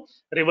also,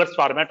 reverse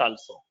format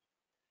also.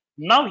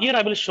 Now here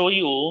I will show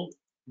you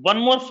one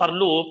more for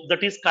loop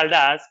that is called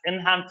as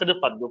enhanced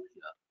for loop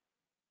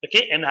here.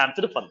 Okay,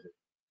 enhanced for loop.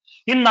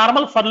 In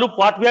normal for loop,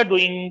 what we are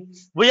doing,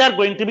 we are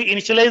going to be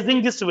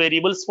initializing these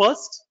variables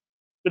first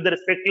with the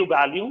respective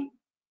value,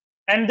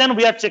 and then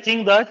we are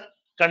checking that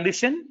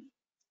condition,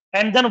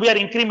 and then we are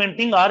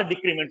incrementing or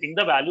decrementing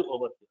the value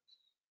over here.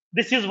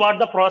 This is what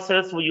the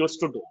process we used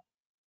to do.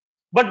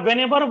 But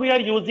whenever we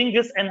are using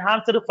this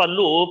enhanced for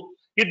loop,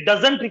 it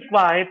doesn't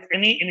require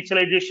any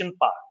initialization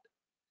part.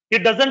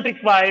 It doesn't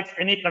require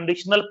any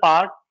conditional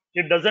part.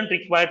 It doesn't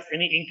require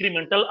any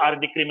incremental or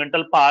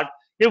decremental part.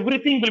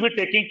 Everything will be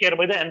taken care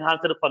by the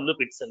enhanced for loop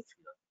itself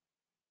here.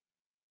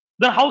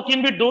 Then how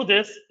can we do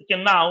this?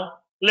 Okay, now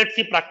let's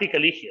see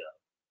practically here.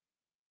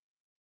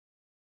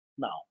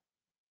 Now,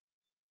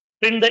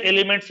 print the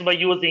elements by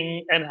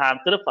using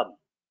enhanced for loop.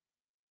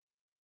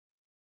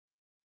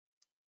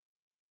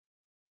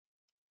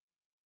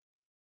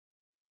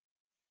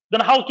 Then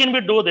how can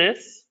we do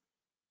this?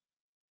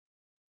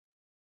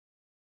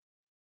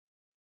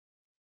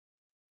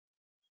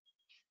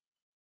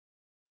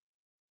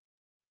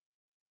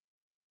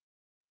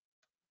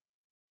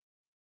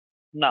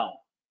 Now,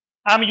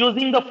 I'm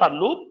using the for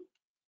loop.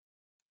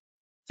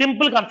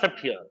 Simple concept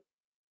here.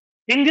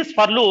 In this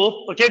for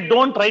loop, okay,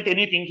 don't write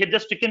anything here.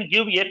 Just you can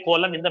give a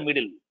colon in the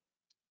middle.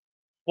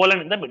 Colon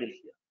in the middle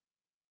here.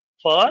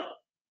 For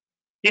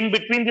in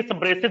between this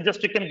braces,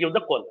 just you can give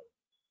the colon.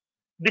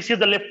 This is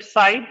the left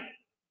side.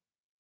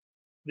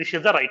 This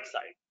is the right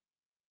side.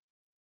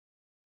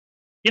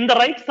 In the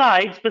right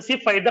side,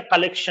 specify the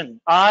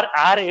collection or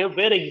array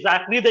where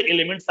exactly the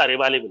elements are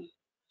available.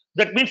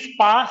 That means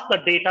pass the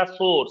data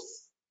source.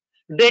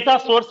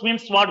 Data source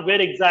means what? Where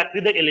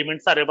exactly the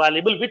elements are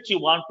available, which you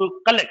want to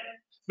collect,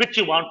 which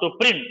you want to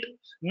print.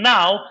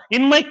 Now,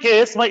 in my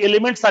case, my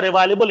elements are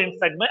available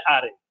inside my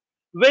array.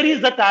 Where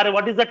is that array?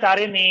 What is that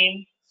array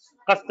name?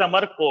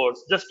 Customer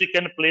codes. Just you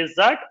can place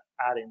that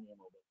array name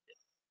over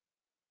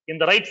here. In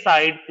the right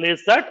side,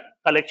 place that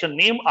collection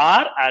name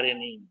or array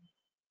name.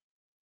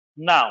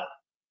 Now,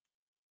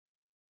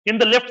 in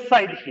the left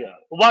side here,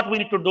 what we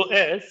need to do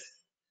is,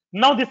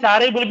 now this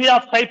array will be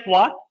of type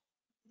what?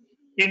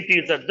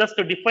 Integer. Just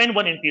to define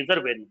one integer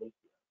variable.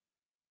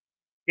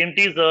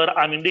 Integer,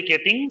 I'm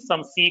indicating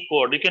some C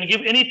code. You can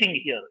give anything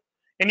here,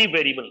 any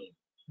variable.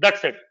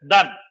 That's it.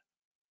 Done.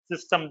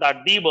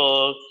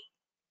 System.debug.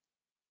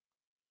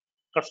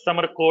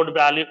 Customer code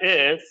value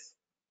is,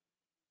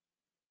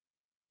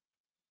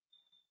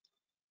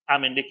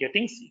 I'm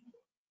indicating C.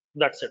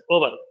 That's it.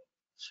 Over.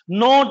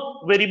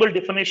 No variable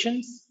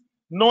definitions,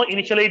 no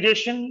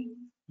initialization,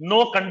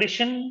 no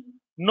condition,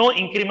 no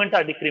increment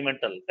or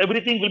decremental.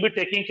 Everything will be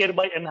taken care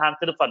by enhanced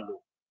for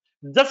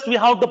loop. Just we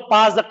have to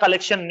pass the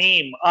collection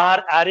name or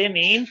array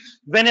name.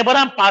 Whenever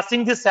I'm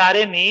passing this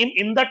array name,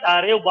 in that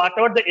array,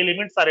 whatever the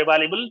elements are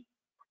available,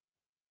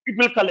 it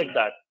will collect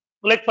that.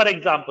 Like for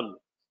example,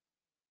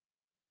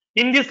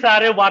 in this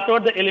array, whatever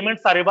the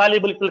elements are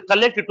available, it will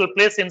collect, it will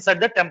place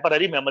inside the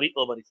temporary memory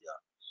over here.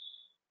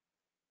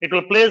 It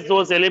will place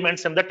those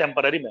elements in the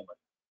temporary memory.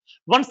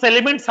 Once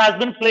elements has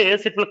been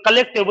placed, it will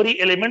collect every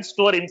element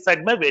stored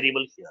inside my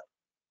variable here.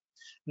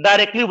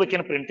 Directly we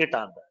can print it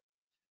on that.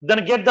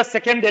 Then get the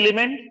second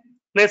element,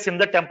 place in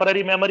the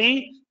temporary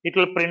memory. It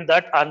will print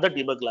that on the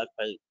debug log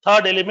file.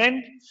 Third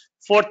element,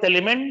 fourth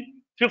element,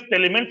 fifth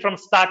element, from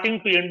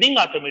starting to ending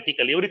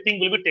automatically. Everything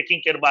will be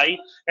taken care by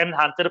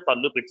enhancer for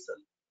loop itself.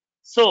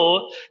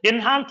 So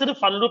enhanced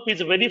for loop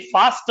is very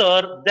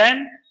faster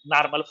than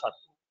normal for loop.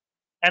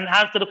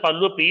 Enhanced for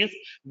loop is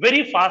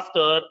very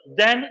faster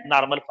than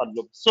normal for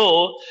loop.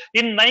 So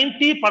in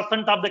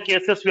 90% of the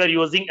cases we are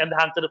using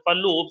enhanced for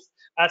loops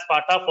as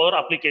part of our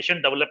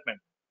application development.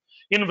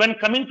 In when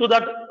coming to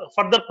that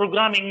further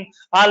programming,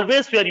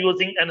 always we are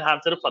using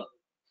enhanced for loop.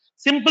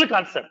 Simple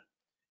concept.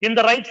 In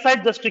the right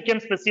side, just you can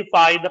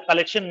specify the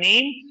collection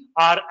name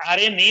or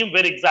array name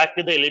where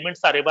exactly the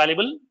elements are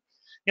available.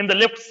 In the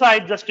left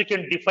side, just you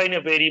can define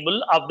a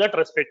variable of that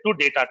respect to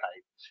data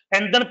type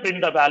and then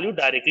print the value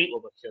directly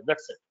over here.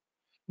 That's it.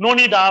 No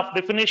need of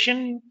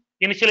definition,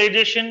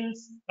 initializations,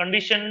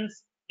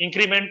 conditions,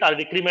 increment or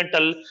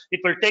decremental. It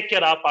will take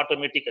care of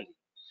automatically.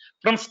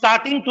 From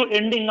starting to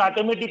ending,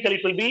 automatically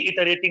it will be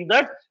iterating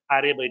that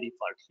array by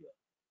default here.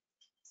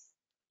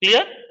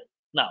 Clear?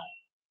 Now,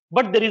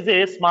 but there is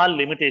a small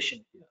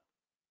limitation here.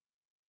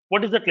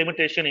 What is that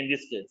limitation in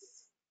this case?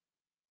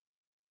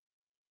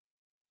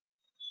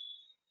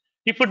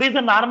 If it is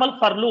a normal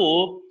for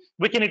loop,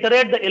 we can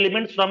iterate the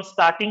elements from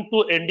starting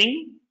to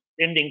ending,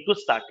 ending to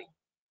starting.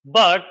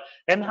 But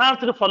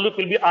enhanced for loop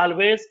will be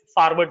always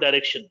forward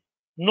direction,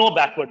 no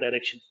backward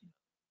direction.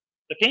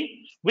 Okay,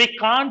 we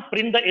can't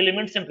print the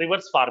elements in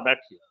reverse format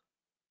here.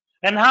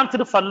 Enhanced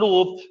for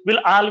loop will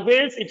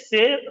always, it's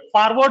a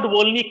forward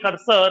only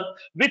cursor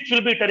which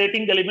will be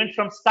iterating the element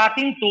from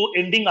starting to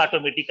ending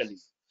automatically.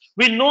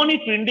 We no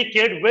need to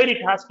indicate where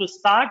it has to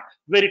start,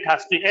 where it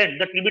has to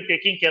end. That will be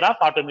taken care of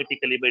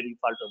automatically by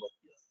default over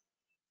here.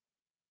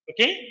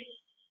 Okay,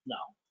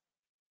 now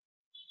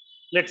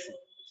let's see.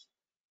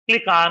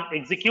 Click on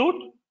execute.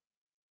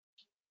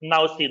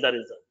 Now see the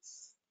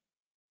results.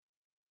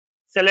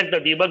 Select the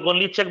debug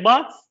only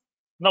checkbox.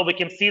 Now we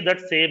can see that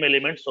same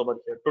elements over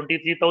here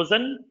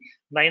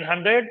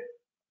 23,900,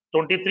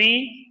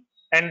 23,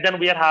 and then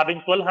we are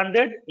having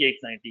 1200,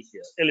 890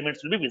 here.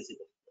 Elements will be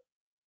visible.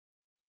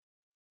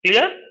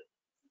 Clear?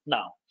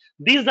 Now,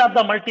 these are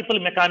the multiple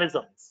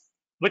mechanisms.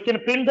 We can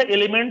print the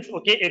elements,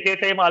 okay, at a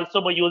time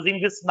also by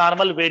using this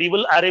normal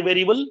variable, array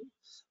variable,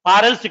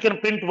 or else you can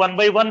print one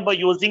by one by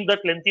using that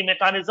lengthy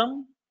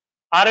mechanism,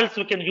 or else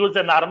we can use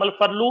a normal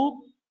for loop,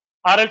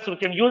 or else we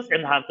can use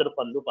enhanced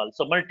for loop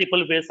also.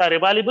 Multiple ways are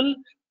available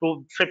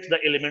to fetch the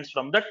elements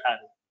from that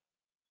array.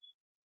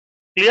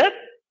 Clear?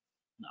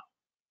 Now,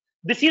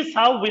 this is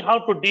how we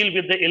have to deal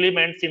with the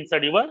elements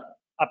inside your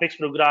Apex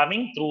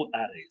programming through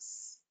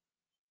arrays.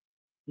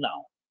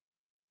 Now,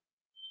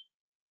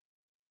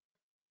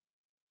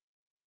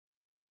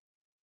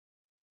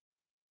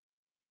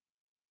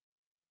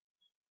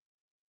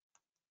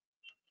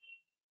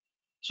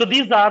 so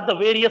these are the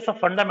various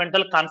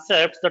fundamental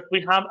concepts that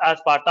we have as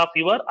part of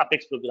your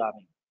Apex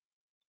programming.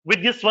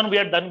 With this one, we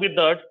are done with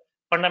the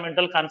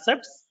fundamental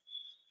concepts.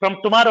 From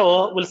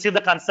tomorrow, we'll see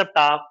the concept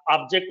of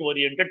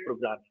object-oriented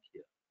programming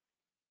here.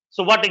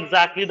 So what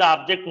exactly the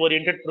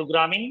object-oriented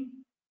programming,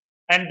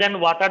 and then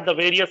what are the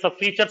various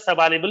features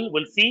available,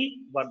 we'll see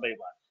one by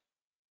one.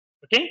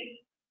 Okay,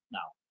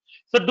 now,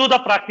 so do the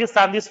practice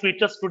on these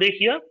features today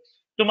here.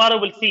 Tomorrow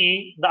we'll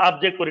see the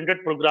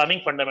object-oriented programming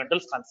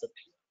fundamentals concept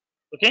here.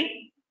 Okay,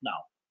 now,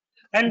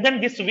 and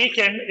then this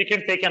weekend we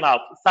can take an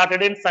off.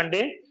 Saturday and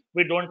Sunday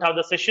we don't have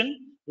the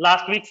session.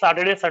 Last week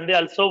Saturday, Sunday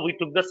also we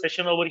took the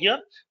session over here.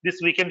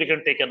 This weekend we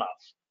can take an off.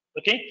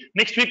 Okay,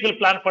 next week we'll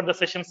plan for the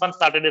sessions on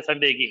Saturday,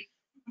 Sunday again.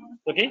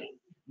 Okay.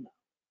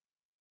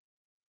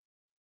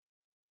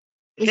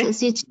 Yes,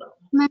 switch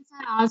statements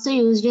are also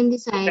used in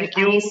this Thank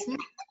you. array, sir.